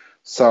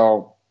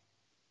 So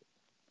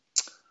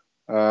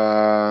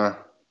your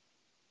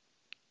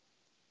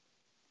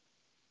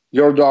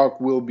dog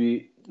will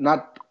be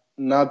not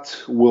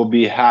will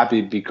be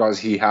happy because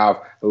he have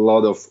a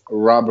lot of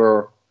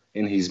rubber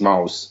in his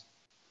mouth.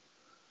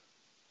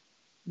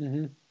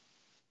 Mm-hmm.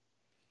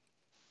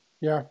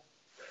 Yeah.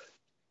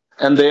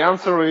 And the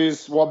answer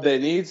is what they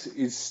need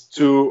is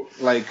to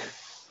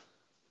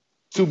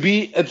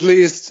be at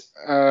least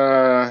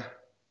in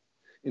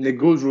a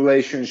good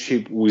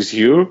relationship with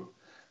you,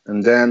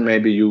 and then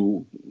maybe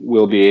you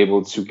will be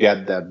able to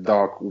get that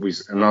dog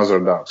with another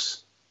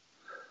dogs.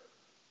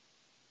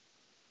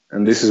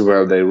 And this is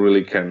where they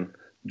really can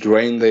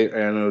drain their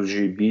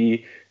energy,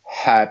 be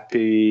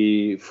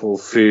happy,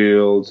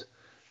 fulfilled,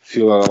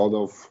 feel a lot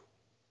of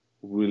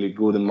really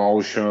good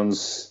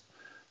emotions.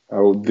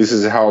 This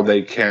is how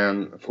they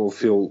can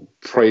fulfill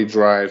prey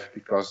drive,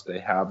 because they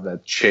have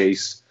that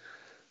chase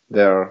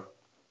there.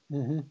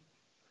 Mm-hmm.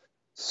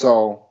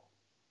 So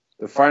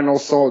the final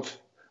thought,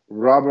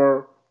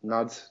 rubber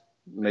not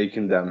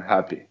making them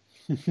happy.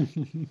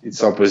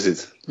 It's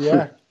opposite.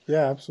 Yeah,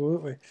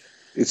 absolutely.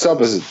 It's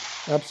opposite.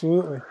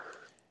 Absolutely.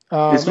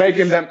 It's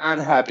making them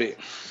unhappy.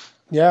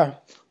 Yeah.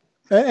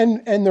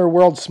 And their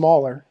world's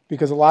smaller,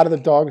 because a lot of the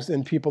dogs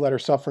and people that are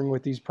suffering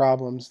with these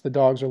problems, the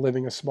dogs are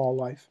living a small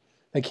life.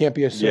 They can't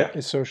be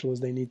as social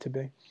as they need to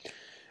be.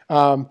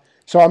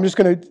 So I'm just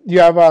going to, do you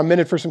have a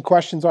minute for some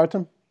questions,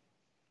 Artem?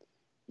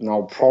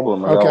 No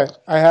problem at all. Okay.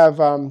 I have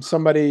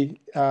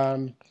somebody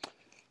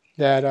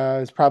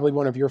that is probably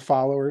one of your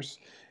followers.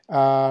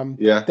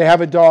 They have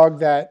a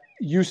dog that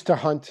used to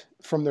hunt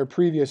from their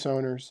previous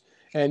owners,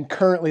 and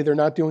currently they're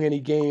not doing any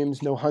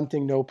games, no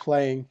hunting, no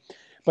playing,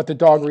 but the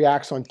dog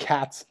reacts on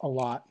cats a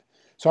lot.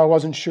 So I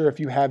wasn't sure if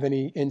you have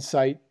any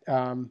insight.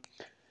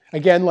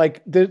 Again,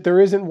 like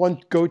there isn't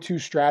one go-to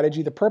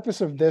strategy. The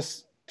purpose of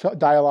this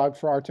dialogue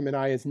for Artem and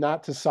I is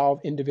not to solve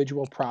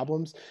individual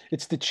problems.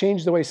 It's to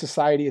change the way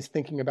society is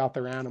thinking about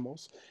their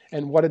animals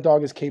and what a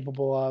dog is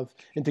capable of,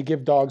 and to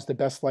give dogs the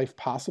best life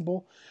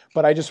possible.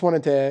 But I just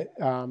wanted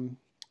to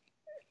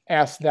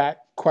ask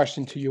that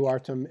question to you,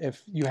 Artem,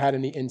 if you had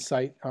any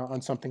insight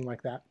on something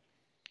like that.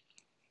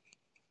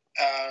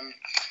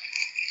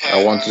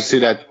 I want to see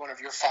that. One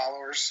of your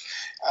followers.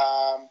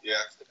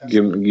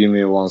 Give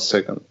me 1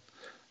 second.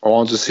 I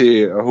want to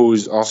see who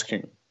is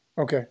asking.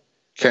 Okay.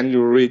 Can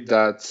you read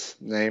that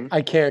name?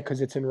 I can't,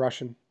 because it's in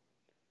Russian.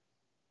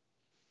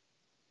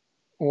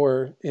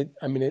 Or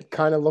it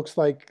kind of looks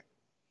like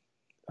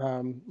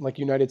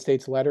United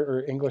States letter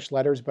or English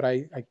letters, but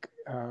it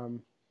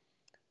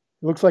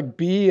looks like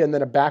B and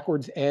then a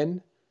backwards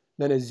N,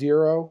 then a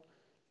 0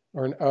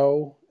 or an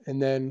O,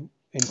 and then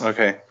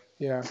okay.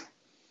 Yeah.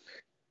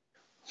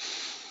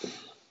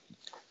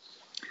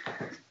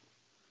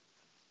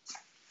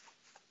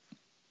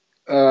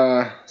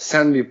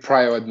 Send me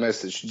private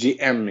message.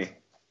 GM me.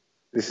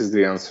 This is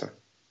the answer.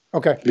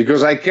 Okay.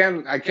 Because I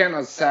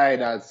cannot say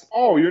that,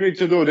 oh, you need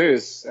to do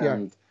this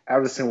and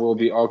everything will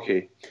be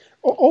okay.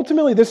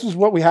 Ultimately, this is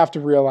what we have to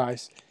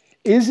realize.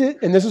 Is it,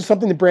 and this is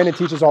something that Brandon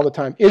teaches all the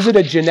time, is it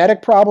a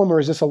genetic problem or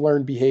is this a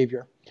learned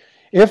behavior?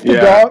 If the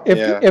dog,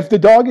 if the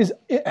dog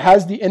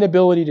has the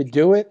inability to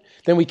do it,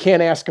 then we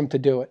can't ask him to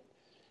do it.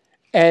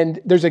 And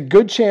there's a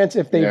good chance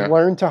if they've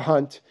learned to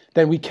hunt,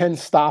 then we can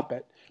stop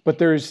it. But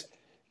there's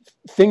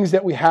things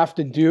that we have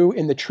to do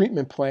in the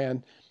treatment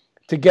plan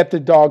to get the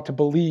dog to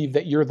believe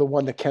that you're the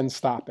one that can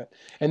stop it.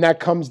 And that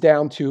comes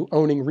down to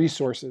owning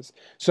resources.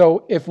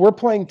 So if we're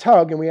playing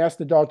tug and we ask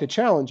the dog to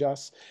challenge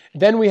us,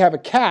 then we have a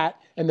cat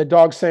and the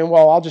dog's saying,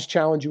 well, I'll just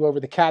challenge you over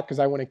the cat because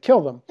I want to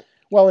kill them.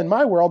 Well, in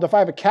my world, if I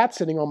have a cat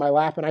sitting on my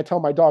lap and I tell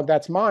my dog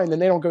that's mine, then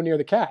they don't go near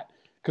the cat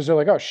because they're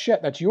like, oh,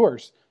 shit, that's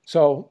yours.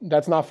 So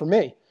that's not for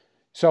me.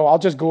 So I'll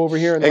just go over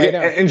here and lay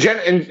down.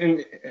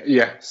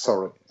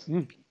 Sorry.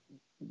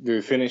 Do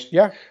you finish?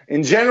 Yeah.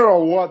 In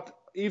general, what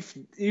if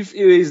it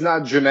is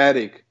not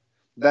genetic,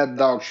 that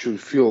dog should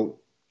feel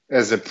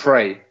as a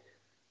prey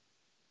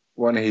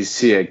when he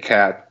see a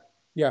cat.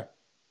 Yeah.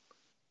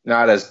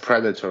 Not as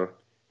predator.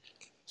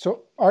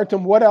 So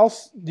Artem, what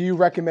else do you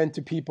recommend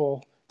to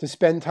people to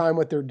spend time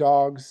with their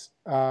dogs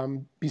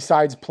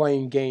besides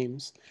playing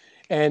games?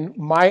 And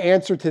my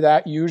answer to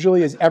that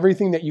usually is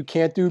everything that you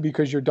can't do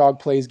because your dog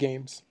plays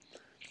games.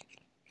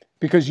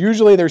 Because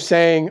usually they're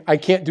saying, I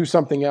can't do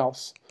something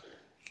else.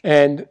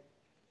 And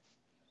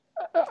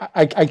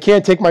I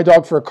can't take my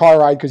dog for a car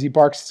ride because he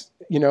barks,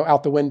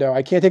 out the window.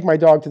 I can't take my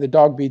dog to the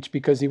dog beach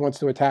because he wants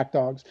to attack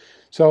dogs.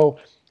 So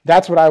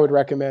that's what I would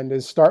recommend,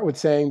 is start with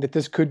saying that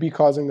this could be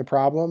causing the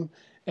problem,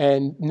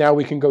 and now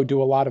we can go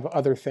do a lot of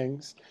other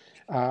things.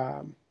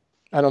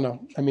 I don't know.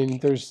 I mean,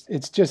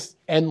 it's just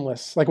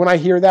endless. Like when I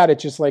hear that,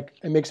 it's just like,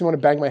 it makes me want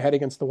to bang my head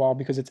against the wall,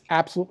 because it's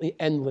absolutely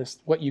endless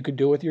what you could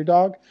do with your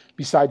dog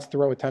besides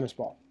throw a tennis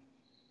ball.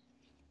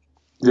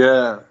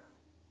 Yeah.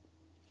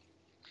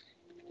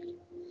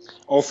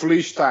 Off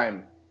leash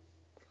time.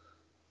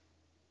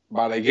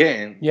 But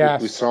again,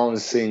 Yes. with certain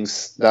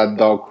things, that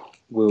dog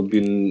will be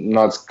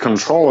not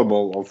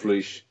controllable off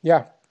leash.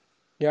 Yeah.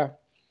 Yeah.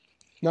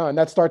 No, and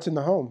that starts in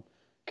the home.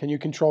 Can you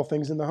control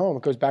things in the home?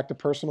 It goes back to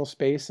personal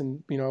space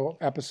and,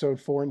 episode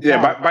 4 and 5.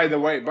 Yeah, by the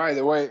way,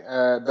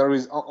 there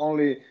is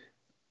only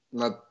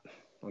not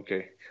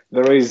okay.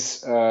 There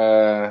is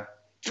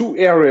 2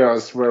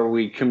 areas where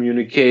we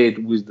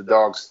communicate with the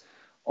dogs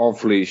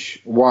off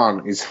leash.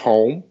 One is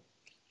home,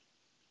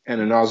 and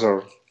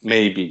another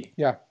maybe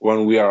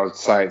when we are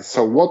outside.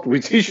 So what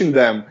we're teaching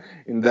them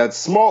in that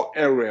small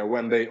area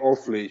when they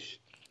off leash,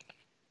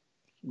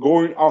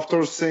 going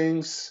after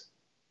things,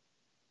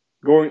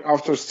 going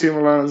after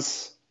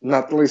stimulants,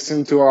 not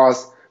listening to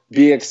us,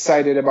 be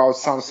excited about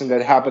something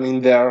that happened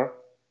in there,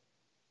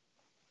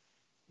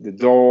 the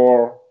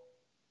door,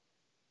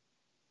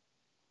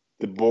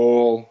 the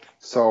ball.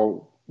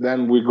 So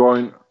then we're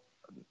going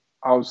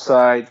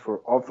outside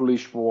for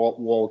off-leash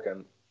walk,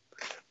 and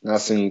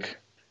nothing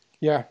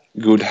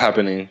good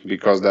happening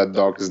because that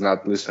dog is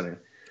not listening.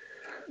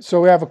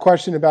 So we have a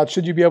question about,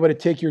 should you be able to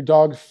take your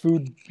dog's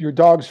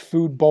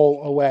food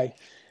bowl away?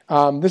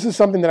 This is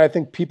something that I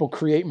think people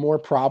create more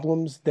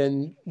problems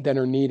than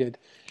are needed.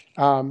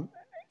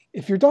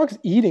 If your dog's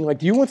eating, like,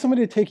 do you want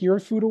somebody to take your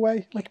food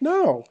away? Like,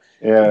 no.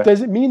 Yeah. Does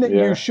it mean that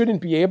you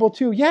shouldn't be able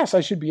to? Yes, I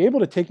should be able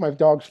to take my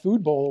dog's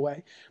food bowl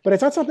away, but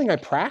it's not something I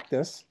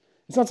practice.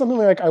 It's not something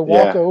like I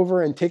walk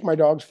over and take my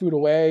dog's food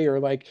away, or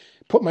like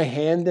put my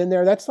hand in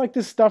there. That's like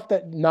this stuff,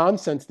 that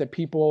nonsense that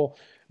people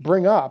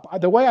bring up.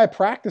 The way I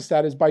practice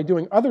that is by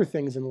doing other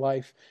things in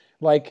life,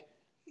 like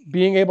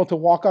being able to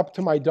walk up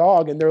to my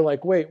dog and they're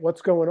like, wait,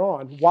 what's going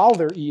on, while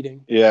they're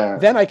eating. Yeah.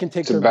 Then I can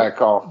take to back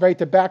off. Right,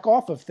 to back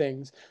off of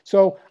things.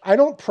 So I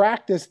don't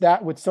practice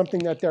that with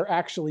something that they're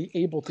actually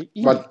able to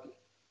eat. But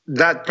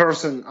that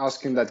person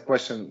asking that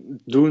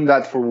question, doing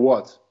that for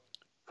what?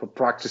 For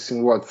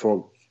practicing what?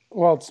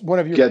 Well, it's one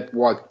of your get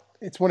what?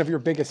 It's one of your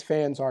biggest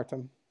fans,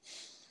 Artem.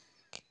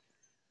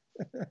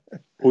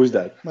 Who is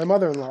that? My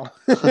mother-in-law.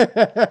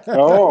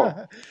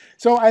 Oh.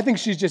 So I think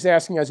she's just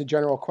asking as a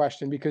general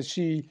question, because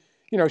she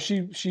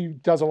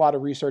does a lot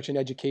of research and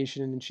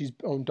education, and she's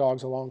owned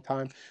dogs a long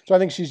time. So I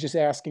think she's just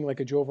asking like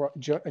a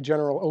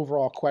general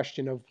overall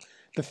question of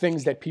the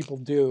things that people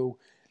do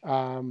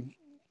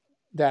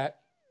that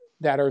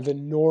are the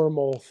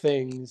normal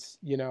things,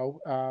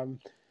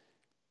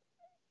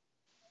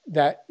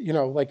 that,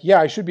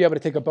 I should be able to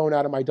take a bone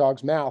out of my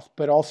dog's mouth,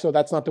 but also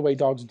that's not the way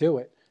dogs do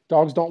it.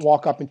 Dogs don't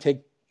walk up and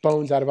take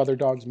bones out of other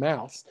dogs'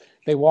 mouths.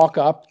 They walk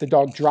up, the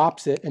dog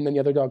drops it, and then the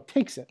other dog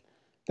takes it.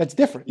 That's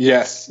different.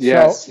 Yes.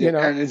 So,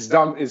 and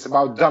it's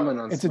about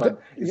dominance,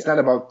 it's not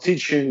about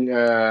teaching.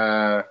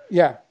 There's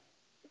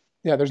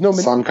no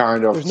some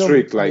kind of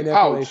trick, like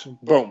out,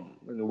 boom,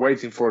 and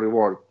waiting for the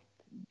word.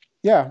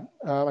 Yeah,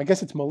 I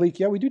guess it's Malik.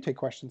 Yeah, we do take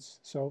questions,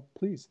 so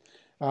please.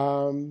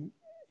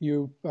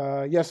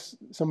 Yes,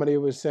 somebody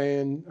was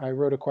saying I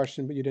wrote a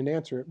question, but you didn't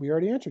answer it. We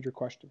already answered your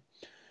question.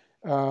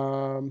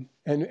 And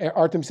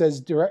Artem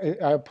says,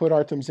 I put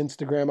Artem's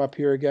Instagram up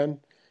here again.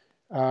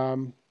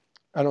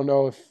 I don't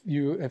know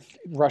if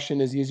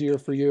Russian is easier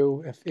for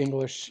you, if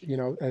English,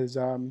 is,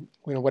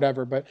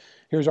 whatever, but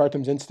here's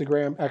Artem's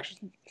Instagram.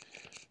 Actually,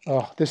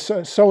 this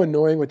is so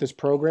annoying with this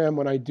program.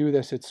 When I do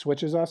this, it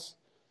switches us.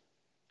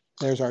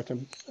 There's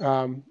Artem.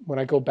 When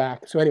I go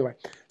back. So anyway,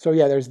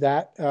 there's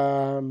that.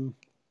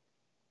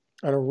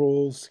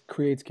 Rules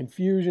creates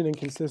confusion,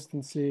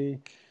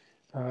 inconsistency.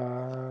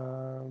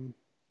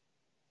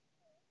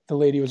 The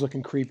lady was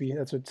looking creepy.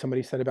 That's what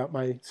somebody said about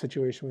my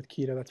situation with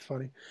Kita. That's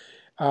funny.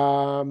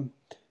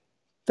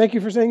 Thank you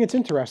for saying it's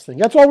interesting.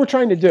 That's all we're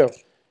trying to do.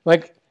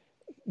 Like,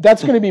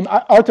 that's going to be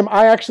Artem.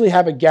 I actually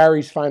have a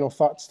Gary's final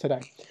thoughts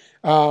today.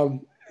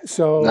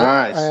 So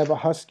nice. I have a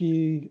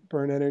husky,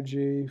 burn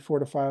energy, 4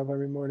 to 5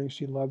 every morning.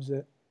 She loves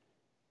it.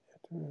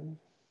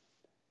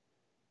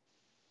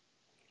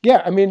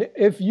 Yeah, I mean,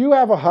 if you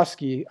have a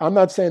husky, I'm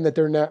not saying that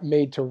they're not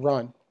made to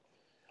run.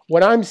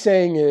 What I'm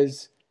saying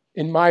is,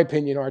 in my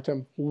opinion,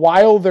 Artem,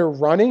 while they're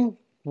running,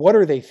 what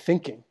are they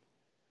thinking?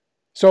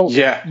 So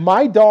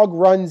my dog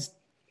runs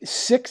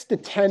 6 to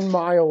 10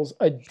 miles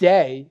a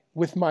day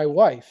with my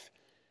wife.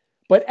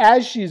 But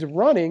as she's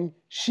running,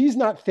 she's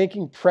not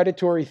thinking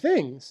predatory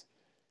things.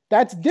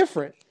 That's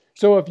different.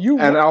 So if you...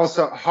 And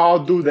also, how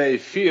do they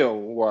feel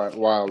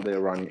while they're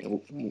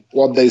running?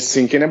 What they're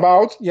thinking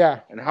about?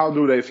 Yeah. And how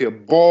do they feel?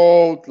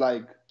 Bold,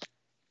 like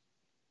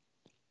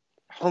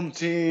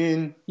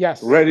hunting?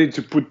 Yes. Ready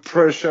to put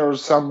pressure on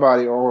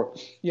somebody, or...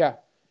 Yeah.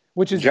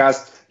 Which is...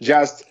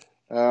 Just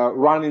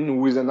running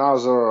with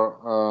another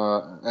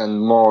and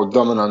more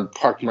dominant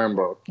pack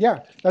member. Yeah,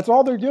 that's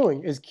all they're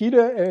doing.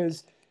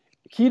 Kita's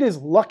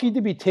lucky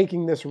to be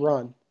taking this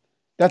run.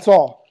 That's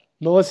all.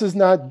 Melissa's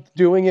not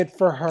doing it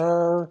for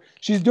her.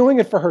 She's doing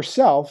it for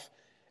herself.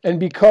 And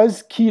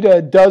because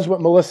Kita does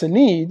what Melissa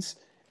needs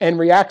and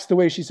reacts the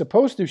way she's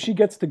supposed to, she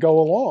gets to go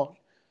along.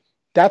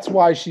 That's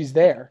why she's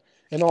there.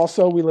 And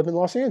also, we live in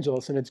Los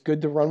Angeles, and it's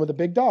good to run with the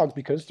big dogs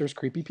because there's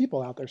creepy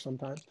people out there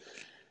sometimes.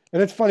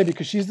 And it's funny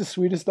because she's the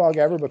sweetest dog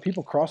ever, but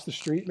people cross the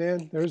street,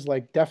 man. There's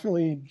like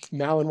definitely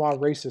Malinois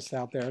racists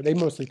out there. They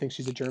mostly think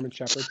she's a German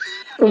Shepherd.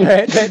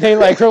 they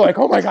like her like,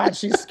 oh my God,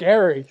 she's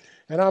scary.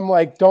 And I'm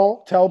like,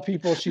 don't tell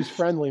people she's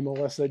friendly,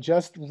 Melissa.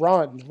 Just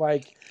run.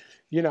 Like,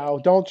 you know,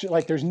 don't,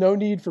 like, there's no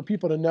need for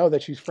people to know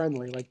that she's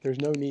friendly. Like, there's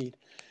no need.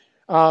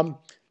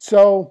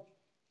 So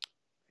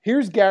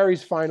here's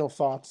Gary's final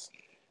thoughts.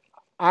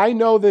 I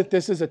know that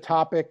this is a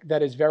topic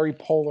that is very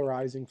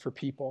polarizing for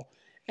people.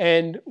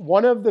 And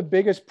one of the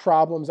biggest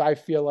problems I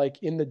feel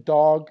like in the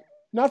dog,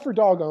 not for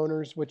dog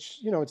owners, which,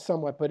 you know, it's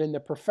somewhat, but in the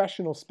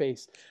professional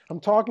space, I'm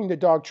talking to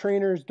dog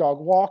trainers, dog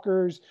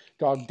walkers,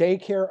 dog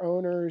daycare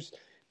owners,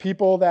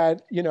 people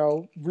that, you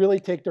know, really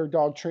take their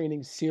dog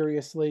training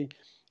seriously.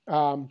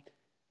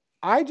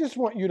 I just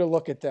want you to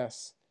look at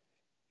this.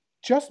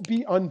 Just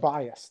be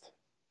unbiased.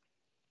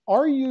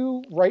 Are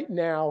you right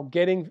now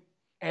getting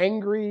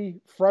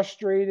angry,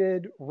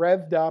 frustrated,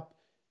 revved up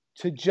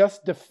to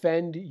just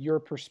defend your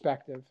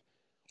perspective?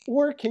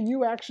 Or can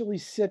you actually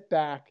sit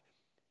back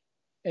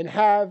and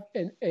have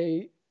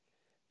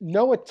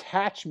no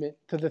attachment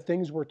to the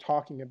things we're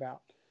talking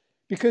about?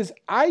 Because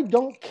I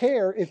don't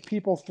care if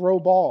people throw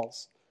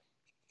balls.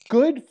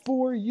 Good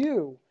for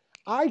you.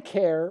 I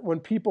care when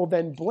people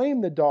then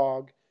blame the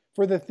dog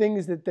for the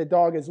things that the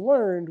dog has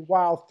learned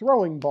while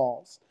throwing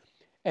balls.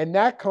 And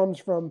that comes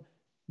from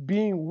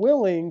being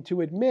willing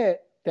to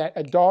admit that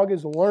a dog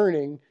is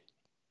learning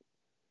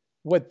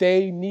what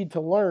they need to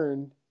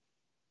learn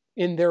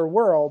in their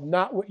world,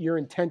 not what your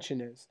intention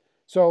is.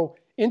 So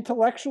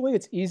intellectually,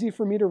 it's easy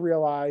for me to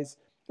realize,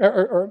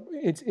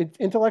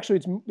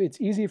 intellectually, it's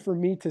easy for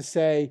me to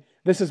say,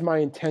 this is my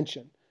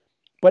intention.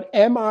 But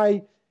am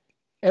I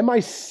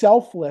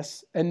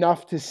selfless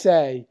enough to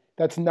say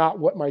that's not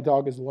what my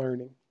dog is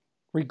learning,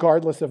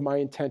 regardless of my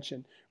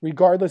intention,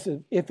 regardless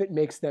of if it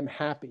makes them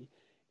happy?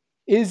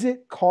 Is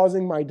it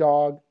causing my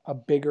dog a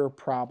bigger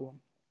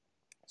problem?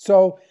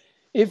 So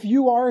if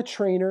you are a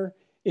trainer,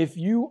 if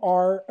you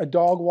are a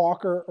dog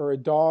walker or a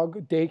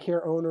dog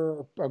daycare owner,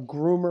 or a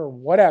groomer,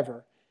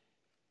 whatever,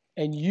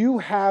 and you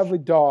have a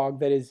dog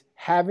that is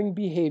having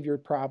behavior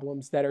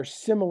problems that are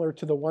similar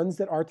to the ones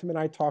that Artem and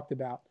I talked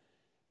about,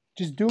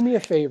 just do me a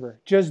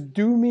favor. Just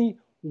do me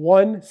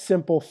one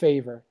simple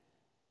favor.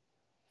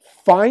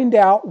 Find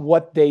out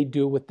what they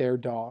do with their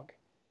dog,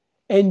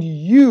 and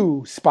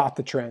you spot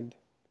the trend.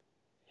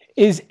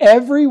 Is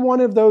every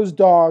one of those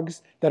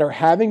dogs that are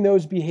having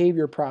those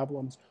behavior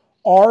problems,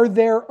 are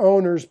their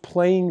owners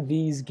playing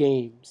these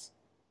games?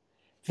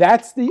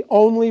 That's the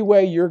only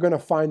way you're going to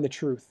find the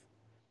truth.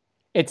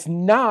 It's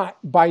not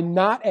by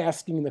not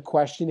asking the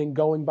question and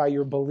going by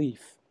your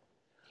belief.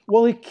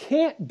 Well, it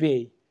can't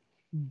be.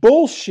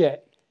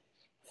 Bullshit.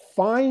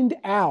 Find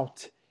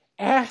out.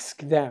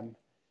 Ask them.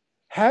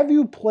 Have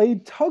you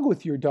played tug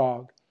with your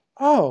dog?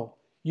 Oh,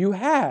 you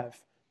have.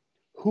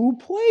 Who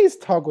plays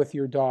tug with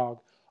your dog?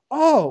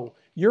 Oh,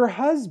 your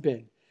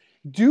husband.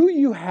 Do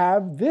you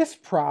have this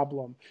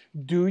problem?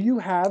 Do you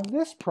have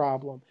this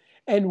problem?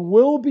 And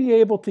we'll be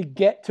able to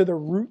get to the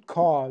root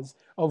cause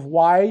of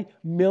why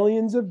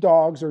millions of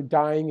dogs are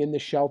dying in the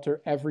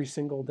shelter every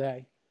single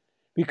day.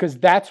 Because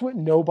that's what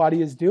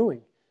nobody is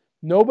doing.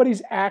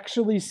 Nobody's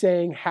actually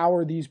saying how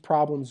are these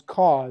problems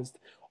caused.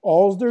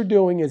 All they're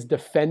doing is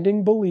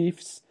defending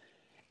beliefs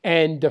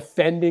and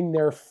defending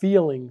their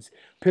feelings.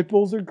 Pit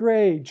bulls are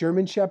great.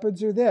 German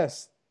shepherds are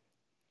this.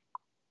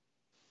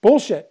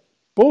 Bullshit.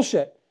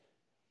 Bullshit.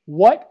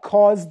 What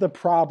caused the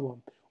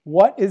problem?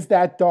 What is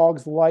that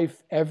dog's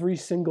life every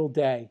single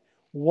day?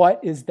 What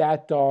is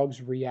that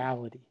dog's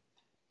reality?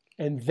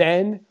 And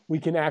then we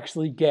can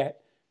actually get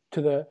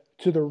to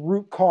the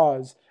root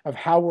cause of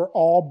how we're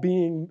all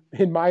being,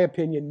 in my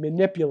opinion,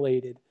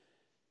 manipulated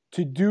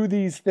to do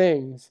these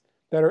things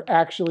that are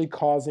actually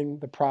causing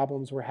the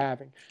problems we're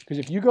having. Because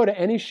if you go to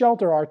any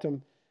shelter,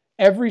 Artem,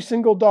 every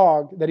single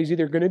dog that is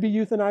either going to be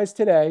euthanized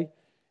today,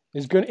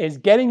 is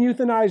getting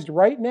euthanized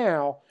right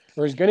now,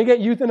 or is going to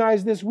get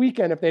euthanized this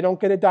weekend if they don't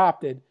get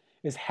adopted,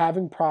 is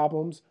having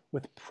problems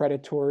with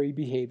predatory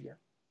behavior.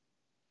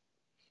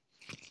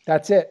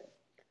 That's it.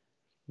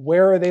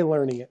 Where are they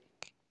learning it?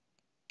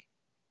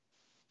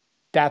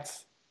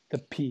 That's the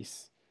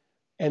piece.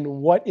 And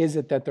what is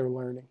it that they're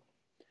learning?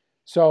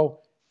 So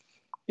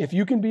if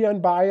you can be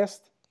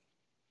unbiased,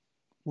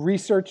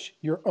 research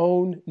your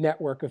own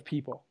network of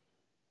people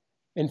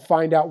and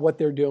find out what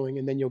they're doing,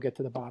 and then you'll get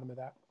to the bottom of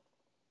that.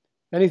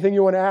 Anything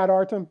you want to add,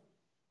 Artem?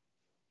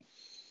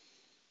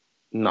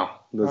 No,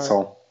 that's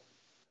all.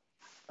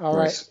 All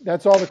right.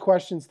 That's all the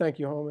questions. Thank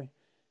you, homie.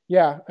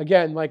 yeah,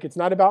 again, like it's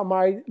not about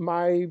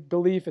my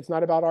belief. It's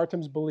not about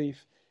Artem's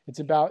belief. It's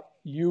about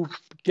you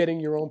getting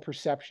your own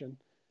perception.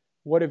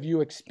 What have you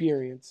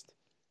experienced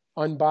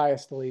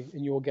unbiasedly,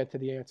 and you will get to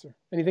the answer.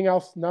 Anything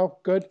else? No?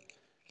 Good?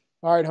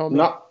 All right, homie.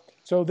 No.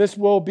 So this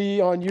will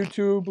be on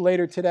YouTube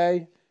later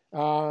today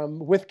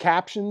with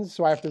captions.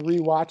 So I have to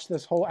rewatch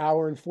this whole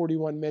hour and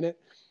 41 minute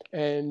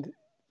and,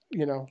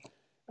 you know,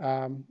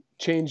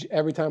 change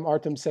every time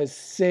Artem says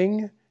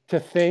sing to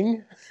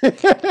thing.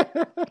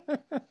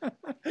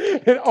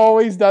 It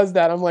always does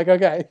that. I'm like,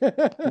 okay.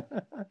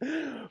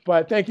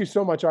 But thank you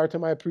so much,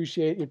 Artem. I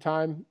appreciate your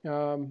time.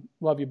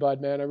 Love you,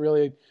 bud, man. I'm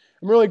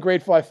really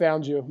grateful I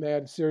found you,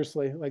 man.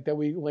 Seriously, like that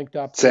we linked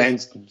up.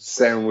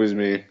 Same with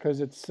me. Because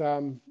it's,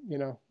 you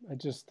know,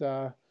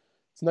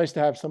 it's nice to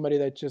have somebody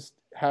that just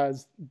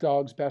has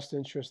dog's best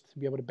interest to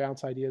be able to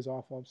bounce ideas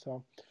off of.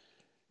 So,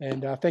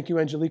 and thank you,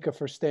 Angelica,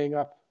 for staying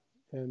up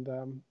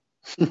and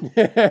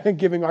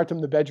giving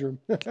Artem the bedroom.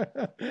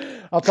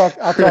 I'll talk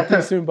to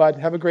you soon, bud.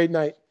 Have a great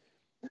night.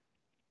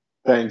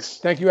 Thanks.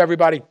 Thank you,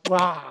 everybody.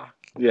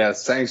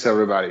 Yes, thanks,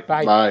 everybody.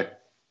 Bye. Bye.